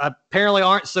 which apparently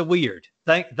aren't so weird.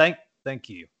 Thank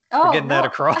you. For getting that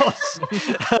across.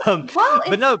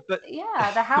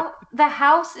 The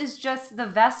house is just the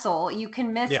vessel. You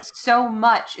can miss so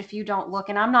much if you don't look.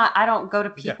 And I don't go to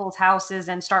people's houses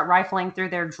and start rifling through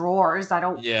their drawers. There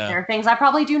are things I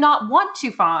probably do not want to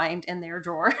find in their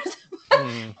drawers.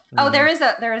 Oh, there is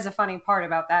a funny part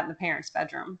about that in the parents'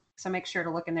 bedroom. So make sure to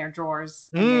look in their drawers.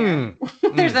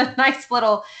 There's a nice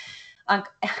little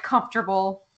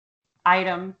uncomfortable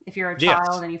item if you're a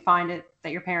child and you find it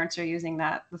that your parents are using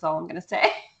that. That's all I'm going to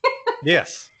say.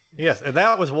 Yes. And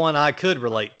that was one I could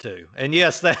relate to. And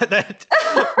yes, that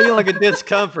feeling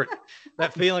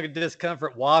of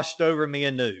discomfort, washed over me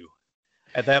anew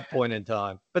at that point in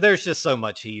time. But there's just so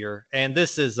much here. And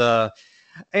this is,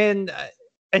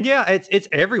 it's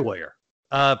everywhere.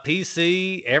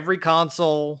 PC, every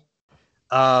console,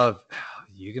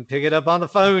 you can pick it up on the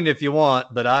phone if you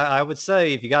want, but I would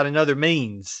say if you got another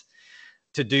means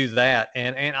to do that.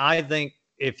 And I think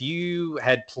if you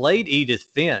had played Edith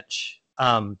Finch,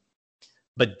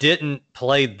 but didn't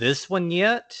play this one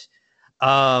yet,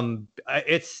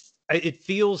 it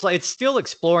feels like it's still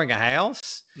exploring a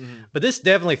house, but this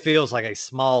definitely feels like a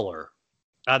smaller,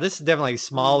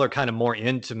 kind of more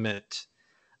intimate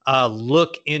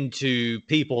look into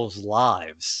people's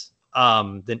lives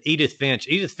than Edith Finch.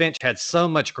 Edith Finch had so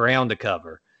much ground to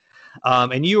cover.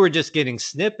 And you were just getting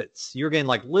snippets. You were getting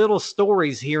like little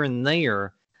stories here and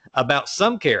there about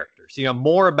some characters,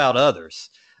 more about others.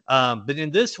 But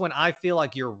in this one, I feel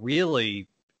like you're really,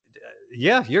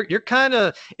 you're kind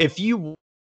of, if you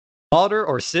daughter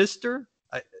or sister,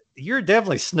 you're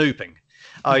definitely snooping.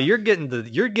 You're getting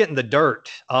the dirt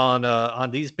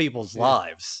on these people's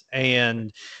lives.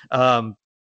 And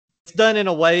it's done in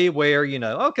a way where,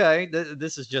 okay,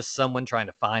 this is just someone trying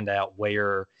to find out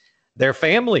where their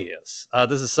family is.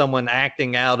 This is someone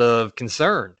acting out of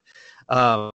concern.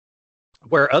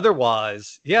 Where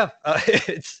otherwise,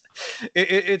 it's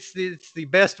the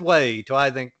best way to,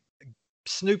 I think,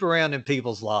 snoop around in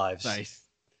people's lives. Nice.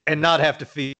 And not have to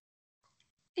feel.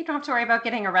 You don't have to worry about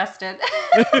getting arrested.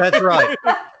 That's right.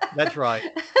 That's right.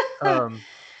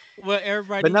 Well,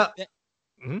 everybody.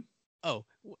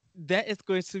 That is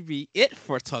going to be it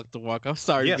for Talk the Walk. I'm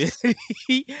sorry, yes.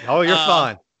 Billy. Oh, you're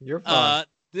fine. You're fine.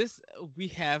 We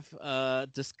have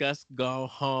discussed Gone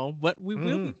Home, but we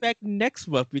will be back next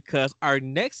month because our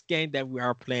next game that we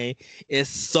are playing is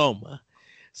Soma.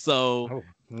 So,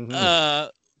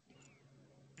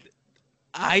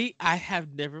 I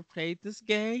have never played this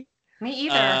game. Me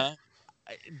either.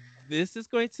 This is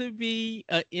going to be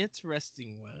an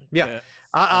interesting one. Yeah,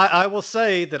 I will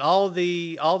say that all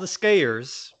the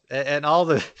scares and all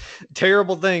the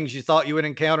terrible things you thought you would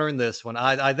encounter in this one,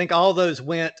 I think all those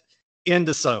went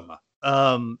into Soma.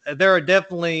 There are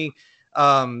definitely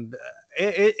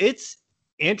it's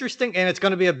interesting, and it's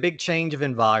going to be a big change of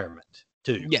environment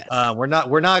too. Yes, we're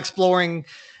not exploring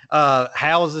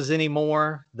houses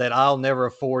anymore that I'll never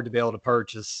afford to be able to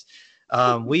purchase.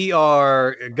 We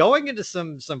are going into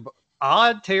some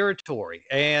odd territory,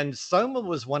 and Soma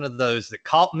was one of those that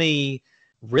caught me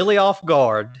really off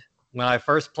guard when I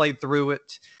first played through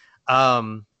it.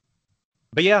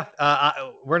 But yeah,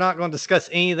 we're not going to discuss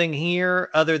anything here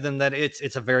other than that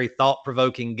it's a very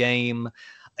thought-provoking game.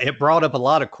 It brought up a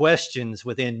lot of questions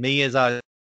within me as I'm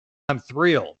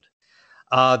thrilled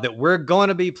that we're going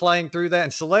to be playing through that.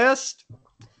 And Celeste,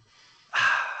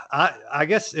 I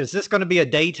guess, is this going to be a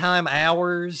daytime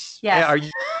hours? Yes. Are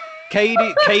you,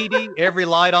 Katie, every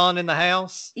light on in the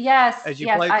house? Yes. As you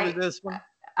play through this one?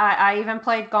 I even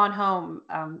played Gone Home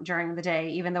during the day,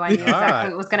 even though I knew exactly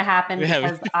what was going to happen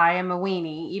because I am a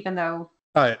weenie, even though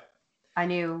I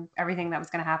knew everything that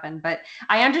was going to happen. But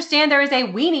I understand there is a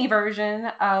weenie version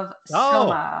of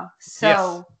Soma. So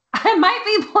yes. I might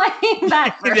be playing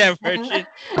that version.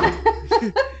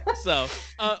 So,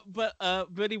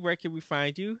 Billy, where can we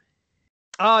find you?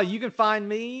 You can find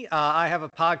me. I have a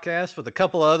podcast with a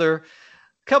couple other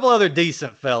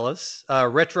decent fellas,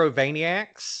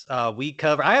 Retrovaniacs.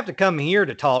 I have to come here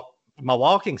to talk my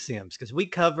walking sims because we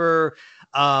cover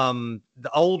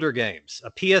the older games,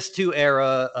 a PS2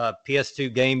 era,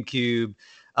 PS2 GameCube,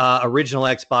 original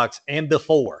Xbox, and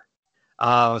before.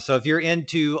 So if you're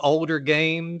into older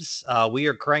games, we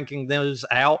are cranking those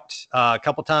out a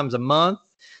couple times a month.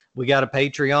 We got a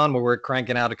Patreon where we're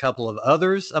cranking out a couple of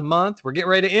others a month. We're getting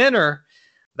ready to enter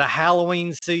the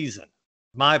Halloween season.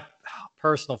 My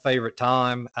personal favorite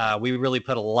time. We really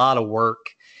put a lot of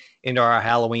work into our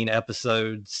Halloween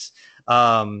episodes.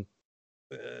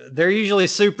 They're usually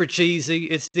super cheesy.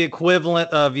 It's the equivalent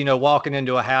of, walking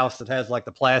into a house that has like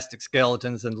the plastic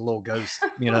skeletons and the little ghosts,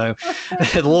 the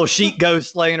little sheet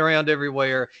ghosts laying around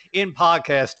everywhere in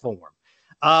podcast form.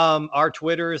 Our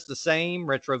Twitter is the same,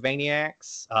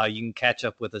 Retrovaniacs. You can catch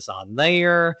up with us on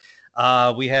there.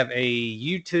 We have a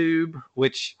YouTube,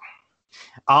 which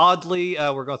oddly,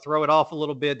 we're going to throw it off a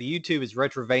little bit. The YouTube is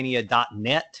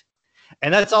retrovania.net.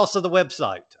 And that's also the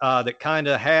website that kind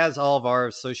of has all of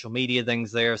our social media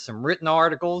things there. Some written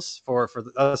articles for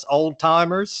us old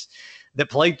timers that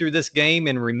played through this game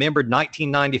and remembered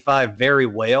 1995 very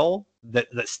well, that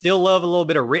still love a little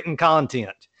bit of written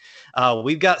content.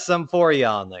 We've got some for you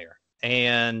on there.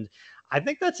 And I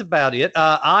think that's about it.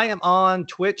 I am on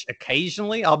Twitch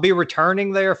occasionally. I'll be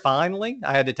returning there finally.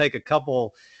 I had to take a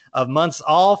couple of months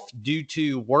off due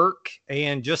to work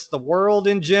and just the world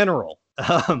in general.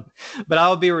 But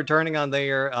I'll be returning on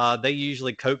there. They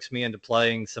usually coax me into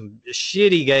playing some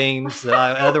shitty games that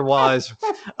I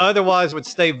otherwise would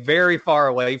stay very far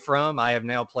away from. I have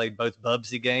now played both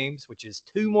Bubsy games, which is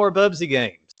 2 more Bubsy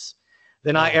games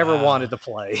than I ever wanted to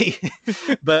play.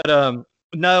 But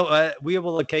no, we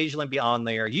will occasionally be on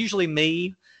there. Usually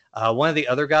me. One of the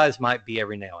other guys might be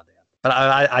every now and then. But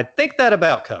I think that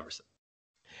about covers it.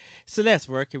 Celeste,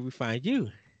 where can we find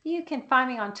you? You can find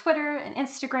me on Twitter and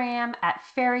Instagram at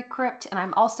Fairy Crypt, and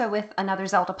I'm also with another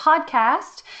Zelda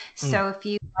podcast. So if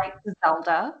you like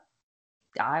Zelda,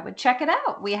 I would check it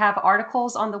out. We have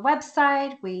articles on the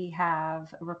website. We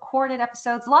have recorded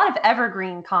episodes, a lot of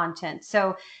evergreen content.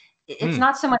 So it's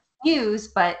not so much news,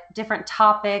 but different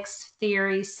topics,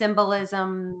 theory,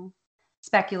 symbolism,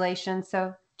 speculation.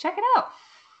 So check it out.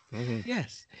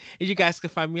 Yes. And you guys can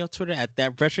find me on Twitter at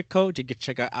that retro code. You can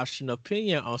check out Optional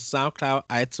Opinion on SoundCloud,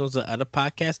 iTunes, and other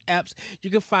podcast apps. You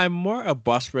can find more of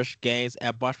Boss Rush Games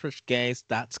at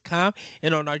bossrushgames.com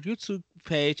and on our YouTube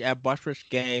page at Boss Rush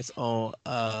Games on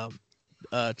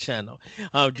channel.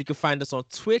 You can find us on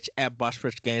Twitch at Boss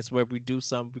Rush Games, where we do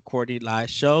some recorded live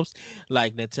shows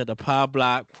like Nintendo Power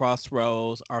Block,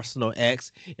 Crossroads, Arsenal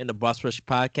X, and the Boss Rush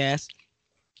podcast.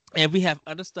 And we have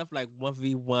other stuff like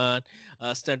 1v1,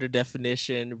 standard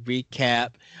definition,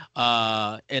 recap,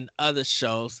 and other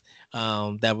shows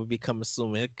that will be coming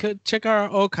soon. And could check out our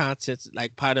old content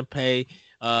like Pot and Pay,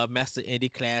 Master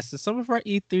Indie Class, and some of our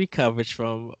E3 coverage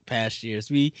from past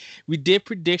years. We did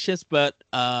predictions, but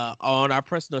on our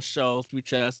personal shows, we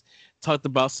just talked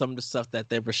about some of the stuff that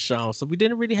they were shown. So we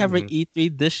didn't really have an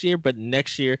E3 this year, but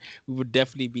next year we will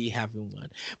definitely be having one.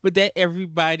 But that,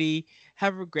 everybody,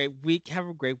 have a great week. Have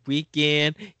a great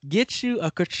weekend. Get you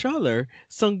a controller,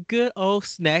 some good old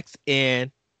snacks,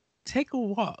 and take a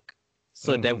walk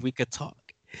so that we could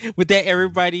talk. With that,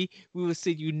 everybody, we will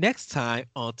see you next time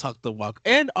on Talk the Walk.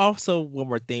 And also, one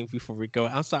more thing before we go.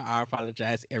 I'm sorry, I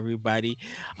apologize, everybody.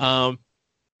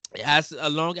 As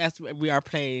long as we are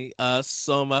playing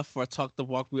Soma for Talk the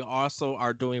Walk, we also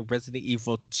are doing Resident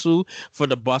Evil 2 for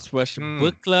the Boss Rush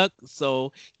Book Club,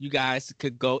 so you guys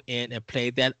could go in and play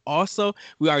that. Also,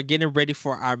 we are getting ready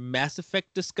for our Mass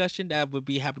Effect discussion that will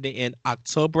be happening in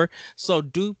October, so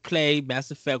do play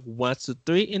Mass Effect 1 to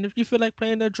 3, and if you feel like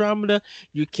playing Andromeda,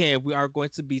 you can. We are going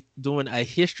to be doing a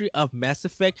history of Mass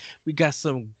Effect. We got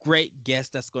some great guests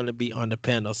that's going to be on the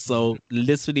panel, so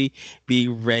literally be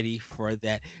ready for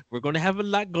that. We're going to have a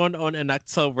lot going on in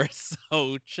October,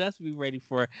 so just be ready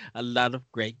for a lot of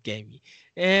great gaming.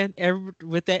 And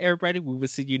with that, everybody, we will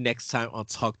see you next time on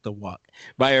Talk the Walk.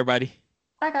 Bye, everybody.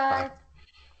 Bye, guys. Bye.